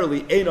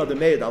ordinarily Ein Adam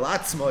Meid Al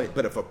Atzmoi,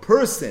 but if a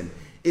person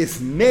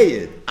is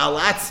Meid Al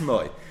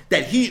Atzmoi,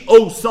 that he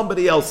owes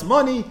somebody else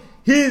money,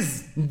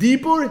 his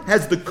Dibur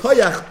has the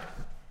Koyach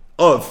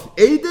of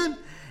Edom.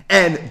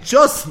 And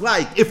just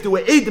like if there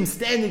were Edom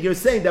standing here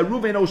saying that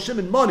Reuven owes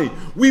Shimon money,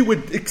 we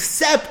would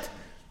accept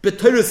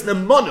B'Torah's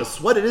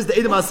Nemanus, what it is the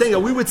Edom are saying,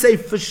 and we would say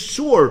for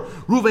sure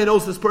Reuven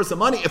owes this person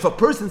money. If a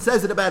person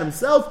says it about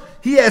himself,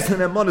 he has an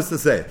Nemanus to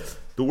say it.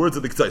 The words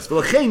of the Ktsois.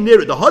 V'lachein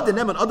nir, the Hod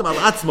Neman Adam Al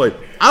Atzmoi,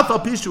 Af Al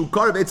Pishu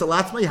Karav Eitz Al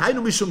Atzmoi,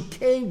 Hainu Mishum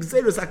Kein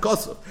Gzeres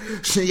HaKosov,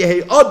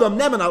 Sheyehi Adam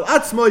Neman Al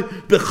Atzmoi,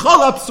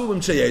 B'chol HaPsulim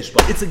Sheyesh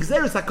Ba. It's a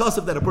Gzeres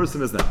HaKosov that a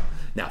person is now.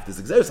 Now, if there's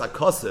a Gzeres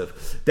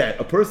HaKosov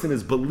that a person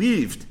is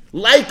believed,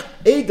 like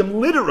Edom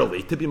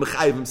literally, to be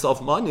Mechayiv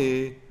himself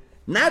money,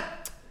 not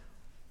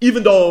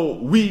even though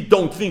we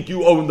don't think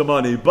you own the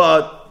money,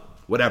 but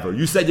whatever.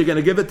 You said you're going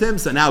to give it to him,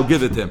 so now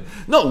give it to him.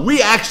 No,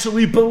 we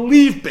actually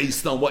believe,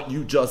 based on what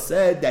you just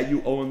said, that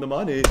you own the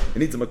money. It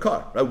needs a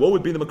makar, right? What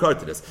would be the makar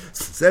to this?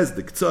 Says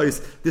the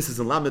Ktsois, this is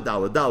in Lamed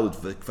Aladal,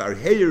 V'kvar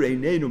heir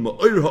einenu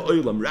ma'or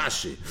ha'olam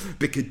Rashi,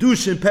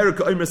 B'Kiddushin perik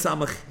ha'omer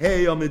samach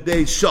hey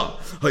amidei shah,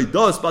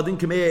 ha'idas badin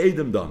k'mei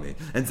edom dami.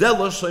 And Zel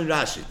lo shoin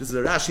Rashi. This is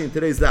a Rashi in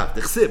today's daf.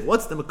 The Chsiv,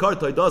 what's the makar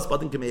to ha'idas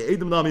badin k'mei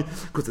edom dami?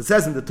 Because it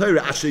says in the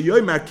Torah, Asher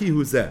yoymar ki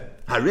hu zeh.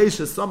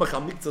 Rashi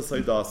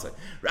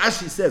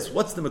says,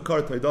 what's the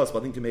Makar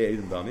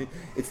Taidas?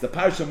 It's the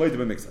Parasha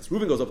Moedim Mixas.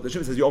 Reuven goes up to the Shem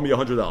and says, you owe me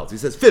 $100. He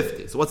says,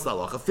 50. So what's the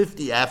halacha?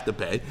 50 you have to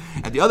pay.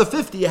 And the other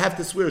 50 you have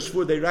to swear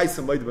Shvur they rise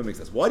some Moedim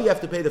Mixas. Why do you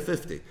have to pay the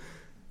 50?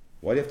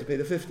 Why do you have to pay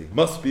the 50?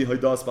 Must be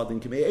Haidas Badin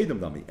K'mei Edom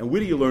Dami. And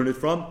where do you learn it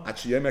from?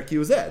 Ashiyom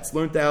Akiyuzeh. It's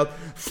learned out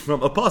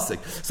from a pasuk.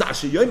 So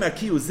Ashiyom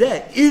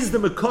Akiyuzeh is the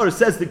Makar,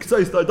 says the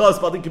Ktsois Haidas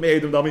Badin K'mei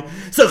Edom Dami.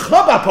 So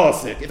Chaba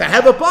pasuk. If I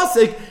have a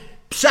pasuk,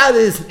 Pshat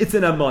is, it's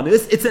an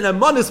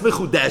Amonis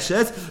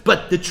Mechudeshes,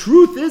 but the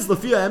truth is,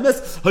 Lafia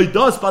Emes,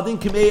 Haidas Badin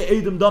K'mei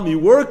Edom Dami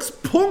works,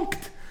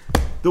 punkt,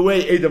 the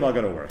way Edom are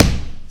going to work.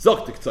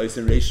 Zok Ktsois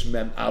in Reish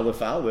Mem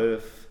Aleph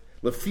Aleph,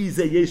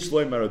 Lafize Yesh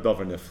Loimar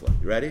Adover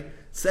Nifla. You ready?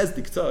 Says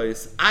the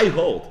Ktsois, I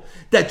hold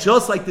that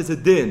just like there's a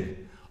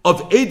din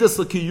of Eidas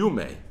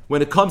L'Kiyume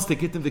when it comes to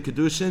Gittin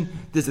V'Kiddushin,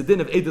 there's a din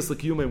of Eidas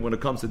L'Kiyume when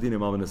it comes to Dinim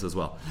Amonis as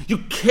well. You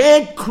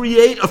can't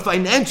create a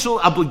financial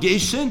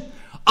obligation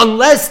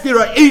unless there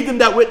are Edom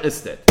that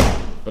witnessed it.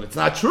 But it's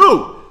not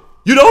true.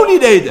 You don't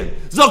need Edom.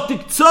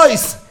 Zoktik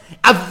Tzois,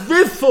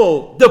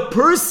 Avifel, the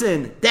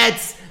person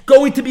that's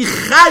going to be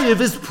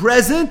Chayiv is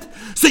present,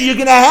 so you're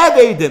going to have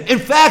Edom. In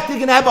fact, you're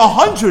going to have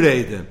 100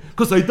 Edom.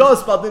 Because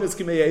Haidas Badin is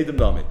K'mei Edom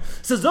Dami.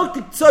 So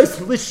Zoktik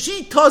Tzois,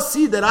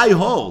 L'shitasi that I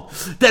hold,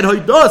 that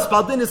Haidas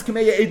Badin is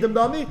K'mei Edom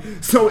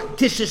Dami, so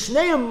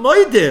Kishishneim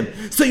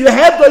Moedim, so you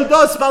have the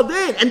Haidas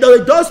Badin, and the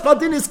Haidas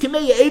Badin is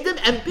K'mei Edom,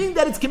 and being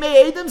that it's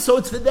K'mei Edom, so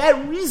it's for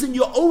that reason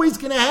you're always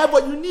going to have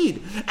what you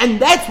need.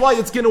 And that's why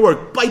it's going to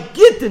work. By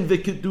Gittin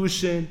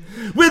V'Kiddushin,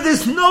 where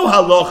there's no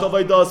halacha of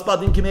Haidas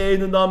Badin K'mei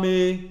Edom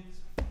Dami,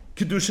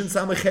 Kiddushin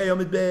Samachei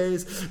Amid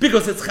Beis,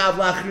 because it's Chav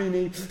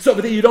Lachrini. So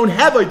over there you don't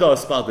have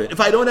Haidas Badin.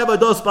 If I don't have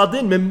Haidas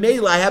Badin,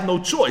 Memela I have no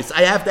choice.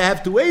 I have to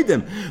have two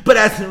Edom. But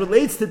as it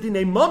relates to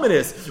Dinei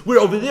Mominis, where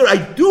over there I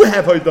do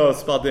have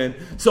Haidas Badin,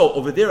 so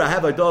over there I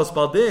have Haidas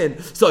Badin.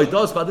 So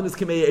Haidas Badin is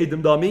K'mei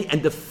Edom Dami,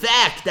 and the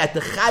fact that the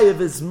Chayiv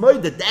is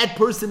murdered, that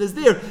person is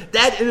there,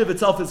 that in of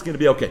itself is going to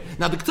be okay.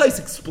 Now the Ktsois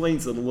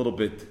explains it a little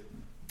bit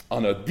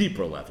on a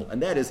deeper level,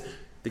 and that is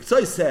the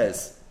Ktsois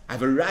says, I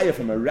have a raya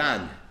from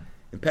Iran.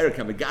 In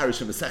Perikam Megarish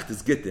and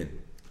Mesechtes Gittin,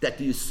 that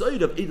the Yisoid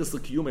of Eidas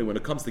L'Kiyume when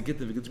it comes to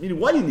Gittin, meaning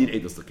why do you need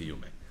Eidas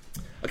L'Kiyume?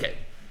 Okay,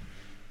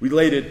 we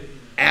laid it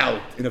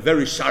out in a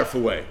very sharp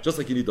way. Just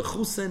like you need the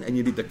Chusin, and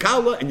you need the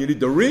Kala, and you need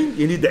the ring,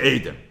 you need the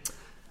Eidim.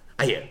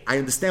 I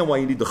understand why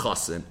you need the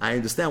Chusin, I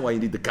understand why you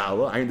need the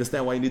Kala, I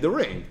understand why you need the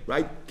ring,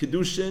 right?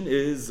 Kiddushin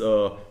is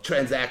a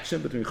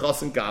transaction between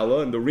Chusin, Kala,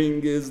 and the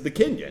ring is the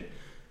Kinyan.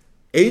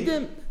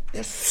 Eidim,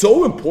 they're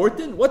so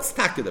important. What's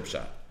Takid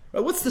Pshat?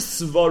 Right, what's the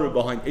svara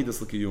behind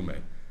Eidas L'Kiyume?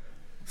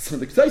 So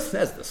the Ktsois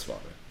says the svara.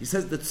 He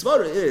says the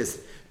svara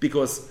is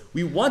because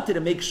we wanted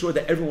to make sure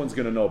that everyone's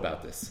going to know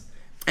about this.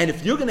 And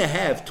if you're going to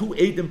have two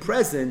Eidim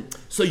present,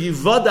 so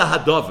Yivada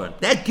Hadavar,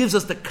 that gives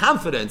us the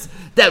confidence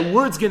that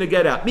word's going to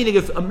get out. Meaning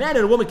if a man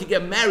and a woman can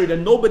get married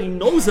and nobody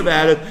knows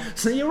about it,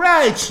 so you're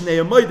right,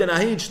 Shnei Amoid and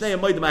Ahin, Shnei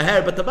Amoid and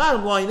Maher. But the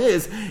bottom line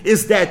is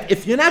that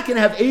if you're not going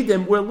to have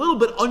Eidim, we're a little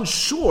bit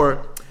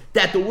unsure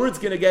that the word's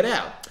going to get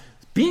out.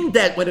 Being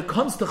that when it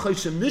comes to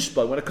Choshen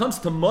Mishpah, when it comes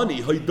to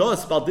money,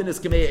 Haidas Badin is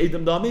K'mei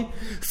Edom Dami,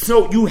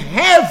 so you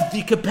have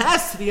the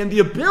capacity and the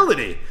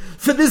ability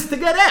for this to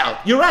get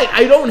out. You're right,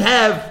 I don't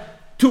have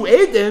two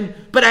Eidim,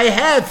 but I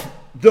have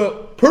the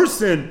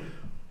person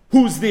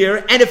who's there,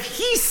 and if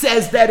he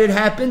says that it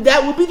happened,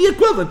 that will be the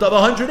equivalent of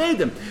 100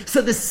 Eidim.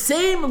 So the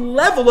same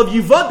level of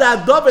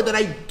Yivada Adavar that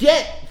I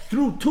get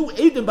through two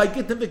Eidim by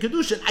Gittin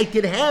v'Kiddushin, I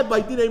can have by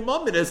Dinei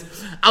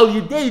Maminis al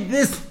Yidei,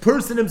 this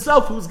person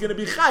himself who's going to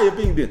be Chayav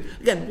being Din.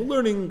 Again, we're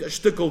learning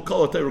Shtikol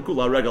Kol HaTorah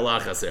Kula Regel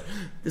Achas here.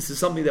 This is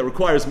something that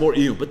requires more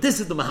iyum, but this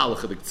is the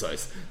Mahalach of the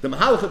K'tzais. The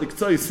Mahalach of the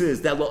K'tzais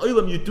is that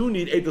La'olam you do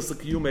need Eidos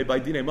L'Kiyumei by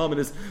Dinei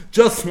Maminis,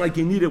 just like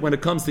you need it when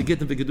it comes to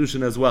Gittin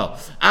v'Kiddushin as well.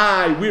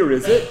 Where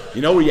is it?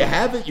 You know where you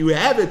have it? You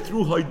have it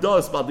through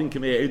Hoidos Baldin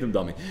Kamei Eidim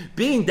Dami.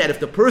 Being that if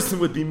the person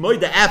would be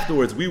Moida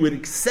afterwards, we would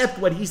accept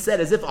what he said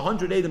as if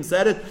 100 Eidim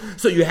said it.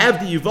 So you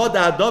have the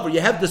Yivada Adavar, you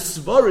have the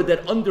Svara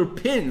that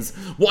underpins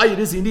why it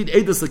is you need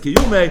Eidos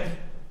L'Kiyumei,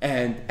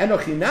 and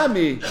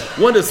Enochinami,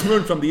 one is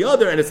learned from the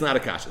other, and it's not a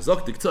kasha.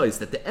 Zok Tzais,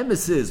 that the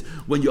emes is,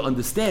 when you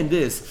understand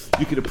this,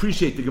 you can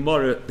appreciate the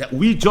Gemara that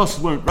we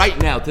just learned right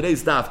now,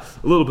 today's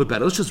daf, a little bit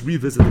better. Let's just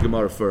revisit the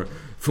Gemara for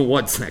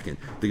 1 second.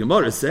 The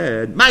Gemara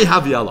said, Mai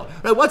Havi Allah.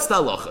 Right, what's the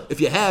halacha? If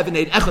you have an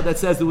Eid Echad that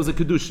says there was a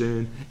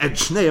Kiddushin, and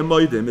Shnei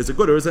Amoidim, is it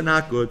good or is it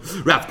not good?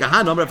 Rav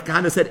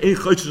Kahana said, Ein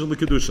Choshishin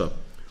L'Kiddusha.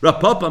 Rav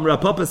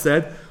Papa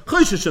said,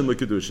 Choshishin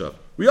L'Kiddusha.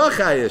 We are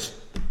chayish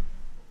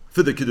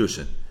for the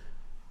Kiddushin.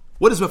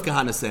 What is Rav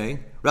Kahana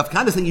saying? Rav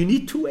Kahana is saying you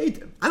need two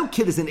Eidim. I don't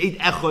care if it's an Eid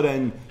Echad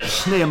and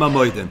Shnei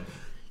Amoidim.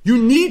 You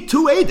need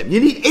two Eidim. You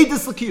need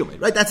Eidos L'Kiyumei.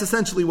 Right? That's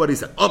essentially what he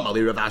said.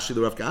 Amali Rav Ashi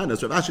the Rav Kahana.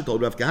 So Rav Ashi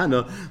told Rav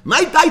Kahana,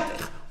 My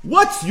daitech,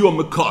 what's your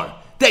makar?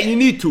 That you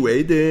need two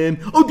Eidim.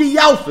 Oh, the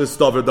Yalfis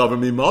Davar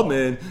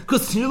Mimamin.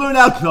 Because you learn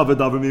out Davar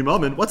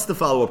Mimamin. What's the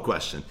follow-up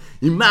question?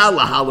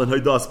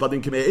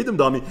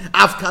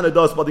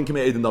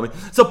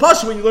 So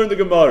Pasha, when you learn the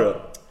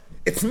Gemara,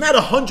 it's not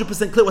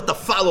 100% clear what the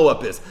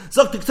follow-up is.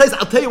 So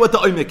I'll tell you what the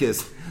oimik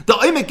is. The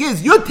oimik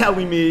is, you're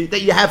telling me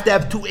that you have to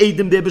have two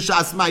Eidim there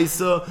b'shas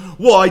ma'isa.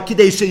 Why?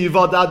 Kidei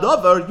she'yivada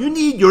adavar. You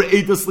need your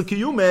Eidos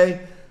L'Kiyumei.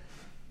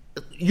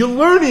 You're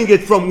learning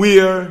it from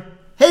where?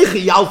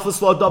 Heichi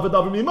yalfas lo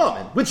davar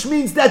mimamin. Which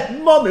means that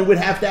Mammon would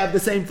have to have the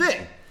same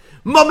thing.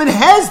 Mammon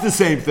has the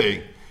same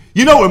thing.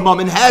 You know where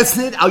Mammon has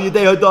it? Al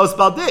Yidei Hadas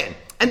Baldin.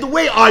 And the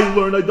way I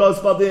learn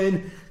Hadas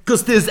Baldin,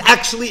 because there's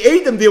actually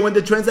Eidim there when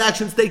the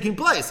transaction's taking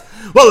place.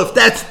 Well, if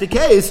that's the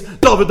case,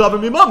 Davar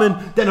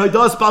Mimamin, then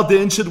Hadas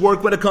Baldin should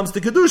work when it comes to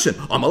Kiddushin.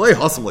 Amalei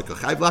Hasam like a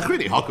Chayv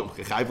Lachrini. How come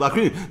Chayv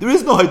Lachrini? There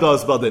is no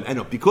Hadas Baldin.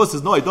 And because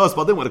there's no Hadas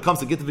Baldin when it comes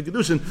to Gittin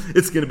Kiddushin,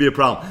 it's going to be a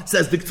problem.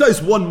 Says the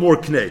K'tzais one more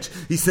knage.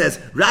 He says,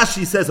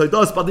 Rashi says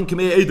Hadas Baldin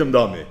Kamei Eidim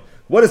Dami.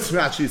 What does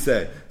Rashi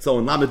say? So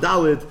in Lamed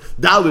Dalid,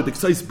 the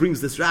K'tzais brings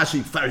this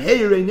Rashi.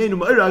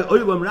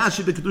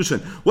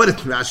 What does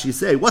Rashi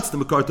say? What's the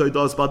Makar to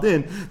Hadas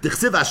Baldin?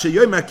 D'chsiv asher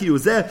yomer ki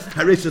uzeh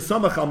haresh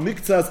samach al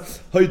miktzas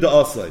hoida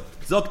asay.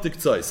 Zok the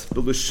K'tzais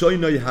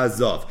b'l'shoynoi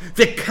hazav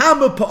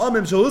v'kama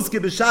pa'amim shehuzke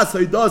b'shas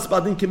Hadas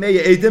Baldin k'mei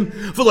edim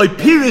v'loi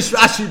pirish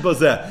Rashi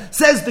b'zeh.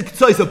 Says the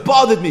K'tzais, it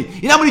bothered me.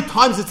 You know how many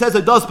times it says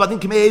Hadas Baldin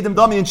k'mei edim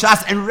dami in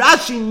Shas, and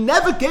Rashi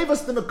never gave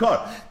us the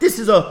Makar. This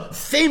is a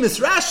famous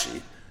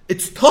Rashi.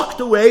 It's tucked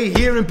away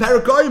here in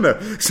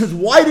Parakoimer. Says,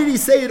 why did he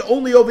say it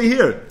only over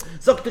here?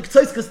 So,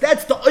 because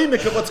that's the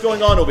oimik of what's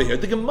going on over here.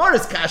 The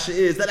Gemara's kasha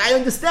is that I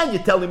understand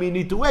you're telling me you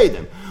need to weigh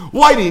them.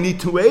 Why do you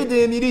need to weigh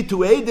them? You need to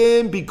weigh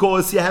them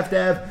because you have to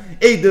have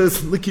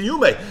Eidos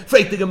L'Kiyumei.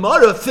 For the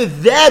Gemara, for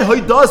that,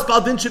 Hadas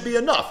Baldin should be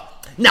enough.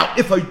 Now,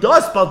 if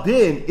Hadas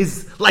Baldin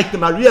is like the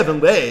Maria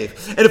and Lev,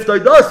 and if the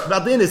Hadas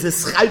Baldin is a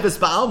Schayves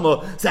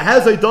Ba'alma, so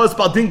how's Hadas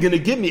Baldin going to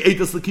give me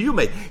Eidos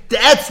L'Kiyumei?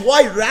 That's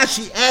why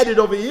Rashi added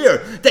over here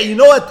that, you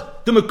know what?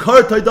 The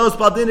Makar Hadas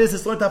Baldin is,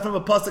 it's learned out from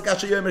a Pasuk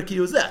Asher Yomer Ki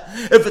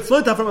Uzeh. If it's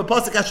learned out from a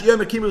Pasuk Asher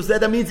Yomer Ki Uzeh,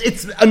 that means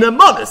it's an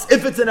Amonis.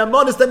 If it's an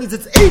Amonis, that means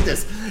it's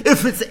Eidos.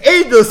 If it's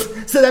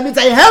Eidos, so that means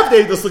I have the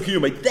Eidos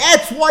L'Kiyumei.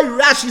 That's why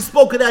Rashi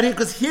spoke it out here,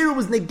 because here it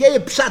was Negei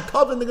Pshat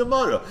Tov in the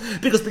Gemara.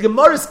 Because the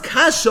Gemara's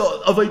kasha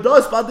of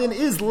Hadas Baldin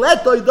is,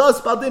 let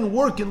Hadas Baldin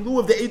work in lieu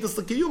of the Eidos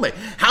L'Kiyumei.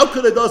 How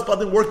could Hadas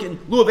Baldin work in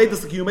lieu of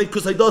Eidos L'Kiyumei?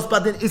 Because Hadas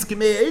Baldin is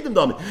K'mei Eidim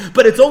Dami.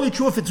 But it's only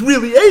true if it's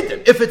really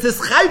Eidim. If it's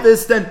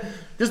Chayvis, then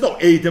there's no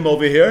Eidim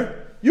over here.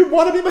 You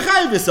want to be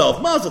mechayiv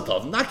yourself. Mazel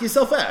tov. Knock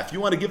yourself out.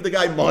 You want to give the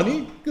guy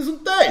money?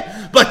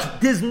 But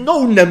there's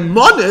no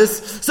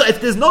nemonis. So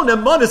if there's no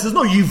nemonis, there's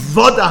no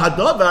yivada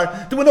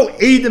hadavar. There were no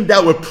Eidim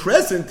that were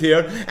present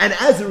here. And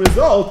as a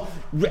result,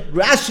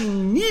 Rashi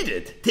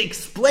needed to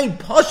explain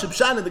Pashup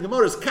Shan in the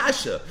Gemara's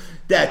kasha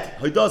that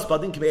Hadas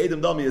Baldin K'mei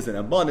Eidim Dami is an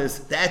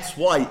nemonis. That's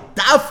why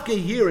Dafke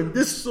here in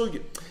this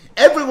sugya.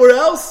 Everywhere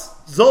else,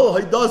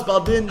 Zol Hadas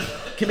Baldin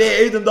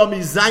K'mei Eidim Dami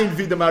Zayin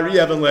Vida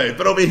Maria Even Lev.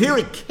 But over here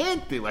it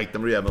can't be like the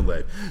Maria Even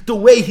Lev. The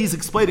way he's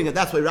explaining it,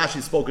 that's why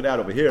Rashi spoke it out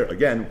over here.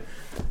 Again,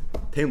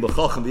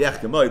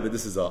 But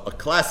this is a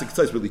classic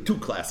tzais, really two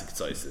classic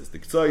tzaises. The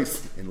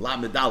tzais in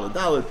Lamed Daled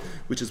Daled,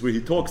 which is where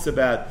he talks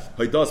about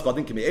Hoidas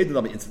Badin K'mei Edom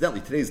Dami. Incidentally,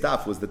 today's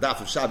daf was the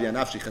daf of Shavia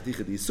Nafshi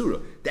Chaticha D'Yisura.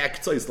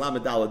 That tzais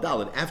Lamed Daled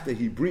Daled, after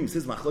he brings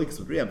his machlokes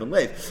with Riyam ben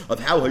Lev of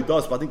how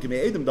Hoidas Badin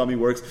K'mei Edom Dami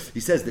works, he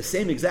says the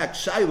same exact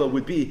shaila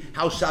would be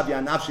how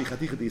Shavia Nafshi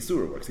Chaticha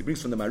D'Yisura works. He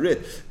brings from the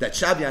Marit that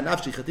Shavia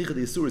Nafshi Chaticha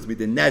D'Yisura is with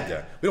the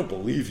neder. We don't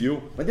believe you.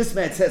 When this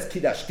man says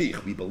Kiddush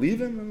Tich, we believe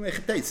him.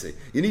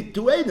 You need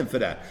to aid him for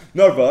that.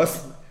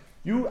 Nervous,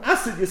 you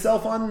acid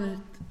yourself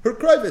on her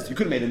krivis. You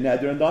could have made a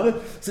neder and done it.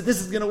 So this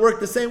is going to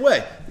work the same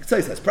way. The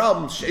Ktsois has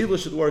problems. Sheila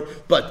should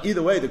work. But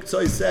either way, the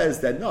Ktsois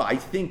says that no, I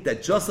think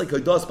that just like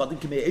Hodos Badin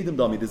K'mei Edom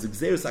Dami, there's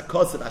Xeris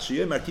HaKosav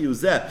Ashiyeh Marki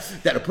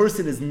Uzeh, that a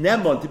person is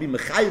nemon to be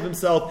mechayiv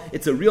himself.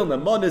 It's a real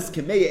nemonis.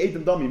 K'mei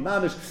Edom Dami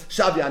manish.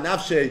 Shavya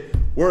Nafshe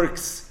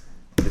works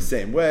the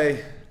same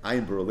way.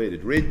 Ayin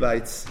related rate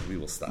bites. We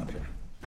will stop here.